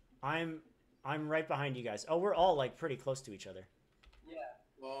 I'm right behind you guys. Oh, we're all like pretty close to each other. Yeah.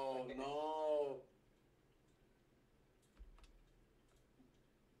 Oh, no.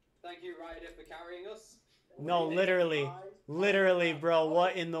 Thank you, Ryder, for carrying us. No, literally, bro.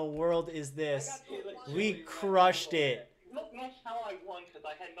 What in the world is this? We crushed it. Not much how I won because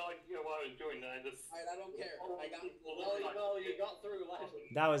I had no idea what I was doing. And I just. I don't care. I got. No, you got through,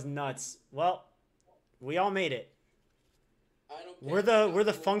 legend. That was nuts. Well, we all made it. I don't care. We're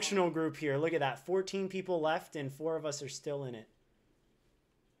the functional group here. Look at that. 14 people left and 4 of us are still in it.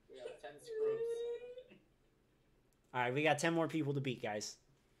 We have 10 scrubs. All right, we got 10 more people to beat, guys.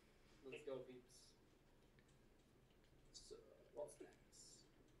 Let's go, peeps. So, what's next?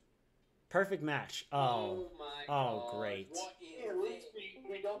 Perfect match. Oh, my God. Great. What is At least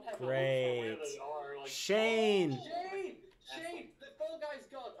we don't have to look for Great. where they are. Like, Shane. Shane! The Fall Guy's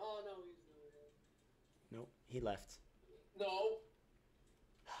gone! Oh no, he's not. Nope, he left. No.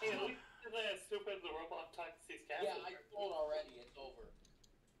 hey, at least they're as stupid as the robot taxis castle. Yeah, I told already. It's over.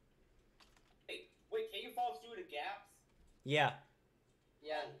 Hey, wait, can you fall through the gaps? Yeah.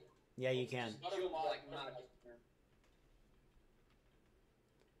 Yeah. Yeah, you can. Jump like mad.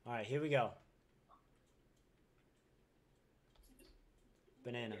 All right, here we go.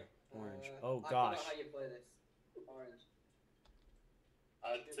 Banana, orange. Oh I gosh. don't know how you play this. Orange.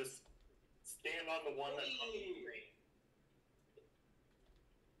 Just stand on the one that's on the screen.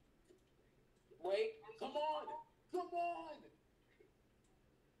 Wait. Come on. Come on.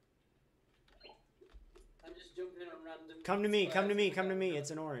 I'm just jumping on random. Come to me, come to me, squares. come to me.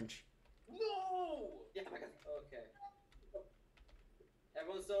 It's an orange. No. Yeah, I got. Okay.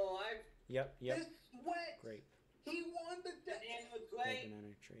 Everyone's still alive? Yep. This sweat. Great. He won the Banana Grape, grape.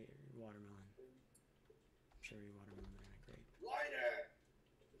 banana, cherry, watermelon. Cherry, watermelon, banana, grape. Lighter.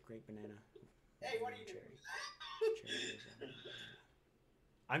 Grape, banana. Hey, what are you cherry. doing? Cherry, banana.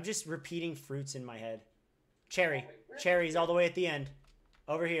 I'm just repeating fruits in my head. Cherry. Cherry's all the way at the end.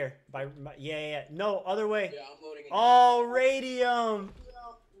 Over here. Yeah. No, other way. Yeah, I'm loading it. Oh, radium.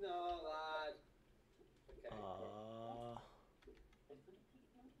 No, lad. Okay.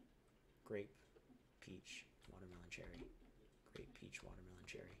 Grape, peach, watermelon, cherry. Grape, peach, watermelon,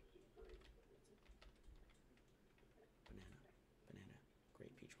 cherry. Banana,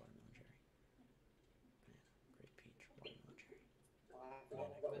 grape, peach, watermelon, cherry. Banana, grape, peach, watermelon, cherry.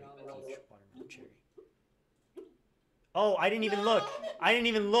 Banana, grape, peach, watermelon, cherry. Oh, I didn't even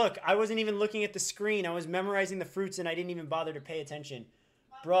look. I wasn't even looking at the screen. I was memorizing the fruits and I didn't even bother to pay attention.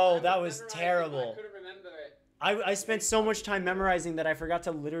 Bro, that was terrible. I couldn't remember it. I spent so much time memorizing that I forgot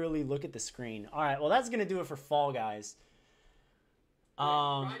to literally look at the screen. All right, well, that's going to do it for Fall Guys.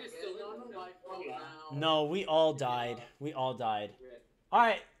 Ryan is still in. No, we all died. All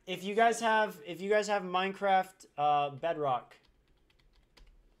right, if you guys have Minecraft Bedrock,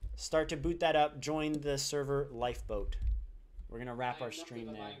 start to boot that up. Join the server Lifeboat. We're going to wrap our stream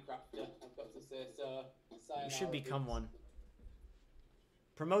there. I've got to say, so You should become one.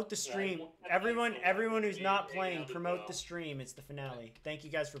 Promote the stream. Everyone who's not playing, promote the stream. It's the finale. Thank you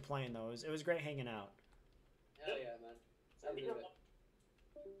guys for playing, though. It was great hanging out. Hell yeah, man. Time to do it.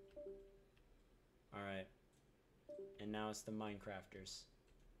 All right. And now it's the Minecrafters.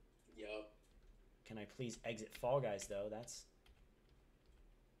 Yup. Can I please exit Fall Guys, though? That's...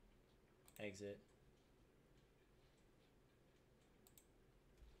 Exit.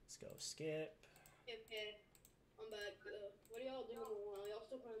 Let's go skip. Okay. I'm back. What are y'all doing? Y'all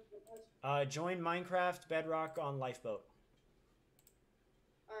still playing for us? Join Minecraft Bedrock on Lifeboat.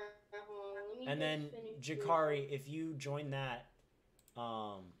 Alright, hold on. Let me And then finish Jakari, if you join that,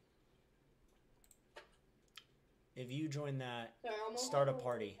 Sorry, I'm start a almost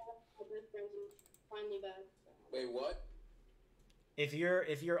party. Finally back. Wait, what? If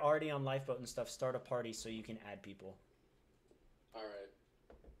you're already on Lifeboat and stuff, start a party so you can add people. All right.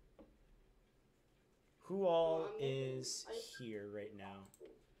 Who all is here right now?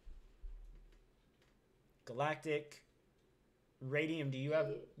 Galactic, Radium. Do you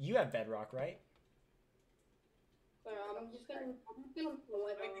have Bedrock, right? Sorry, I'm just gonna I do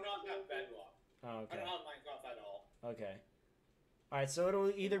not have Bedrock. Oh, I okay. don't have Minecraft at all. Okay. All right, so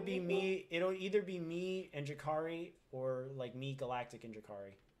it'll either be me and Jakari, or like me, Galactic, and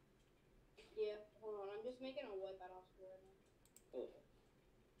Jakari. Yeah, hold on. I'm just making a wipeout oscar right now.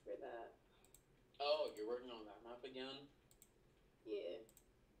 For that. Oh, you're working on that map again? Yeah.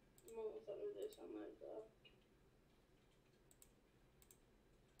 I'm almost done with this on Minecraft.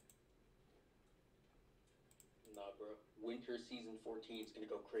 Nah, bro. Winter season 14 is gonna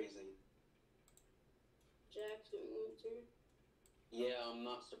go crazy. Jack's doing winter. Yeah, I'm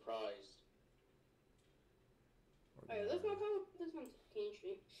not surprised. Alright, let's not talk about this on Kane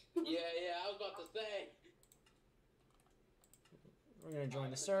Street. yeah, I was about to say. We're gonna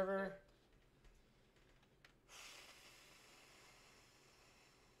join the server.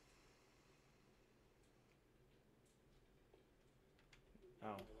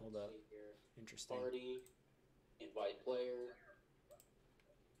 Oh, hold up. Interesting. Party, invite player.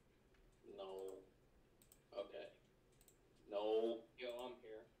 No. Okay. No. Yo, I'm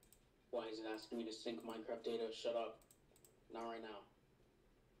here. Why is it asking me to sync Minecraft data? Shut up. Not right now.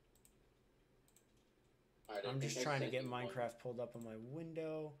 Alright, I'm just trying to get Minecraft pulled up on my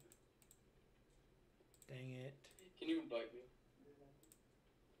window. Dang it. Can you invite me?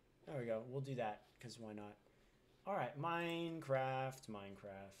 There we go. We'll do that, because why not? Alright, Minecraft.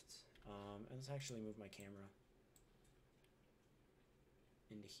 Let's actually move my camera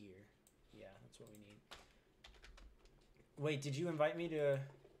into here. Yeah, that's what we need. Wait, did you invite me to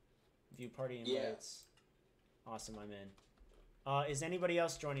view party invites? Yeah. Awesome, I'm in. Is anybody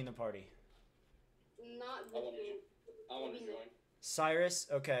else joining the party? Not I want to join. Cyrus?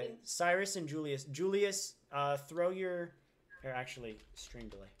 Okay. Cyrus and Julius. Julius, throw your... Or actually, stream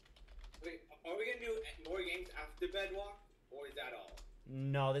delay. Wait, are we gonna do more games after Bedrock, or is that all?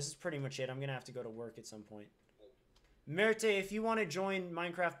 No, this is pretty much it. I'm gonna have to go to work at some point. Merte, if you want to join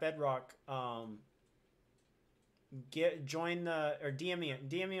Minecraft Bedrock, join the... Or DM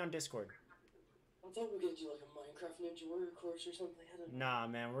me on Discord. I thought we were gonna do like a Minecraft Ninja Warrior course or something. I don't know. Nah,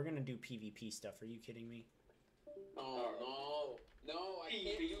 man, we're gonna do PvP stuff. Are you kidding me? Oh, no, I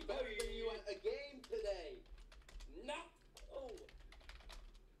can't do better than you at a game today. No. Oh.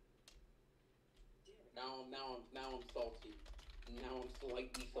 Now I'm salty. Now I'm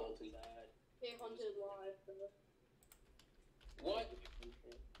slightly salty. They hunted live. What?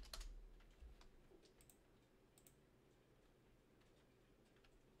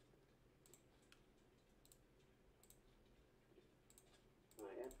 Oh,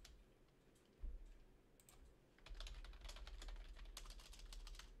 yeah.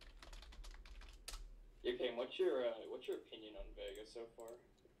 Yeah, Kane, what's your opinion on Vega so far?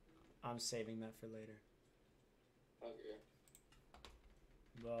 I'm saving that for later. Okay.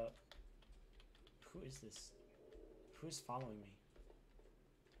 But who is this? Who's following me?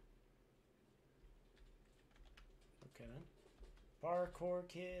 Okay then. Parkour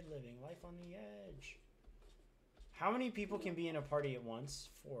kid living life on the edge. How many people can be in a party at once?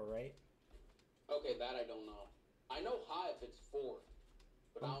 4, right? Okay, that I don't know. I know Hive, it's 4.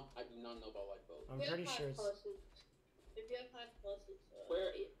 But I do not know about Lifeboat. I'm pretty sure it's... If you have 5 plus, it's...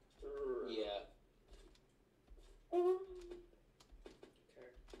 Where? Yeah. Okay.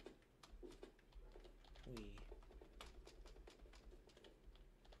 We.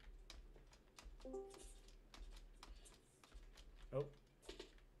 Oh.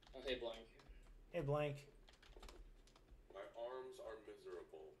 Oh, hey, Blank. Hey, Blank. My arms are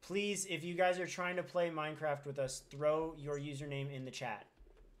miserable. Please, if you guys are trying to play Minecraft with us, throw your username in the chat.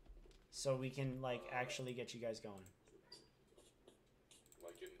 So we can, like, actually get you guys going.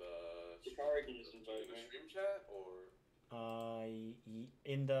 Like in the... Shikari can just invite in the me. stream chat, or...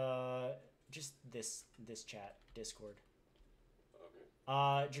 In the... Just this chat, Discord.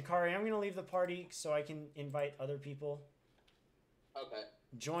 Okay. Jakari, I'm gonna leave the party so I can invite other people. Okay.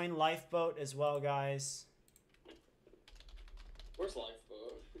 Join Lifeboat as well, guys. Where's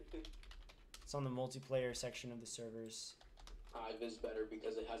Lifeboat? It's on the multiplayer section of the servers. Hive is better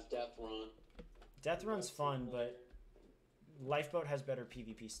because it has Death Run. Death Run's fun, but Lifeboat has better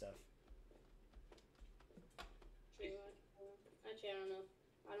PvP stuff. Actually, I don't know.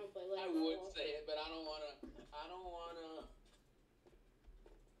 I don't play I Lifeboat. would say it, but I don't wanna.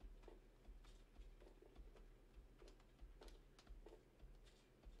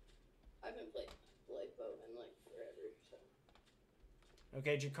 I haven't played Lifeboat in like forever, so.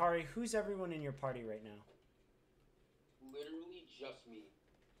 Okay, Jakari, who's everyone in your party right now? Literally just me.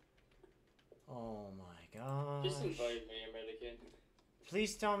 Oh my gosh. Just invite me, American.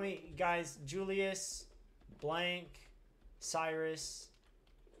 Please tell me, guys, Julius, Blank, Cyrus,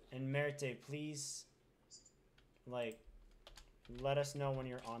 and Merte, please, like, let us know when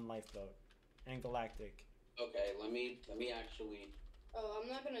you're on Lifeboat. And Galactic. Okay, let me actually. Oh, I'm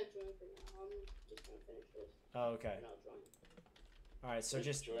not gonna join for now. I'm just gonna finish this. Oh, okay. And I'll join. Alright, so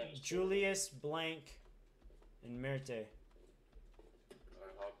just join us. Julius, Blank, and Merte. I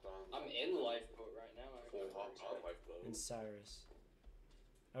hopped on. I'm in Lifeboat right now. I hopped on Lifeboat. And Cyrus.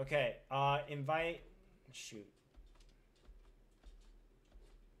 Okay, invite... Shoot.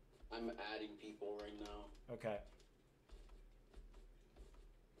 I'm adding people right now. Okay.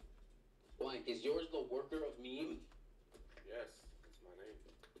 Blank, is yours the worker of meme? Yes, that's my name.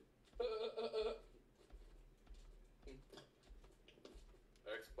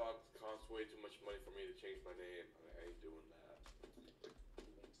 Xbox costs way too much money for me to change my name. I ain't doing that.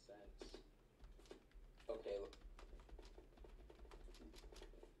 Makes sense. Okay.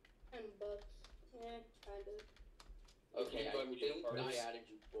 $10. Yeah, kind of. Okay, I think I added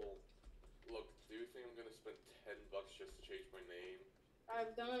you both. Look, do you think I'm gonna spend $10 just to change my name?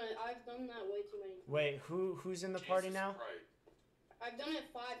 I've done it. I've done that way too many times. Wait, who's in the party now? Christ. I've done it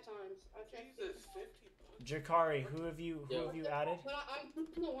 5 times. I've checked it. Jesus, $50. Jakari, who have you added? But I'm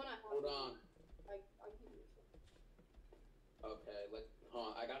the one I have. Hold on. I give you some. Okay,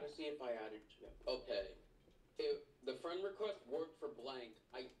 hold on. I gotta see if I added you. Okay. If the friend request worked for Blank,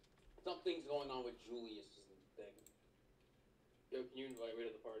 something's going on with Julius' thing. Yo, can you invite me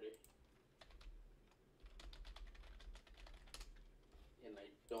to the party? And I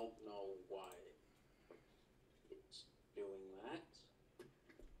don't know why it's doing that.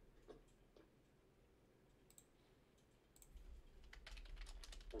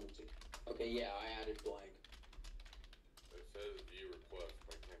 Let me see. Okay, yeah, I added Blank. It says view request,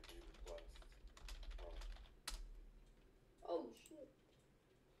 but I can't view request. Oh shit.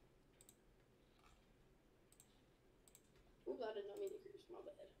 Ooh, I did not mean to curse. My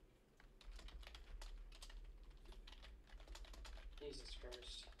bad. Jesus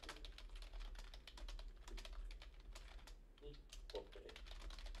Christ. Okay.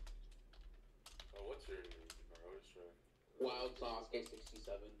 Oh, what's your name? Or just try. Wild Sasuke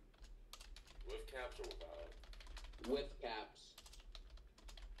 67. With caps or without? With caps.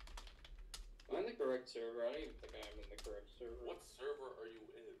 Am I in the correct server? I don't even think I'm in the correct server. What server are you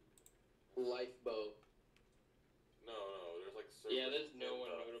in? Lifeboat. No, there's like servers. Yeah, there's no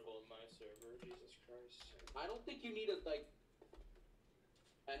one and, notable in my server. Jesus Christ. I don't think you need to, like,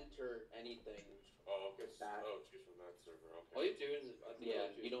 enter anything. Oh, okay. That. Oh, choose from that server. Okay. All you do is I think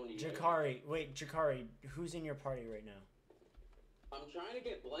Yeah, you don't need. Jakari, wait, Jakari, who's in your party right now? I'm trying to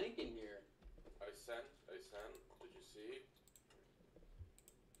get Blank in here. I sent. Did you see?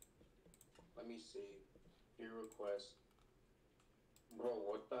 Let me see. View request. Bro,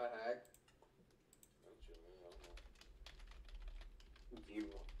 what the heck?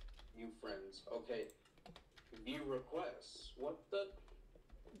 View friends. Okay. View requests. What the?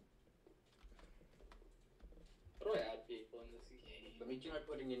 How do I add people in this game? Let me try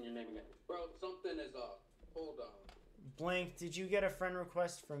putting in your name again. Bro, something is up. Hold on. Blank, did you get a friend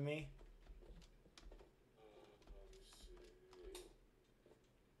request from me? Let me see.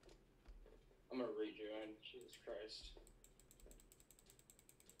 I'm gonna rejoin. Jesus Christ.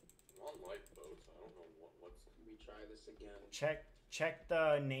 I'm on lifeboats. I don't know what's. Let me try this again. Check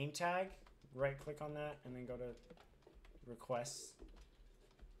the name tag. Right click on that and then go to requests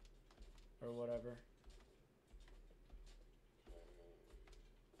or whatever.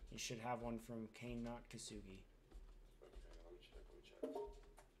 You should have one from Kane-Not-Kosugi. Okay, let me check.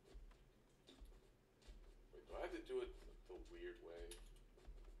 Wait, do I have to do it the weird way?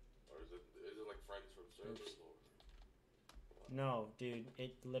 Or is it like friends from servers or? No, dude.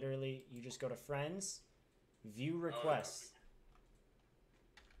 It literally, you just go to friends, view requests.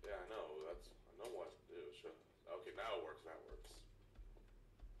 Yeah, I know. I know what to do. Sure. Okay, now it works.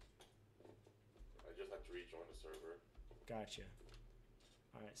 I just have to rejoin the server. Gotcha.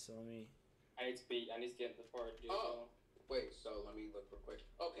 Alright, so let me... I need to get into the party. Oh, wait, so let me look real quick.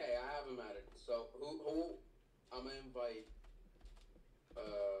 Okay, I have him added. So, who I'm gonna invite,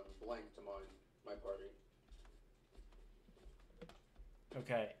 Blank to my party.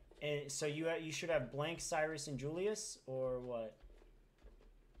 Okay, and so you should have Blank, Cyrus, and Julius, or what?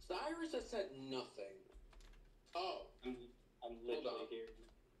 Cyrus has said nothing. Oh. I'm literally here.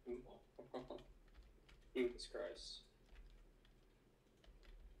 Jesus Christ.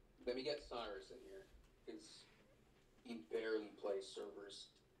 Let me get Cyrus in here, because he barely plays servers.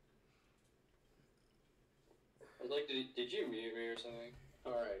 I was like, did you mute me or something?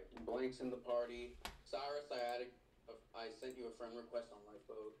 Alright, Blank's in the party. Cyrus, I sent you a friend request on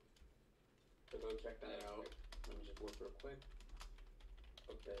Lifeboat. So go check that out. Let me just look real quick.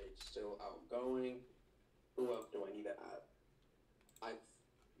 Okay, it's still outgoing. Who else do I need to add?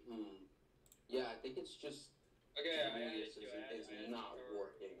 Yeah, I think it's just... Okay, Julius is not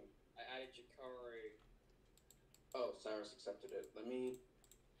working. I added Jakari. Oh, Cyrus accepted it. Let me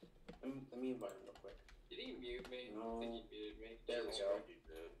invite him real quick. Did he mute me? No. I think he muted me. There we go.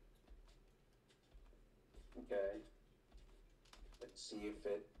 Okay. Let's see if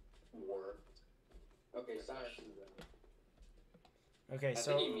it worked. Okay, Cyrus is in. Okay,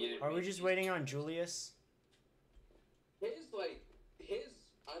 so are we just waiting on Julius?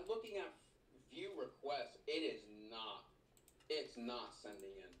 I'm looking at view requests. It's not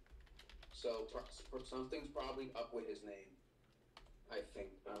sending in. So something's probably up with his name. I think.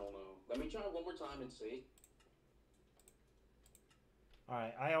 I don't know. Let me try one more time and see.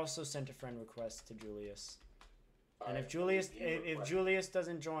 Alright, I also sent a friend request to Julius. And Alright, if Julius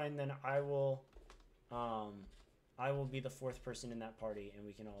doesn't join, then I will be the fourth person in that party and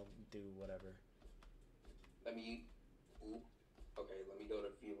we can all do whatever. Okay, let me go to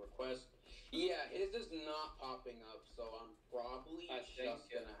view request. Yeah, his is not popping up, so I'm probably just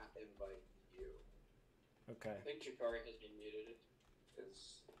gonna invite you. Okay. I think Jakari has been muted.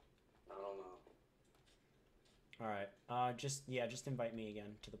 Because I don't know. Alright, just invite me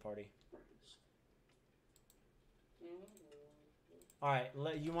again to the party. Alright,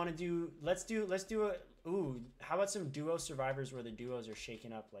 you want to do, let's do a, ooh, how about some duo survivors where the duos are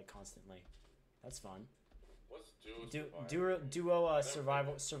shaken up like constantly? That's fun. What's duo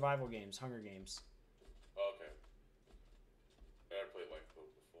survival games, Hunger Games. Oh, okay. I never played Lifeboat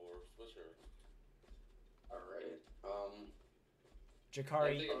before, for sure. Alright,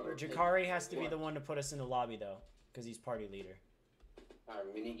 Jakari has to be the one to put us in the lobby though, because he's party leader.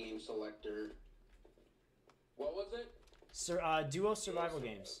 Alright, mini game selector. What was it? Duo survival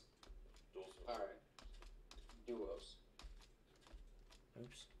games. Alright. Duos.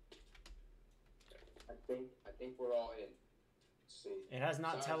 Oops. I think we're all in. Let's see. It has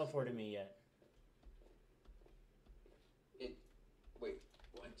not teleported me yet. Wait,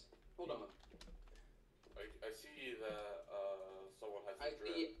 what? Hold on. I see that someone has a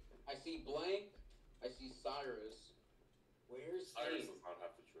drip. I see Blank. I see Cyrus. Where's Cyrus Kane? does not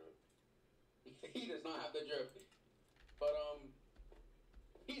have the drip. He does not have the drip. But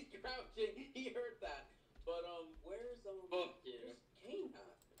he's crouching. He heard that. But where's Kane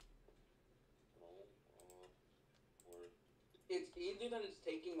at? It's either that it's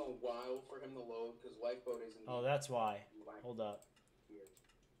taking a while for him to load because lifeboat isn't. Oh, that's why. Hold up.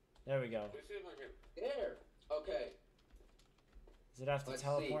 There we go. Let me see if I can. There. Okay. Does it have to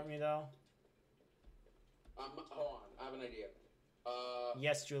teleport me though? Hold on. I have an idea.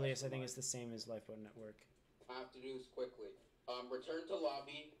 Yes, Julius. I think it's the same as Lifeboat Network. I have to do this quickly. Return to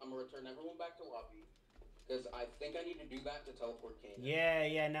lobby. I'm gonna return everyone back to lobby because I think I need to do that to teleport Kane.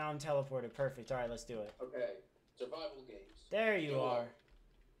 Yeah. Now I'm teleported. Perfect. All right, let's do it. Okay. Survival games. There you are.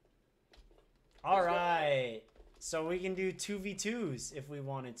 All right. So we can do 2v2s if we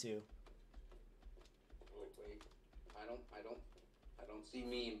wanted to. Wait. I don't see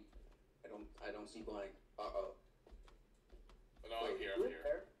meme. I don't see blank. Uh-oh. No, I'm here.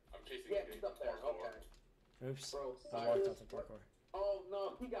 I'm chasing Yeah, he's up there. Okay. Oops. Bro, I walked off the parkour. Oh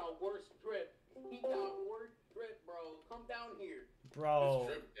no, he got worse drip. Bro. Come down here. Bro. Is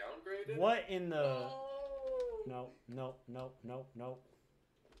drip downgraded? What in the... No. No. What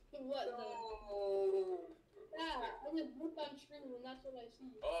the? Yeah, I just looked on stream and that's what I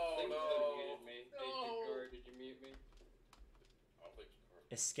see. Oh no. Did you mute me? I'll play card.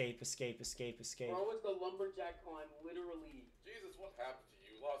 Escape. Bro, it's the lumberjack climb, literally. Jesus, what happened to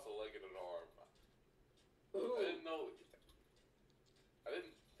you? You lost a leg and an arm. Ooh. I didn't know. I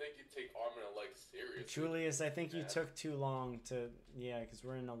didn't think you'd take arm and a leg seriously. Julius, I think you took too long to... Yeah, because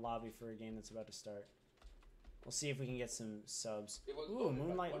we're in a lobby for a game that's about to start. We'll see if we can get some subs. Ooh,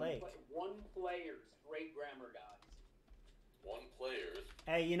 Moonlight Lake. One player. Great grammar, guys. One player.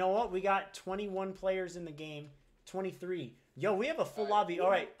 Hey, you know what? We got 21 players in the game. 23. Yo, we have a full lobby. All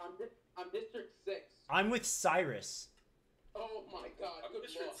right. I'm District 6. I'm with Cyrus. Oh my god. I'm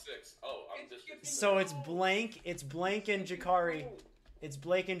District 6. Oh, I'm District 6. So it's Blank and Jakari. It's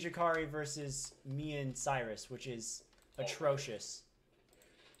Blake and Jakari versus me and Cyrus, which is atrocious.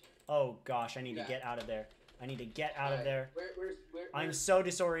 Oh gosh, I need to get out of there. I need to get out of there. I'm so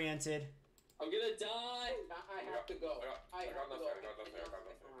disoriented. I'm gonna die. I have to go. I got nothing.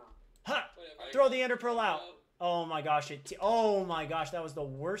 Ha! Throw the Ender Pearl out. Oh my gosh! Oh my gosh! That was the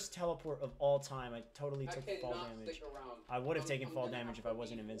worst teleport of all time. I totally took fall damage. I would have taken fall damage if I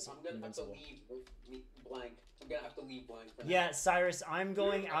wasn't invincible. I'm gonna have to leave blank. I'm gonna have to leave blank. Yeah, Cyrus, I'm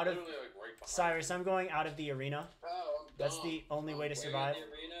going out of. Cyrus, I'm going out of the arena. That's the only way to survive.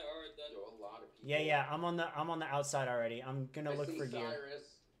 Yeah. I'm on the outside already. I'm gonna look for gear.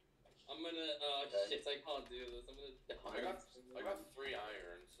 I'm gonna, shit, I can't do this. I'm gonna die. I got 3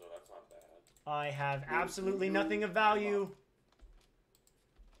 iron, so that's not bad. I have absolutely nothing of value.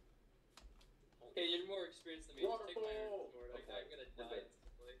 Okay, you're more experienced than me. Just take my iron sword. I'm gonna die.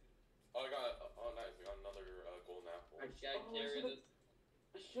 Oh, nice. I got another golden apple. I gotta carry this.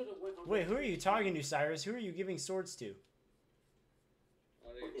 I should have went. Wait, who are you talking to, Cyrus? Who are you giving swords to?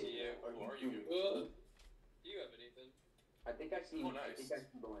 What are you? Who are you? Do you have anything? I think I see. Oh, nice. I think I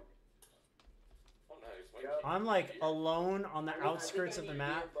see blank. Oh, nice. I'm like alone on the outskirts of the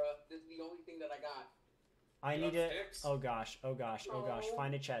map. This is the only thing that I got. I need to. Oh gosh.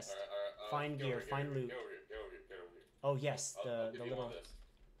 Find a chest. Find gear. Find loot. Get over here. Oh yes, the little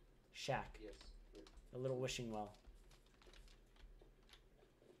shack. Yes. The little wishing well.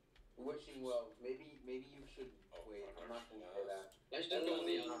 Wishing well. Maybe you should wait. I'm not gonna say that. I should go on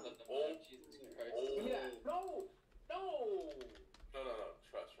the outside. Jesus Christ. Yeah. No.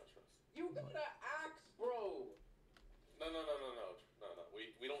 Trust. You got an axe, bro. No.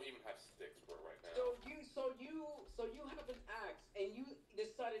 We don't even have sticks, bro, right now. So you have an axe, and you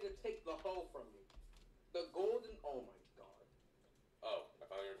decided to take the hoe from me. The golden. Oh my god. Oh, I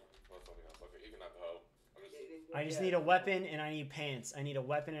thought you were something else. Okay, you can have the hoe. I just need a weapon and I need pants. I need a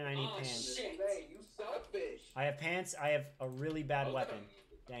weapon and I need pants. Shit. Hey, you selfish. I have pants. I have a really bad weapon.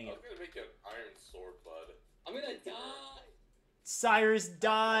 Dang it. I was gonna make you an iron sword, bud. I'm gonna die. Cyrus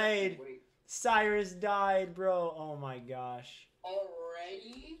died. Cyrus died, bro. Oh my gosh.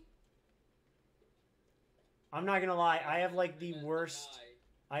 Already? I'm not gonna lie. I have like the worst.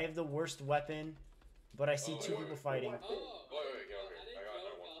 I have the worst weapon, but I see two people fighting. Wait, get over here. I got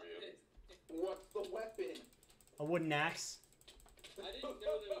another one for you. What's the weapon? A wooden axe. I didn't know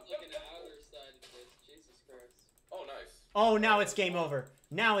there was like an outer side of this. Jesus Christ. Oh, nice. Oh, now it's game over.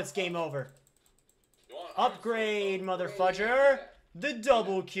 Now it's game over. Upgrade, motherfudger. The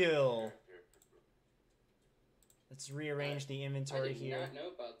double kill. Let's rearrange the inventory here. I did not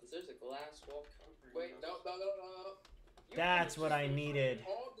know about this. There's a glass wall covering. Wait, no. That's what I needed.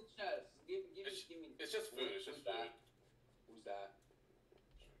 All the chests. Give me. It's just food. It's just food. Who's that?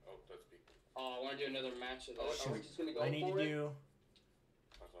 Oh, that's me. Oh, I want to do another match of this. Are we just gonna go I need to do.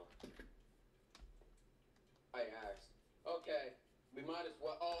 I asked. Okay, we might as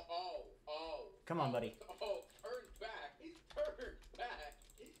well. Oh. Come on, buddy. Oh, turn back. He's turn back.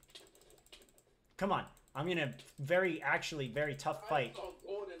 Come on. I'm in a actually very tough fight. I saw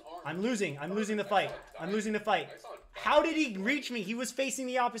golden armor. I'm losing the fight. I'm losing the fight. How did he reach me? He was facing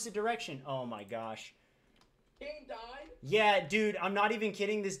the opposite direction. Oh my gosh. Kane died. Yeah, dude, I'm not even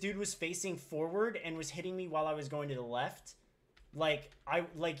kidding. This dude was facing forward and was hitting me while I was going to the left. Like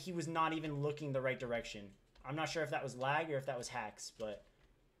he was not even looking the right direction. I'm not sure if that was lag or if that was hacks, but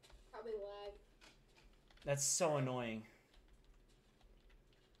Probably lag. that's so annoying.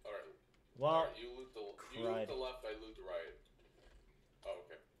 Alright. Well, Alright, you loot the left, I loot the right. Oh,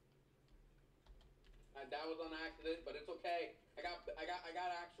 okay. That was on accident, but it's okay. I got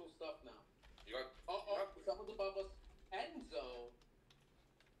actual stuff now. You got... Someone's above us. Enzo.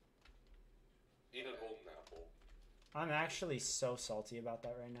 Eat a golden apple. I'm actually so salty about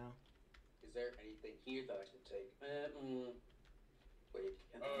that right now. Is there anything here that I can take? Wait.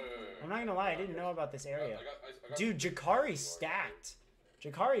 I'm not gonna lie, I didn't know about this area. Dude, Jakari's stacked.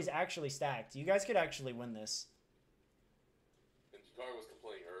 Jakari's actually stacked. You guys could actually win this. And Jakari was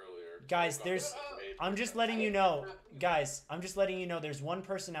complaining earlier. Guys, I'm just letting you know. Guys, I'm just letting you know there's one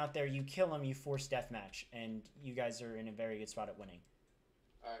person out there, you kill him, you force deathmatch. And you guys are in a very good spot at winning.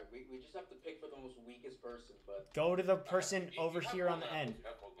 Alright, we just have to pick for the most weakest person, but... Go to the person over here on the end.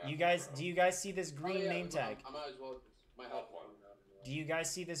 You guys, do you guys see this green name tag? I might as well... My health one. Do you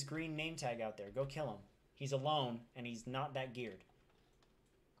guys see this green name tag out there? Go kill him. He's alone, and he's not that geared.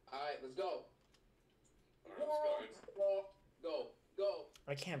 Alright, let's go. Go.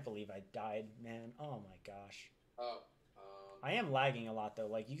 I can't believe I died, man. Oh my gosh. Oh, I am lagging a lot, though.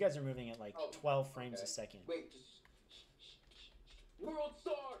 Like, you guys are moving at, like, 12 frames a second. Wait, just... World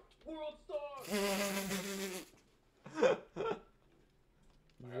Star!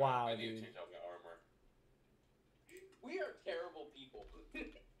 Wow, I need dude. to change out my armor. We are terrible people. Okay,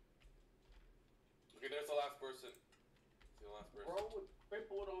 there's the last person. See the last person. Bro was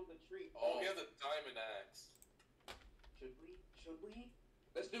crippled on the tree. Oh, he has a diamond axe. Should we?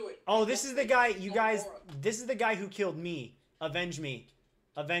 Let's do it. Oh, this is the guy, you guys... This is the guy who killed me. Avenge me.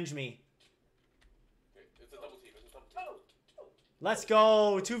 Avenge me. Okay, it's a double team. Let's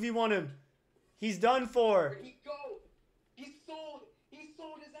go. 2v1 him. He's done for. Where'd he go? He sold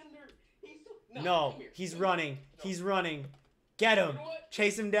his ender. No, he's running. He's running. Get him.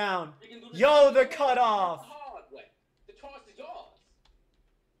 Chase him down. Yo, the cutoff. The toss is yours.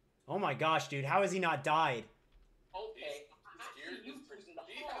 Oh my gosh, dude. How has he not died? Okay. You choosing the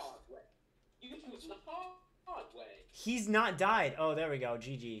hard way. You choosing the hard way. He's not died. Oh, there we go.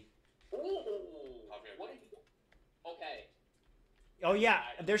 GG. Ooh. What? Okay. Oh yeah,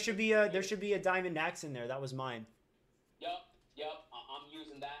 there should be a diamond axe in there. That was mine. Yup. I'm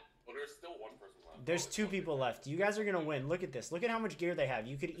using that. Well, there's still one person left. There's 2 people left. You guys are gonna win. Look at this. Look at how much gear they have.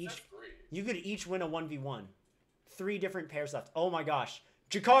 You could each win a 1v1. 3 different pairs left. Oh my gosh.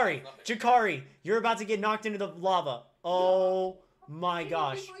 Jakari, you're about to get knocked into the lava. Oh my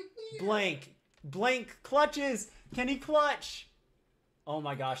gosh. Blank clutches. Can he clutch? Oh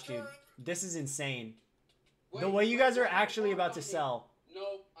my gosh, dude. This is insane. The way you guys are actually about to sell.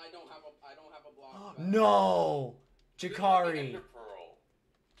 No, I don't have a block. No! Jakari,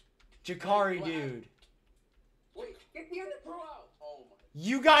 dude. Wait, get the ender pearl out. Oh my.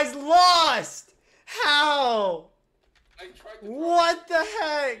 You guys lost! How? What the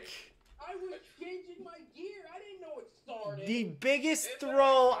heck? I was changing my gear. I didn't know it started. The biggest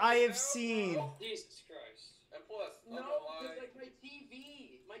throw I have seen. Jesus Christ. And plus, no, because like my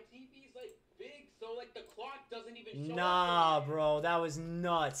TV's like big, so like the clock doesn't even show Nah, up. bro, that was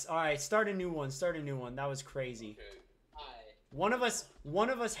nuts. All right, start a new one. That was crazy. Okay. One of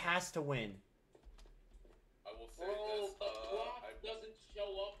us has to win. I will say Bro, this. the clock doesn't show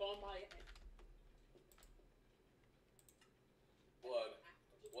up on my. Blood.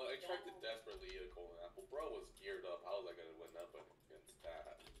 Well, I tried to desperately eat a golden apple. Bro was geared up. How was I gonna win that against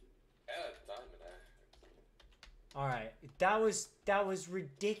that? And a diamond axe. All right, that was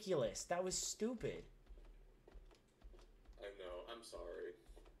ridiculous. That was stupid. I know. I'm sorry.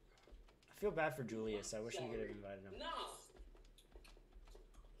 I feel bad for Julius. I wish we could have invited him. No.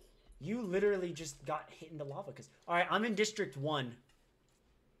 You literally just got hit in the lava. All right, I'm in District 1.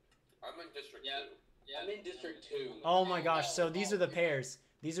 I'm in District 2. Yeah, I'm in District 2. Oh my gosh, so these are the pairs.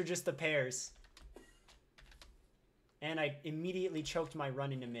 These are just the pairs. And I immediately choked my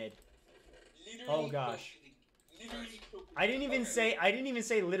run into mid. Oh gosh. I didn't even say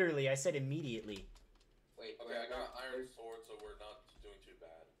literally, I said immediately. Wait, okay, I got an iron sword, so we're not doing too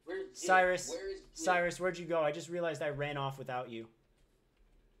bad. Cyrus, where'd you go? I just realized I ran off without you.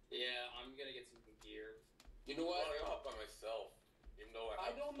 Yeah, I'm gonna get some gear. You know what? I'm up by myself. Even though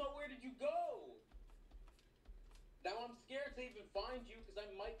I don't know where did you go. Now I'm scared to even find you because I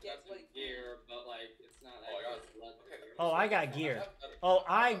might get like gear, but like it's not. Oh, I got Oh, I got gear. Oh,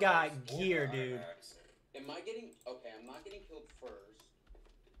 I got gear, dude. Am I getting? Okay, I'm not getting killed first.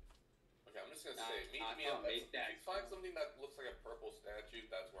 Okay, I'm just gonna say, meet me up. If you find something that looks like a purple statue,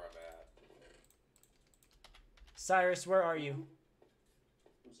 that's where I'm at. Cyrus, where are you?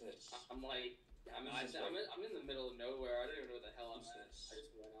 Who's this? I'm like, I'm in the middle of nowhere. I don't even know what the hell I'm at. I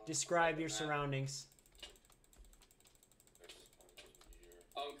just went on. Describe your surroundings.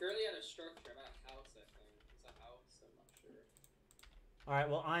 Oh, I'm currently at a structure. I'm at a house, I think. It's a house. I'm not sure. All right.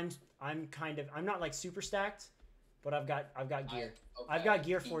 Well, I'm not like super stacked, but I've got gear. Okay. I've got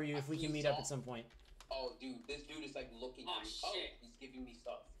gear for you if we can meet up at some point. Oh, dude, this dude is like looking at me. Shit. Oh, he's giving me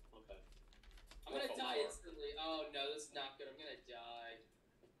stuff. Okay. I'm gonna die instantly. Oh no, this is not good. I'm gonna die.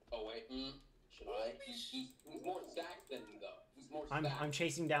 Oh wait. Should I? He's more stacked than me though. He's more stacked. I'm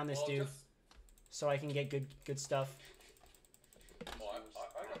chasing down this dude, so I can get good stuff. Well,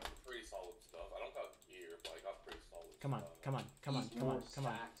 I got some pretty solid stuff. I don't got gear, but I got pretty solid Come on, stuff. come on, come on, come on, come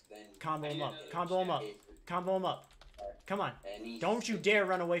on. Then Combo him up, combo him up, combo him up. Come on. And Don't you dare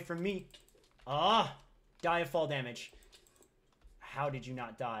run away from me. Ah, die of fall damage. How did you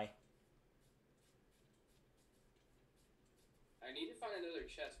not die? I need to find another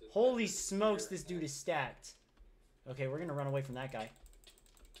chest. With Holy smokes, this dude is stacked. Okay, we're gonna run away from that guy.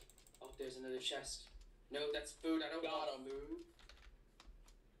 Oh, there's another chest. No, that's food. I don't want food.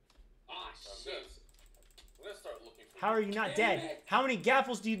 Ah, shit. I'm gonna start looking for. How are you not dead? How many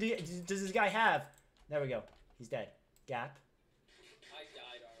gapples does this guy have? There we go. He's dead. Gap. I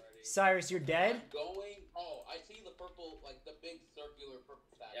died already. Cyrus, you're dead? I'm going. Oh, I see the purple, like the big circular purple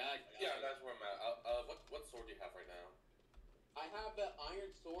statue. Yeah, that's where I'm at. What sword do you have right now? I have an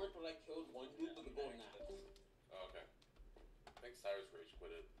iron sword, but I killed one dude with a golden apple. Oh, okay. I think Cyrus rage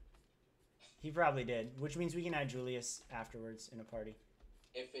quitted. He probably did, which means we can add Julius afterwards in a party.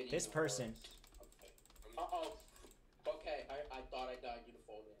 If it This even person. works. Okay. Uh-oh. Okay, I thought I died due to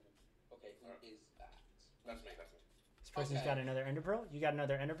fall damage. Okay, who is that? That's me, that's me. This person's got another Ender Pearl. You got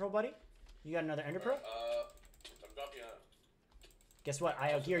another Ender Pearl, buddy? You got another Ender Pearl? I'm dropping a... Guess what?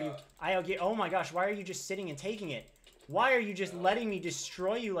 I outgear you. I outgear... Oh my gosh, why are you just sitting and taking it? Why are you just letting me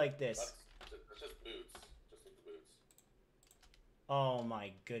destroy you like this? That's just boots. Just take the boots. Oh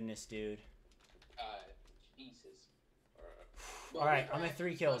my goodness, dude. Jesus. Alright, I'm at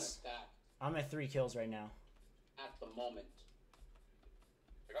 3 kills. I'm at 3 kills right now. At the moment.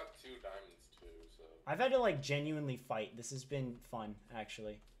 I got 2 diamonds too, so... I've had to like genuinely fight. This has been fun,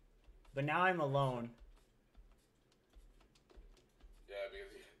 actually. But now I'm alone. Yeah, because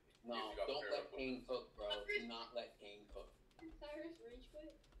No, don't let Kane cook, bro. Do not let Kane cook. Did Cyrus rage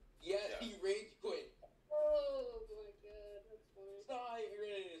quit? Yes, he rage quit. Oh my god, that's funny.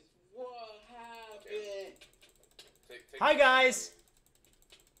 Cyrus, what happened? Hi, guys!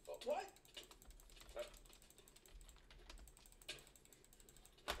 What?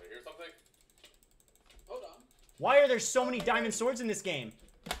 I hear something? Hold on. Why are there so many diamond swords in this game?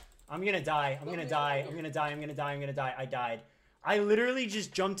 I'm gonna die. I'm gonna die. I'm gonna die. I'm gonna die. I'm gonna die. I died. I literally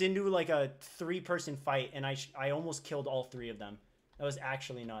just jumped into like a 3-person fight and I almost killed all 3 of them. That was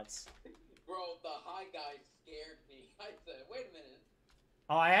actually nuts. Bro, the high guy scared me. I said, wait a minute.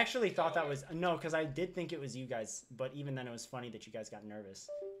 Oh, I actually thought that was... No, because I did think it was you guys. But even then, it was funny that you guys got nervous.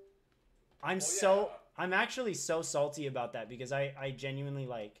 I'm actually so salty about that because I genuinely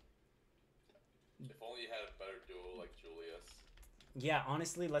like... If only you had a better duo like Julius. Yeah,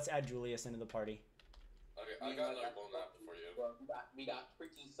 honestly, let's add Julius into the party. Okay, I got another golden apple for you. Bro, we got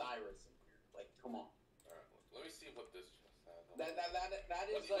pretty Cyrus in here. Like, come on. Alright, let me see what this chest has. That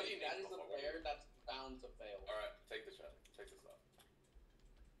is a pair that's bound to fail. Alright, take the chest. Take the stuff.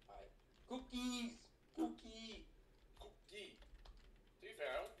 Alright. Cookies! Cookie! Cookie! To be fair,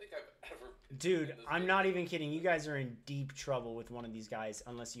 I don't think I've ever... Dude, I'm not even kidding. You guys are in deep trouble with one of these guys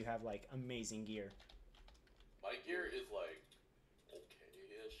unless you have, like, amazing gear. My gear is, like,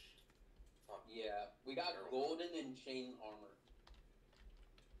 okay-ish. Yeah, we got golden and chain armor.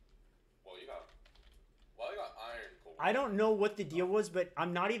 Well, you got iron gold. I don't know what the deal was, but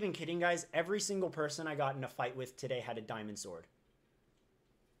I'm not even kidding, guys. Every single person I got in a fight with today had a diamond sword.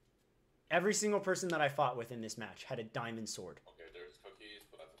 Every single person that I fought with in this match had a diamond sword. Okay, there's cookies,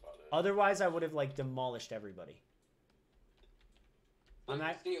 but that's about it. Otherwise, I would have, like, demolished everybody. I'm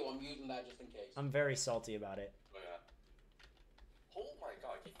using that just in case. I'm very salty about it. Oh, yeah. Oh my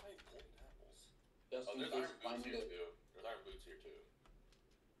god, I keep finding golden apples. Just oh, there's iron boots here, too. There's iron boots here, too.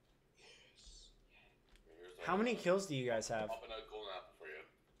 How many kills do you guys have? I'll open a golden apple for you.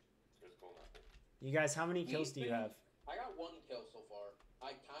 Here's a golden apple. You guys, how many kills do you have? I got 1 kill so far.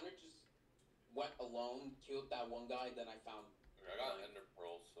 I kind of just went alone, killed that one guy, then I found. Okay, I got an ender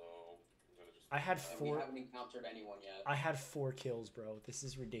pearl, so I'm gonna just. I had And 4. we haven't encountered anyone yet. I had 4 kills, bro. This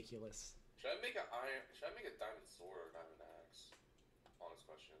is ridiculous. Should I make a diamond sword or a diamond axe? Honest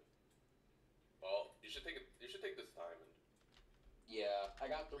question. Well, you should take this diamond. Yeah, I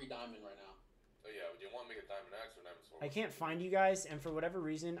got 3 diamond right now. Oh yeah, do you want to make a diamond axe or a diamond sword? I can't find you guys, and for whatever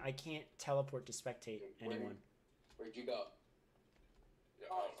reason, I can't teleport to spectate anyone. Where'd you go? Yeah,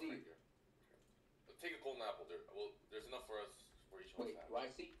 Oh, I right see. here. Okay. Take a golden apple. There's enough for us for each of us. Wait, do I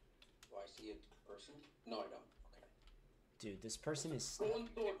see a person? No, I don't. Okay. Dude, this person is... Golden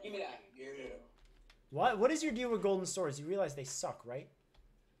sword, give me that. Yeah. What is your deal with golden swords? You realize they suck, right?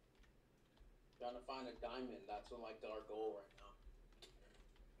 Trying to find a diamond. That's what, like, our goal right now.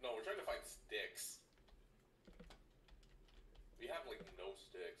 No, we're trying to find sticks. We have like no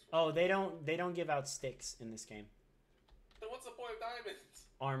sticks. Oh, they don't give out sticks in this game. Then what's the point of diamonds?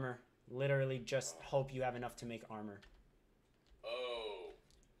 Armor. Literally just hope you have enough to make armor. Oh.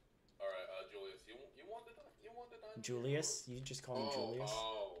 Alright, Julius, you want the diamond? Julius? You just call him Julius?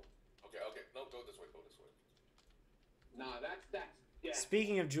 Oh. Okay. No, go this way. Nah, that's yeah.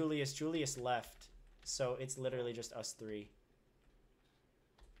 Speaking of Julius, Julius left. So it's literally just us 3.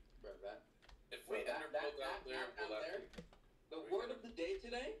 Bro, that. If we ender pearl down there, will that be... The word of the day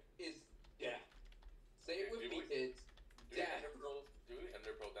today is death. Say it with me, kids. Death. Do we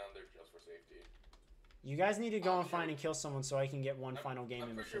ender pearl down there just for safety? You guys need to go and find and kill someone so I can get one final game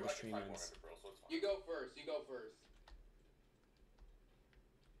in before the stream ends. You go first.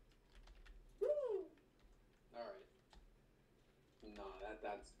 Woo! Alright. Nah,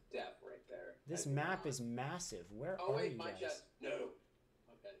 that's death right there. This map is massive. Where are you guys? Chest. No.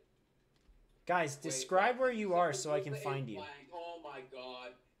 Okay. Guys, describe where you are so I can find you. Oh my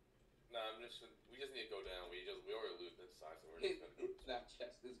god. Nah, we just need to go down. We already lose this side, so we're just gonna go. That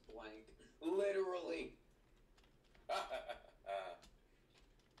chest is blank. Literally.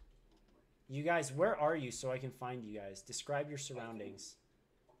 You guys, where are you so I can find you guys? Describe your surroundings.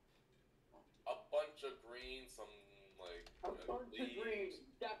 A bunch of green, some like A bunch leaves. of green.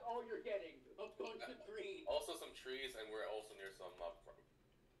 That's all you're getting. A bunch of green. Also some trees, and we're also near some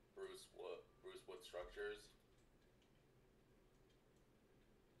Bruce wood structures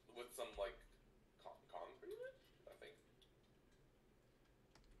with some like concrete, I think.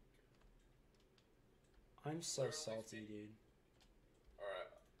 I'm so salty, dude.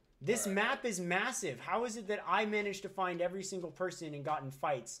 Alright. This map is massive. How is it that I managed to find every single person and got in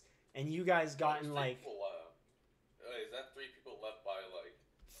fights, and you guys got in like... Wait, is that 3 people left by like...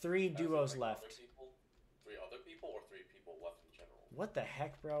 3 duos left. 3 other people or 3 people left in general? What the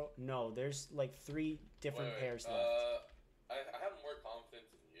heck, bro? No, there's like 3 different pairs left. I have more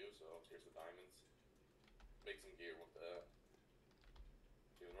confidence in you, so here's the diamonds. Make some gear with that.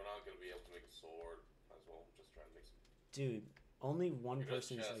 Dude, we're not gonna be able to make a sword as well. I'm just trying to make some... Dude, only one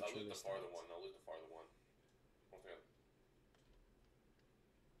person is like I'll loot truly the farther one. One thing.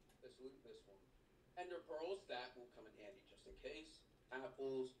 Let's loot this one. Ender pearls, that will come in handy just in case.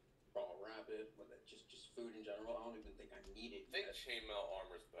 Apples, raw rabbit, with it, just food in general. I don't even think I need it. I think chainmail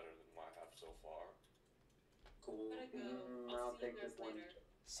armor is better than what I have so far. Cool. Gotta go. I'll See you take guys this one. later.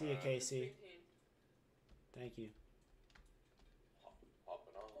 See ya, Casey. Thank you.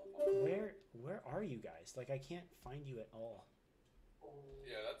 Hopping on. Where are you guys? Like, I can't find you at all.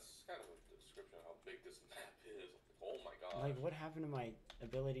 Yeah, that's kind of a description of how big this map is. Oh my god. Like, what happened to my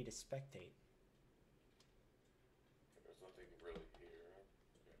ability to spectate? There's nothing really here.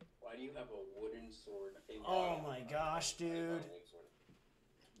 Why do you have a wooden sword? Oh my gosh, dude.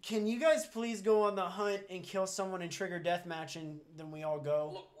 Can you guys please go on the hunt and kill someone and trigger deathmatch, and then we all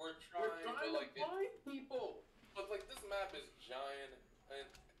go? Look, we're trying to like find people. But like this map is giant,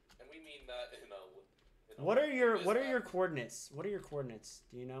 and we mean that in a. What are your coordinates? What are your coordinates?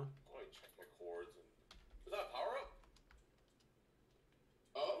 Do you know? Let me check my chords. Is that a power up?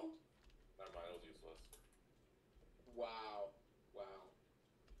 Oh. Never mind, it was useless. Wow.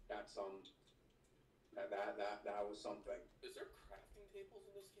 That's that was something. Is there crafting tables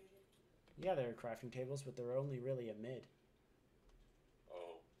in this game? Yeah, there are crafting tables, but they're only really at mid.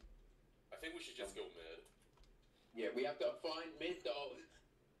 Oh. I think we should just go mid. Yeah, we have to find mid though.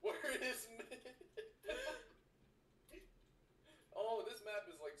 Where is mid? Oh, this map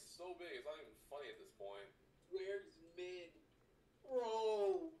is like so big, it's not even funny at this point. Where's mid?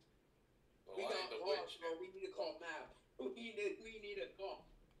 Bro! We got the witch. Bro, we need to call map. We need a call.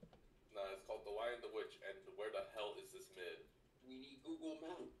 No, it's called The Lion and the Witch, and where the hell is this mid? We need Google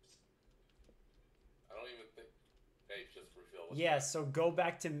Maps. I don't even think... Hey, just refill. Yeah, so go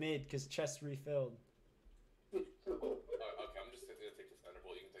back to mid, because chest refilled. Okay, I'm just gonna take this ender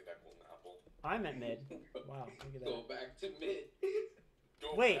pearl. You can take that golden apple. I'm at mid. Wow, look at Go that. back to mid.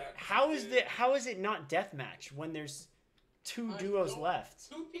 Go Wait, back to how is mid. how is it not deathmatch when there's 2 I duos don't- left?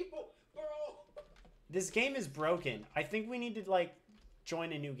 2 people, bro. This game is broken. I think we need to like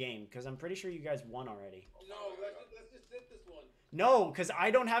join a new game because I'm pretty sure you guys won already. No, let's just sit this one. No, because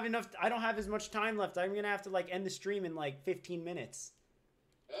I don't have enough. I don't have as much time left. I'm gonna have to like end the stream in like 15 minutes.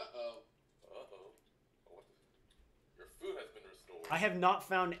 Uh-oh. Your food has been restored. I have not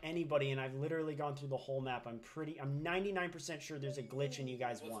found anybody, and I've literally gone through the whole map. I'm 99% sure there's a glitch and you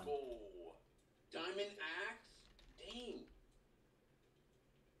guys Let's won. go. Diamond axe? Dang.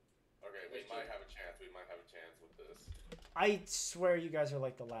 Okay, we might have a chance. We might have a chance with this. I swear you guys are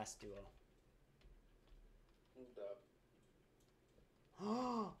like the last duo. Hold up.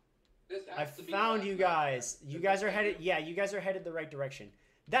 This I has to be found the you last map. guys. You guys are headed. Yeah, you guys are headed the right direction.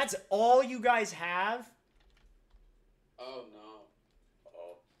 That's all you guys have? Oh no.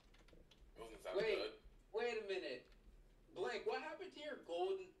 Uh-oh. Doesn't sound Wait. good. Wait a minute. Blank, what happened to your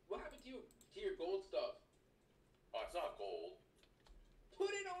golden what happened to your gold stuff? Oh, it's not gold.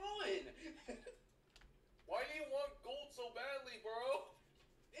 Put it on! Why do you want gold so badly, bro?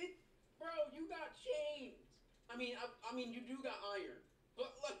 Bro, you got chains. I mean you do got iron.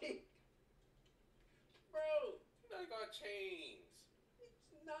 But like bro, I got chains.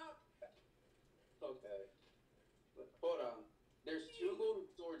 it's not okay. Hold on. There's 2 golden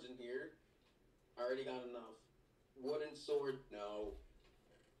swords in here. I already got enough. Wooden sword, no.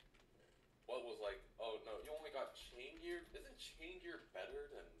 What was like, oh no, you only got chain gear? Isn't chain gear better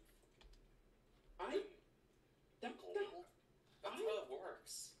than gold? That's how it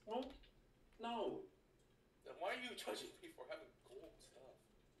works. Well, no. Then why are you judging me for having gold stuff?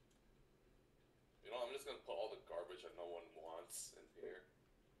 You know, I'm just gonna put all the garbage that no one wants in here.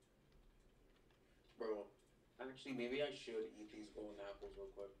 Bro, actually, maybe I should eat these golden apples real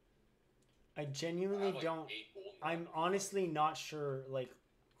quick. I I genuinely have, like, don't. 8 golden I'm apples. honestly not sure like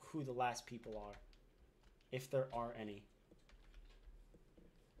who the last people are, if there are any.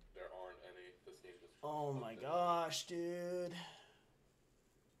 There aren't any. This game just. Oh my gosh, dude!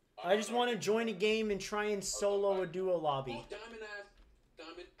 Oh, I just want to join a game and try and solo a duo lobby. Oh, diamond axe.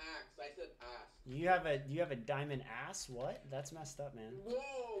 I said ass. You have a diamond ass? What? That's messed up, man.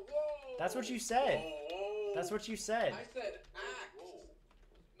 Whoa. That's what you said. Whoa. That's what you said. I said axe. Whoa.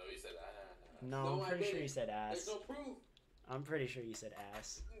 No, you said No, No, I'm I pretty sure didn't. you said ass. There's no proof. I'm pretty sure you said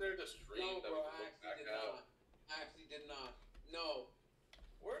ass. Isn't there the stream No, that bro, we I can look actually back did at? not. I actually did not. No.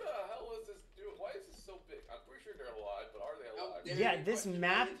 Where the hell is this dude? Why is this so big? I'm pretty sure they're alive, but are they alive? dare Yeah, you this question my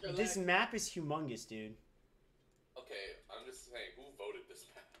map intellect. is humongous, dude. Okay, I'm just saying, who voted this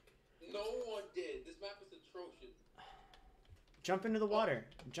map? No one did. This map is atrocious. Jump into the water.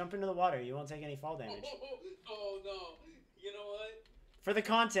 Jump into the water. You won't take any fall damage. Oh no. You know what? For the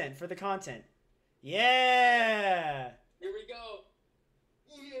content. For the content. Yeah. Here we go.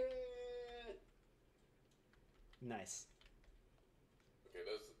 Yeah. Nice.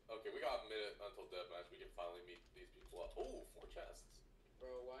 Okay, we got a minute until deathmatch. We can finally meet these people up. Oh, 4 chests.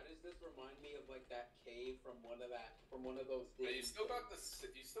 Bro, why does this remind me of like that cave from one of those things? Hey, you still got the 6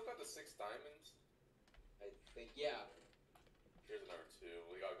 diamonds? I think yeah. Here's another 2.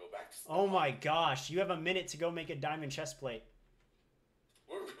 We gotta go back to Oh my gosh. You have a minute to go make a diamond chest plate.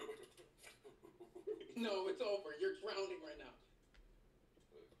 No, it's over. You're drowning right now.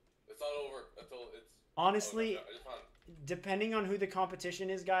 It's not over until it's. Honestly, I just found. depending on who the competition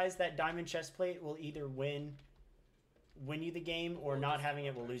is, guys, that diamond chest plate will either win you the game, or not having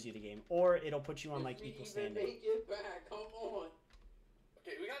it will lose you the game. Or it'll put you on like equal Even standing. make it back. Come on.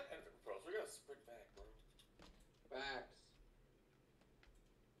 Okay, we got Ender Pros. We're gonna sprint back, bro. Facts.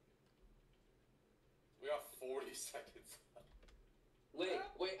 We got 40 seconds. Wait.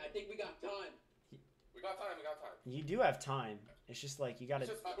 I think we got time. We got time. You do have time. It's just like you gotta.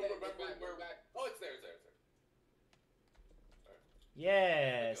 It's just not Yeah, remembering we're where. back. Oh, it's there.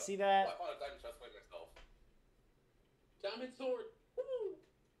 Yeah. See I that? found a diamond chest plate myself. Diamond sword. Woo!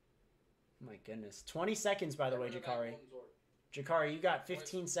 My goodness. 20 seconds, by the way, Get rid of that Jakari. golden sword. Jakari, you got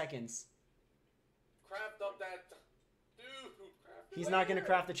 15 seconds. Craft up that. Dude, craft it. He's not gonna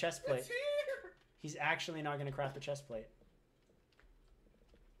craft the chest plate. It's here. He's actually not gonna craft the chest plate.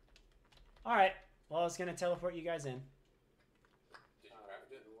 Alright. Well, I was gonna teleport you guys in. Did you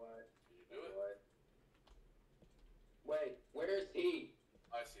craft it? What? Did you do it? Wait, where is he?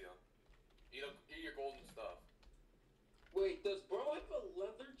 I see him. Eat your golden stuff. Wait, does bro have a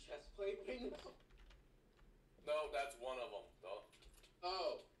leather chest plate right now? No, that's one of them, though.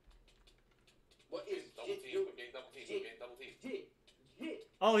 Oh. What is Double Jit team. doing? We're getting double team. Jit. We're getting double team. Jit.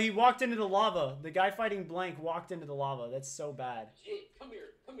 Oh, he walked into the lava. The guy fighting Blank walked into the lava. That's so bad. Jit, come here.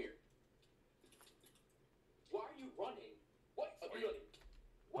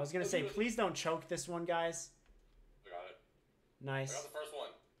 was gonna say, please don't choke this one, guys. I got it. Nice. I got the first one.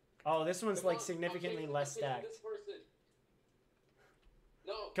 Oh, this one's Come like on, significantly I'm less hitting stacked. this person.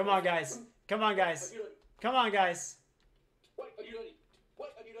 No. Come on, guys. Come on, guys. Come on, guys. What are you doing?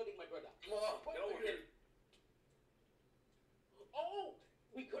 What are you doing, my brother? Come on, What get are over you here. doing? Oh,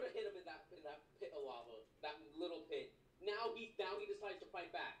 we could have hit him in that pit of lava, that little pit. Now he decides to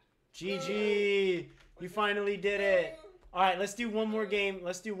fight back. GG. You finally did it. All right, let's do one more game.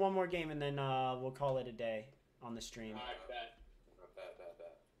 Let's do one more game, and then we'll call it a day on the stream. Alright, bet.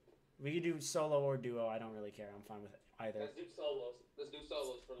 We could do solo or duo. I don't really care. I'm fine with either. Let's do solos. Let's do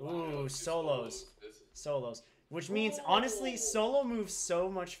solos for the Ooh, solos. Solos. Which means, honestly, solo moves so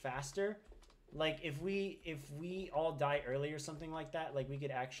much faster. Like, if we all die early or something like that, like, we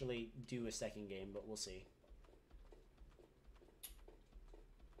could actually do a second game, but we'll see.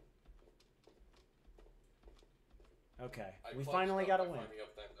 Okay, we finally got a win.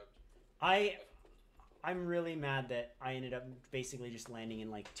 I'm really mad that I ended up basically just landing in,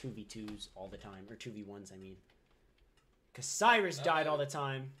 like, 2v2s all the time. Or 2v1s, I mean. Because Cyrus died all the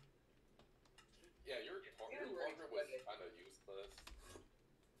time. Yeah, your partner was kind of useless.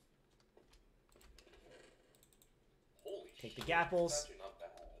 Holy shit. Take the gapples. This is actually not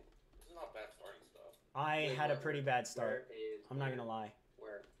bad. This is not bad starting stuff. I had a pretty bad start. I'm not gonna lie.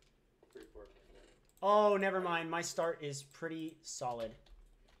 Where? Oh, never mind. My start is pretty solid.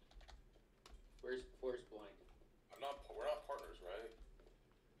 Where's blank? We're not partners, right?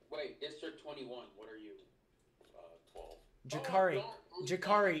 Wait, District 21. What are you? 12. Jakari,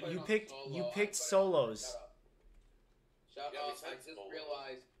 Jakari, you picked solos. Shut up. Yeah,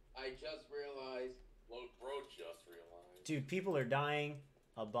 I just realized. Bro just realized. Dude, people are dying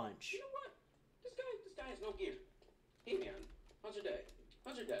a bunch. You know what? This guy has no gear. Hey man, how's your day?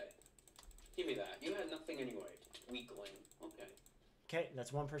 How's your day? Give me that. You had nothing anyway. Weakling. Okay. Okay,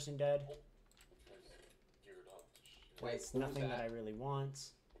 that's one person dead. Geared up. Wait, That's nothing that I really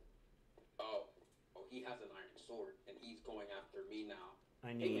want. Oh, he has an iron sword, and he's going after me now.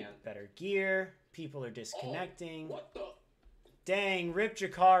 I need better gear. People are Oh, disconnecting. what the? Dang, rip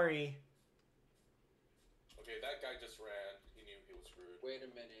Jakari. Okay, that guy just ran. He knew he was screwed. Wait a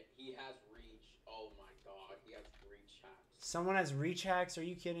minute. He has reach. Oh my god, he has reach hacks. Someone has reach hacks? Are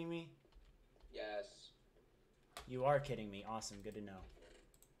you kidding me? Yes. You are kidding me. Awesome. Good to know.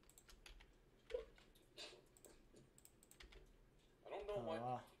 I don't know why.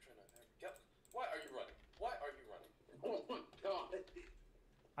 Why are you running? Why are you running? Oh my god.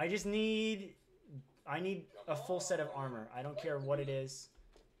 I just need... I need a full set of armor. I don't care what it is.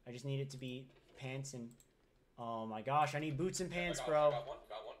 I just need it to be pants and... Oh my gosh, I need boots and pants, bro. Got one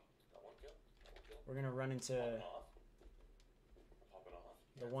kill. We're gonna run into Pop it off.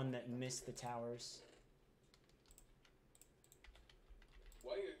 the one that missed the towers.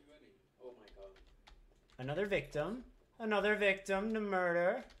 Why are you running? Oh my god. Another victim. Another victim to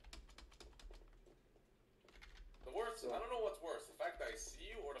murder. The worst, I don't know what's worse, the fact that I see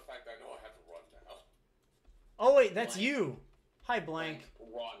you or the fact that I know I have to run now. Oh wait, that's you. Hi, Blank.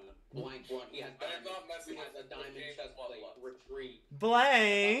 Run. Blank run. He has a diamond chest plate. Retreat.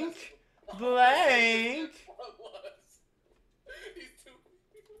 Blank. Blank. He's too...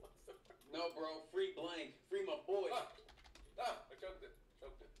 No, bro. Free Blank. Free my boy. I choked it.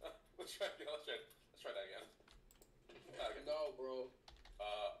 Let's try that again. No, bro.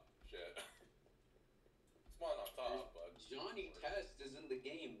 Shit. Spawn on top, but... Johnny Test is in the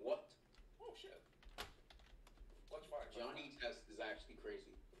game. What? Oh, shit. Let's find Johnny Test is actually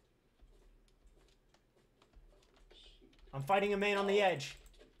crazy. I'm fighting a man on the edge.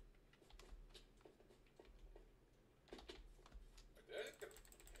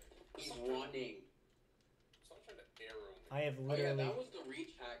 He's running. Someone trying to arrow me. I have Oh yeah, literally... that was the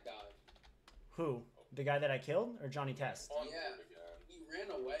reach hack guy. Who? The guy that I killed? Or Johnny Test? Yeah, he ran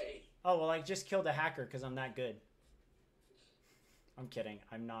away. Oh, well, I just killed a hacker because I'm that good. I'm kidding.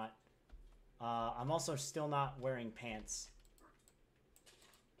 I'm not. I'm also still not wearing pants.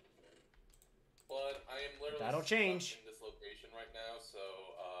 But I am literally That'll change. in this location right now, so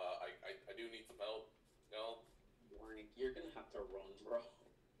I do need some help. No? Blank, you're gonna have to run, bro.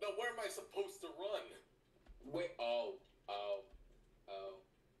 No, where am I supposed to run? Wait, oh.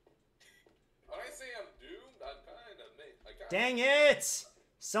 When I say I'm doomed, I'm kinda... Dang it!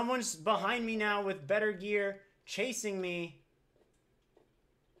 Someone's behind me now with better gear, chasing me.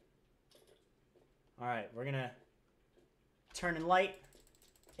 Alright, we're gonna turn in light,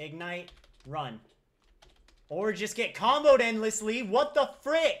 ignite, run. Or just get comboed endlessly. What the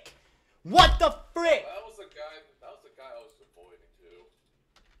frick? What the frick? That was the guy I was avoiding too.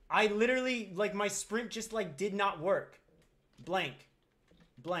 I literally, like, my sprint just, like, did not work. Blank.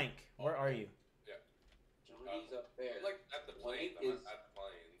 Blank, where are you? Yeah. Johnny's up there. I'm like at the planes. I'm at the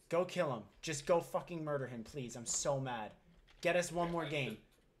planes. Go kill him. Just go fucking murder him, please. I'm so mad. Get us one more game.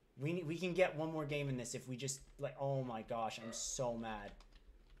 We can get one more game in this if we just like. Oh my gosh, I'm so mad.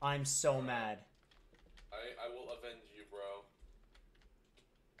 I'm so mad. I will avenge you, bro.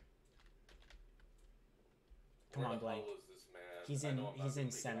 Come on, Blake. Where the hell is this man? He's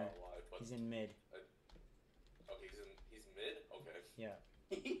in center. Alive, he's in mid. Okay, he's mid? Okay. Yeah.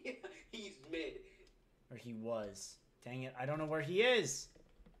 He's mid. Or he was. Dang it, I don't know where he is.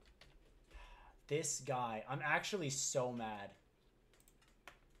 This guy. I'm actually so mad.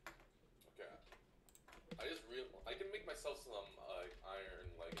 Okay. I can make myself some iron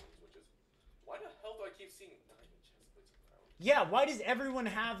leggings, which is... Why the hell do I keep seeing diamond chestplates around? Yeah, why does everyone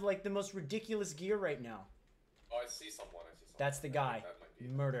have like the most ridiculous gear right now? Oh, I see someone. That's the guy.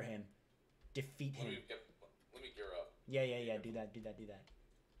 Murder him. Defeat him. Let me gear up. Yeah. Do that.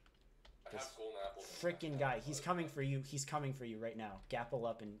 I have golden apples. Freaking guy. He's coming for you. He's coming for you right now. Gapple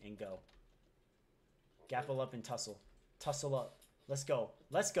up and go. Gapple up and tussle. Tussle up. Let's go.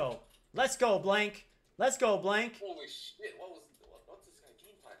 Let's go. Let's go, Blank. Let's go, Blank. Holy shit. What's this guy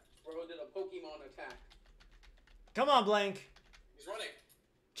game plan? Bro did a Pokemon attack. Come on, Blank. He's running.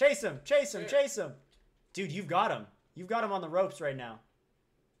 Chase him. Chase him. Chase him. Dude, you've got him. You've got him on the ropes right now.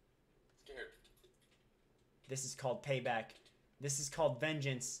 Scared. This is called payback. This is called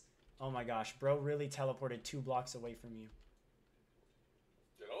vengeance. Oh my gosh, bro really teleported 2 blocks away from you.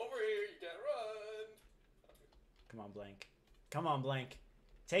 Get over here, you can't run. Come on, Blank. Come on, Blank.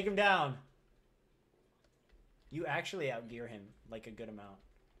 Take him down. You actually outgear him like a good amount.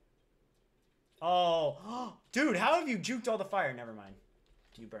 Oh, dude, how have you juked all the fire? Never mind.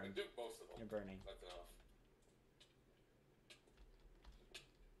 You burn. I juked most of them. You're burning. That's enough.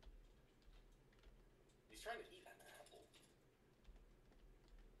 He's trying to eat an apple.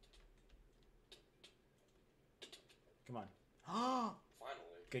 Come on.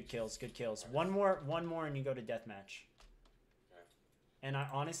 Finally. Good kills, good kills. One more and you go to deathmatch. Okay. And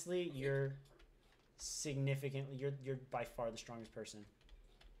honestly, you're significantly, you're by far the strongest person.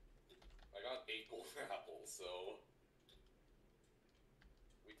 I got 8 golden apples, so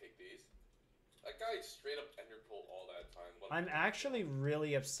we take these. That guy straight up ender pulled all that time. I'm actually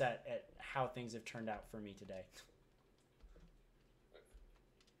really upset at how things have turned out for me today.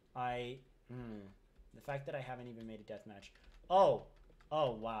 The fact that I haven't even made a deathmatch. Oh,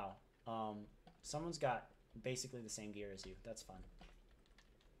 wow. Someone's got basically the same gear as you. That's fun.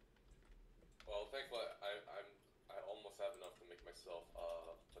 Well, thankfully, I almost have enough to make myself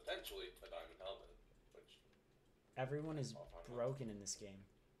potentially a diamond helmet, which everyone is broken in this game.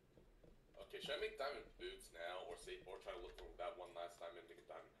 Okay, should I make diamond boots now, or try to look for that one last time and make a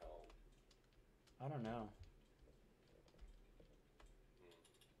diamond helm? I don't know.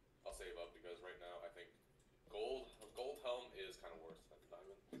 I'll save up because right now I think gold helm is kind of worse than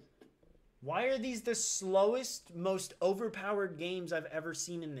diamond. Why are these the slowest, most overpowered games I've ever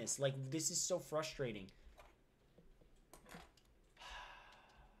seen in this? Like, this is so frustrating.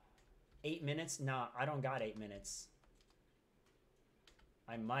 8 minutes? Nah, I don't got 8 minutes.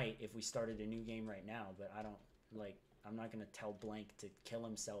 I might if we started a new game right now, but I don't, like, I'm not going to tell Blank to kill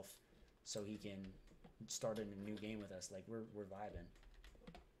himself so he can start in a new game with us. Like, we're vibing.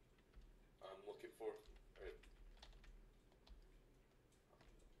 I'm looking for... Wait.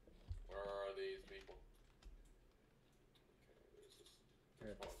 Where are these people? Okay, there's this...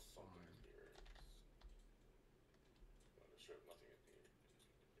 They're at the farm. Here. Sure, nothing in here.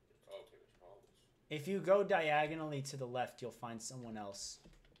 Oh, okay, there's problems. If you go diagonally to the left, you'll find someone else.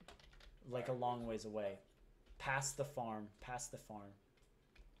 Like a long ways away. Past the farm. Past the farm.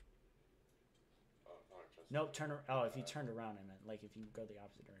 Nope, turn around. Oh, if you turned around, I meant. Like, if you go the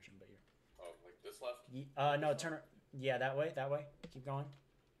opposite direction, but you're... Oh, like this left? No, turn... Yeah, that way, that way. Keep going.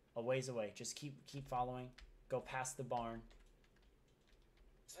 A ways away. Just keep following. Go past the barn.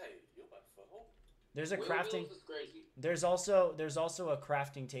 Hey, you left foe? There's a crafting... There's also a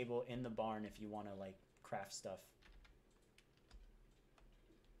crafting table in the barn if you want to, like, craft stuff.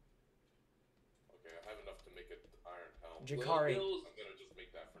 Okay, I have enough to make an iron helm. Jakari... I'm gonna just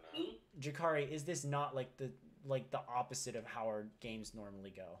make that for now. Jakari, is this not like the opposite of how our games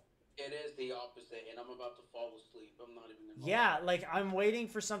normally go? It is the opposite, and I'm about to fall asleep. I'm not even gonna... Yeah, like I'm waiting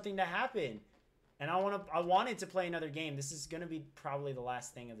for something to happen, and I wanted to play another game. This is gonna be probably the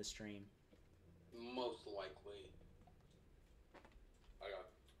last thing of the stream. Most likely.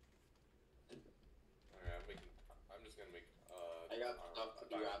 I'm just gonna make. I got stuff to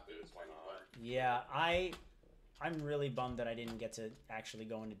do after this. Why not? Yeah, I'm really bummed that I didn't get to actually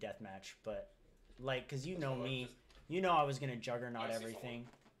go into deathmatch, but like, cause you know me, You know I was gonna juggernaut I see everything.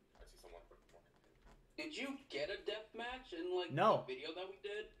 I see someone. Did you get a death match in like No. the video that we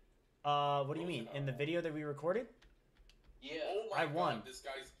did? What do you mean? In the video that we recorded? Yeah. Oh my I won. God, this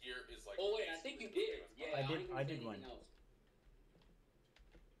guy's gear is like. Oh wait, I think you did. Yeah, I did win.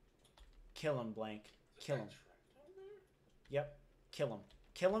 Kill him, Blank. Kill him. Yep. Kill him.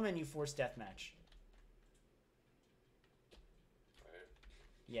 Kill him and you force deathmatch. Right.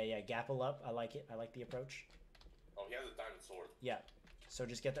 Yeah, gapple up. I like it. I like the approach. Oh, he has a diamond sword. Yeah. So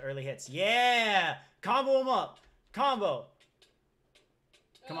just get the early hits. Yeah! Combo him up. Combo.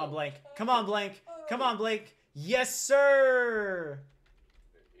 Come on, Blank. Come on, Blank. Come on, Blank. Yes, sir!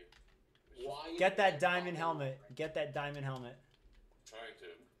 Get that diamond helmet. Get that diamond helmet. Trying to.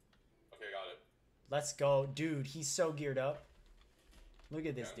 Okay, got it. Let's go. Dude, he's so geared up. Look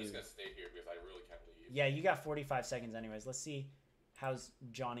at this I'm dude. just gonna stay here because I really can't leave. Yeah, you got 45 seconds anyways. Let's see how's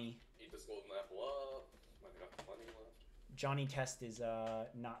Johnny. Eat this golden apple up. I got plenty left. Johnny Test is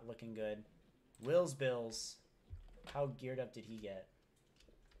not looking good. Will's Bills. How geared up did he get?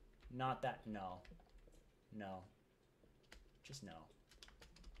 Not that. No. No. Just no.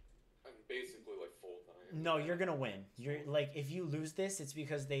 I'm basically like full time. No, you're gonna win. You're like, if you lose this, it's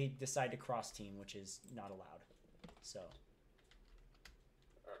because they decide to cross team, which is not allowed. So.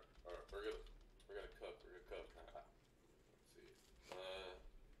 Alright, we're gonna cook. Let's see.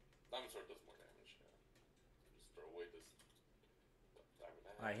 Diamond sword does more damage. Yeah. Just throw away this diamond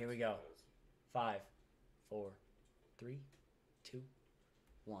axe. Alright, here we go. 5, 4, 3, 2,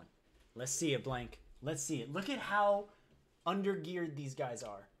 1. Let's see it, Blank. Let's see it. Look at how undergeared these guys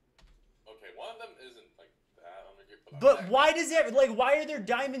are. Okay, one of them isn't like that undergeared. But why does it, like, why are there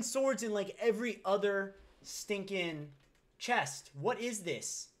diamond swords in, like, every other stinking chest? What is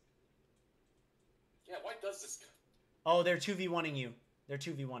this? Yeah, why does this? Oh, they're 2v1ing you. They're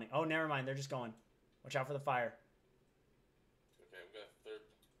 2v1ing. Oh, never mind. They're just going. Watch out for the fire. Okay,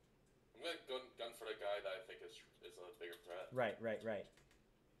 I'm gonna gun for the guy that I think is a bigger threat. Right.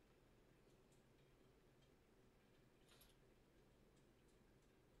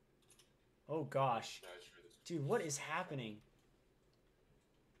 Oh, gosh. Dude, what is happening?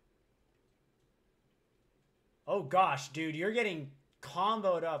 Oh, gosh, dude. You're getting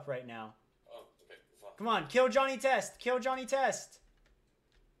comboed up right now. Oh, okay. Fuck. Come on. Kill Johnny Test. Kill Johnny Test.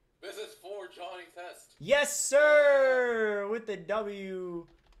 This is for Johnny Test. Yes, sir! With the W.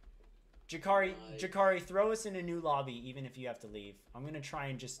 Jakari, throw us in a new lobby, even if you have to leave. I'm going to try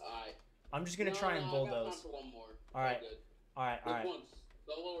and just... I'm just going to try and bulldoze. I got time for one more. Alright. Alright.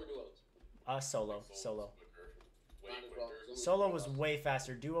 Solo or duos? Solo. Way quicker. Solo was way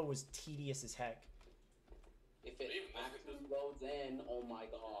faster. Duo was tedious as heck. If it actually loads in, oh my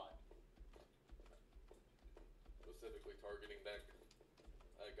god. Specifically targeting that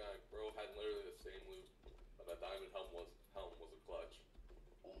guy, bro, had literally the same loot, but that diamond helm was a clutch.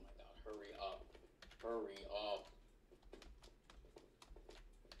 Oh my god, hurry up. Hurry up.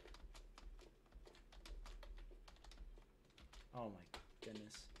 Oh my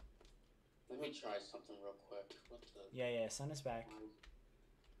goodness. Let me try something real quick. What the? Yeah, send us back.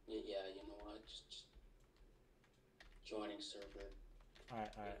 Yeah, you know what? Just joining server.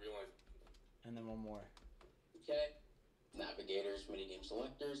 Alright. And then one more. Okay. Navigators, minigame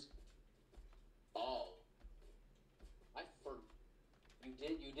selectors. Oh.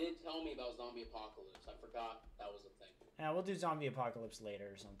 You did tell me about zombie apocalypse. I forgot that was a thing. Yeah, we'll do zombie apocalypse later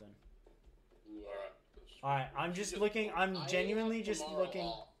or something. Yeah. Alright, I'm just looking. I'm genuinely just looking.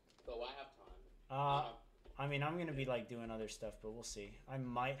 Off, so I have time. I mean, I'm gonna be like doing other stuff, but we'll see. I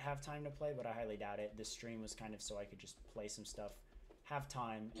might have time to play, but I highly doubt it. This stream was kind of so I could just play some stuff, have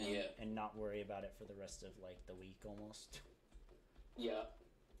time, and not worry about it for the rest of like the week almost. Yeah.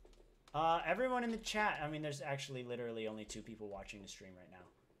 Everyone in the chat. I mean, there's actually literally only 2 people watching the stream right now,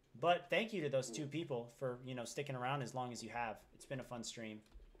 but thank you to those 2 people for sticking around as long as you have. It's been a fun stream.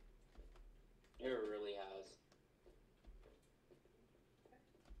 It really has.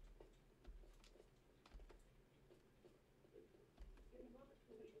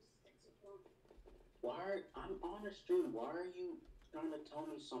 I'm on a stream. Why are you trying to tell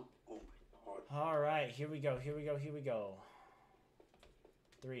me something? Oh my god. All right, here we go.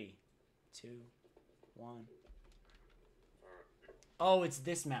 3, 2, 1. Oh, it's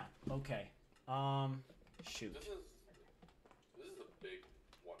this map. Okay. Shoot. This is a big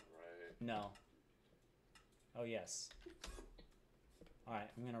one, right? No. Oh, yes. All right,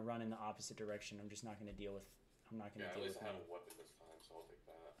 I'm gonna run in the opposite direction. I'm just not gonna deal with. I'm not gonna deal with. At least I have a weapon this time, so I'll take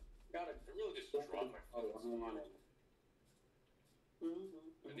that. Got it. I really just dropped my flint and steel.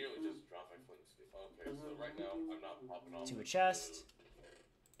 I nearly just dropped my flint and steel. Okay, so right now I'm not popping off. To a chest.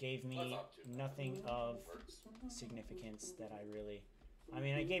 gave me nothing of significance that I really... I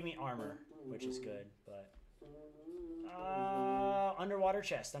mean, it gave me armor, which is good, but... underwater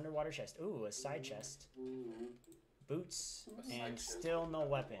chest, underwater chest. Ooh, a side chest. Boots, and still no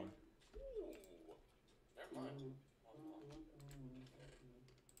weapon. Never mind.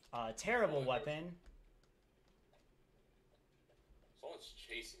 Terrible weapon. Someone's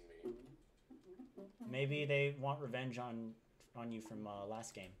chasing me. Maybe they want revenge on you from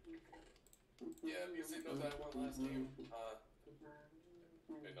last game. Yeah, because they know that I won last game.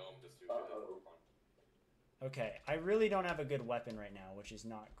 They know I'm just too good. Okay, I really don't have a good weapon right now, which is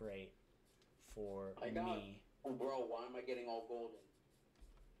not great for me. Oh, bro, why am I getting all golden?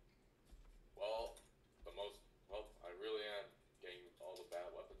 Well, I really am getting all the bad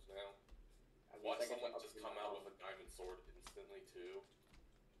weapons now. Watch someone just come out with a diamond sword instantly, too.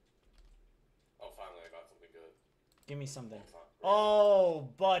 Oh, finally, I got something good. Give me something. Oh,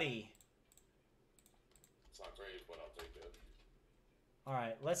 buddy. It's not great, but I'll take it. All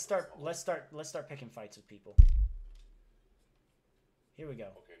right, let's start picking fights with people. Here we go.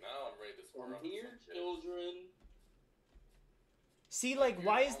 Okay, now I'm ready to score up here, children. See, like,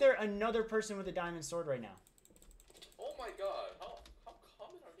 why is there another person with a diamond sword right now? Oh my god, how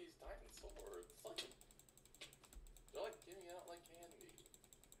common are these diamond swords? They're like giving out like candy.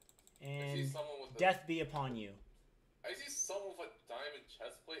 And I see someone with death be upon you. I see someone with a diamond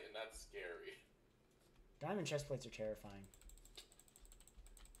chestplate, and that's scary. Diamond chestplates are terrifying.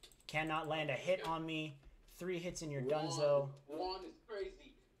 Cannot land a hit on me. 3 hits and you're donezo. One is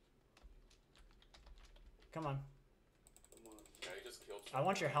crazy. Come on. Yeah, he just killed I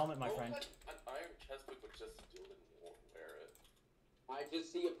want your helmet, my friend. An iron chestplate, but just still didn't wear it. I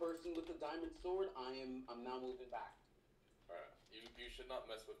just see a person with a diamond sword. I'm now moving back. Alright, you should not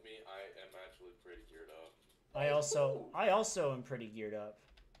mess with me. I am actually pretty geared up. I also am pretty geared up.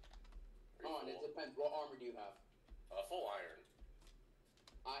 Oh, and it depends. What armor do you have? Full iron.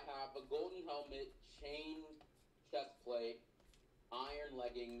 I have a golden helmet, chain chestplate, iron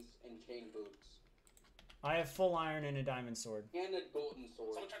leggings, and chain boots. I have full iron and a diamond sword. And a golden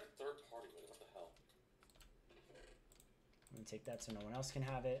sword. Someone tried to third party me. What the hell? I'm gonna take that so no one else can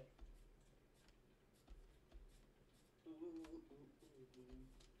have it.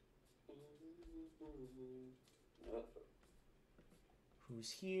 Who's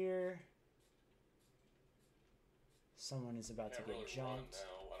here? Someone is about to get jumped.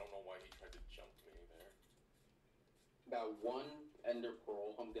 Now. I don't know why he tried to jump me there. Got one ender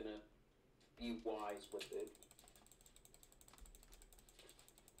pearl. I'm gonna be wise with it.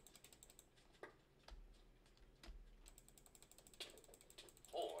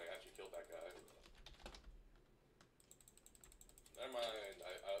 Oh, I actually killed that guy. Never mind.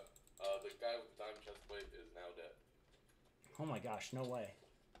 The guy with the diamond chestplate is now dead. Oh my gosh, no way.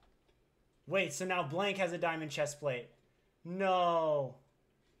 Wait, so now Blank has a diamond chestplate. No.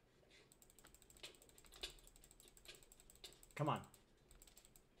 Come on.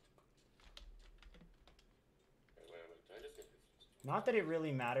 Okay, wait a minute. Did I just get this? Not that it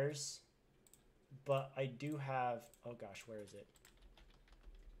really matters, but I do have... Oh gosh, where is it?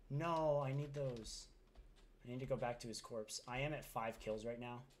 No, I need those. I need to go back to his corpse. I am at 5 kills right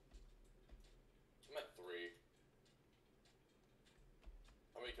now. I'm at 3.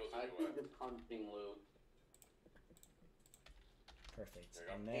 How many kills I are you do at? the hunting loot. Perfect. There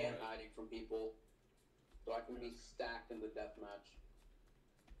you And go. there. And hiding from people. So I can be stacked in the deathmatch.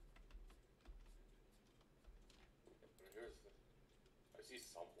 I see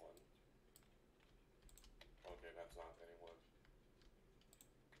someone. Okay, that's not anyone.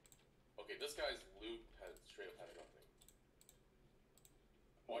 Okay, this guy's loot has straight up had nothing.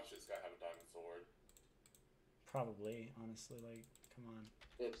 Watch this guy have a diamond sword. Probably, honestly, like, come on.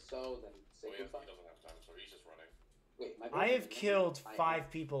 If so, then say He goodbye. doesn't have a diamond sword. He's just running. Wait, I have killed 5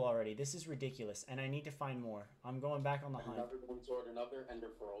 people already. This is ridiculous, and I need to find more. I'm going back on the hunt. Another golden sword, another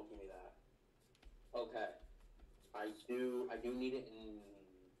ender pearl. Give me that. Okay. I do need it in.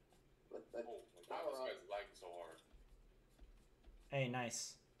 Oh my god, this guy's lagging so hard. Hey,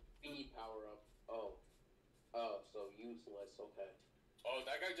 nice. Speed power up. Oh, so useless. Okay. Oh,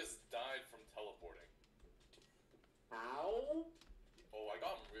 that guy just died from teleporting. How? Oh, I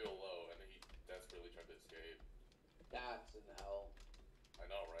got him real low, and he desperately tried to escape. That's an L. I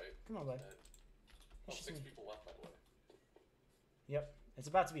know, right? Come on, bud. Oh, 6 people left, by the way. Yep. It's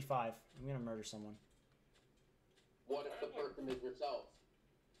about to be 5. I'm gonna murder someone. What if the person is yourself?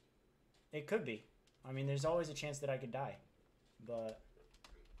 It could be. I mean, there's always a chance that I could die. But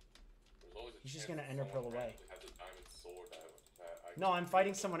he's just gonna ender pearl away. No, I'm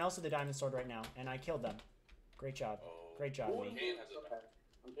fighting someone else with a diamond sword right now, and I killed them. Great job. Great job, me.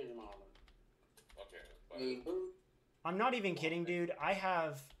 I'm changing my armor. Okay. Clean boot. I'm not even kidding, dude. I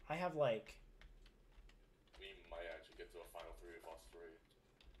have like... We might actually get to a final 3 of us 3.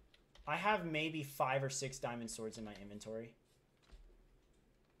 I have maybe 5 or 6 diamond swords in my inventory.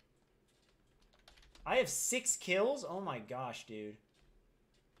 I have 6 kills? Oh my gosh, dude.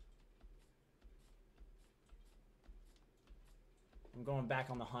 I'm going back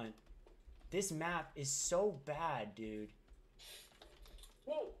on the hunt. This map is so bad, dude.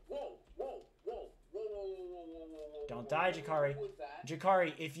 Whoa, whoa, whoa, whoa, whoa, whoa, whoa, whoa, whoa, whoa. Don't die, Jakari. What was that?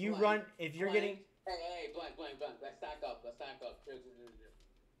 Jakari, if you Blank, run, if you're blank. getting... Hey, blank. Let's stack up. Chill.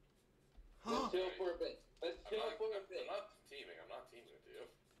 Let's chill for a bit. I'm not teaming with you.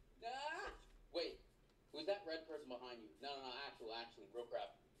 Nah. Wait, who's that red person behind you? No, actually, real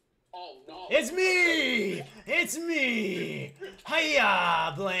crap. Oh, no. It's me! It's me!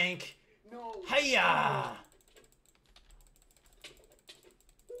 Hiya, Blank! No. Hiya!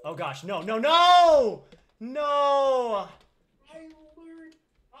 Oh gosh, no! No! I lured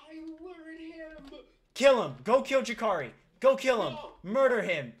him. Kill him! Go kill Jakari! Go kill him! No. Murder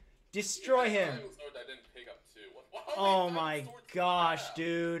him! Destroy him! Diamond sword I didn't pick up too. Oh my gosh,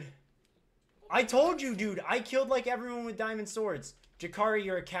 dude. I told you, dude. I killed like everyone with diamond swords. Jakari,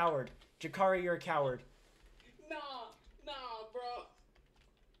 you're a coward. Jakari, you're a coward. Nah, bro.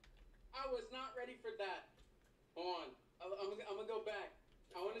 I was not ready for that. Hold on. I'm gonna go back.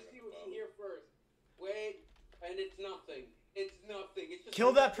 I want to see what's in here first. Wait, and it's nothing. It's just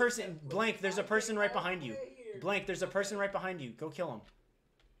Kill that person. Blank, there's a person right behind you. Blank, there's a person right behind you. Go kill him.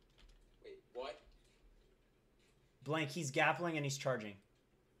 Wait, what? Blank, he's gappling and he's charging.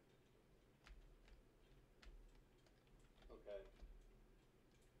 Okay.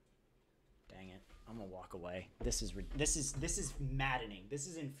 Dang it. I'm gonna walk away. This is maddening. This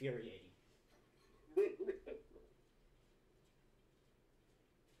is infuriating.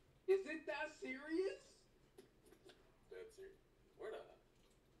 Is it that serious? That's serious. Where are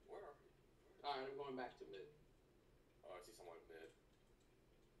we? Alright, I'm going back to mid. Oh, I see someone mid.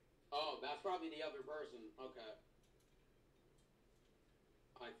 Oh, that's probably the other person. Okay.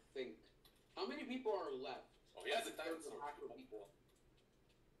 I think. How many people are left? Oh, he has a diamond sword. People.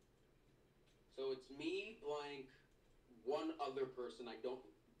 So it's me, Blank, one other person. I do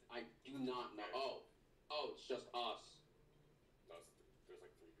not know. Oh, it's just us. No, there's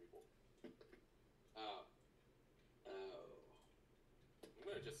like 3 people. Oh. I'm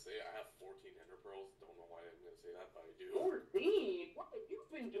gonna just say I have 14 ender pearls. Don't know why I'm gonna say that, but I do. 14? What have you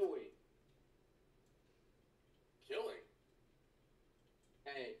been doing? Killing.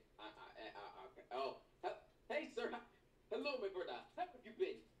 Hey, okay. Oh, hey, sir. Hello, my brother. How have you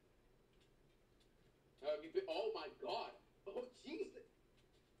been? Oh my God. Oh Jesus.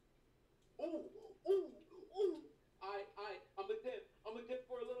 Oh. I'm a dip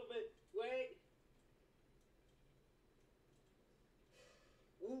for a little bit. Wait.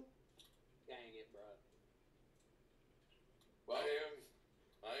 Ooh. Dang it, bro. Well,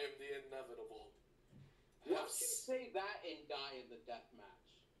 I am the inevitable. Why don't you say that and die in the death match?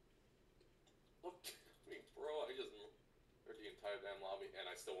 Look, I mean, bro, I just murdered the entire damn lobby, and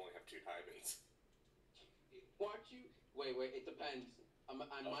I still only have 2 diamonds. Watch you. Wait. It depends. I might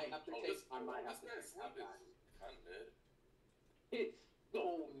have to take. I might have to take that back. Kind of mid. It's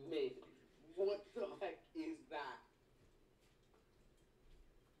so mid. What the heck is that?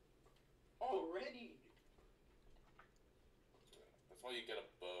 Already. That's why you get a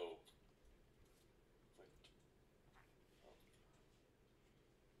bow.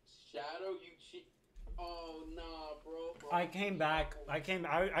 Shadow, you cheat. Oh nah, bro. I came back.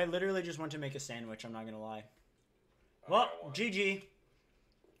 I literally just went to make a sandwich. I'm not gonna lie. Well, GG.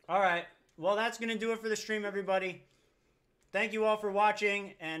 All right. Well, that's gonna do it for the stream, everybody. Thank you all for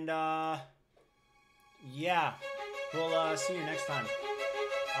watching, and yeah, we'll see you next time.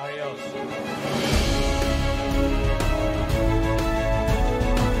 Adios.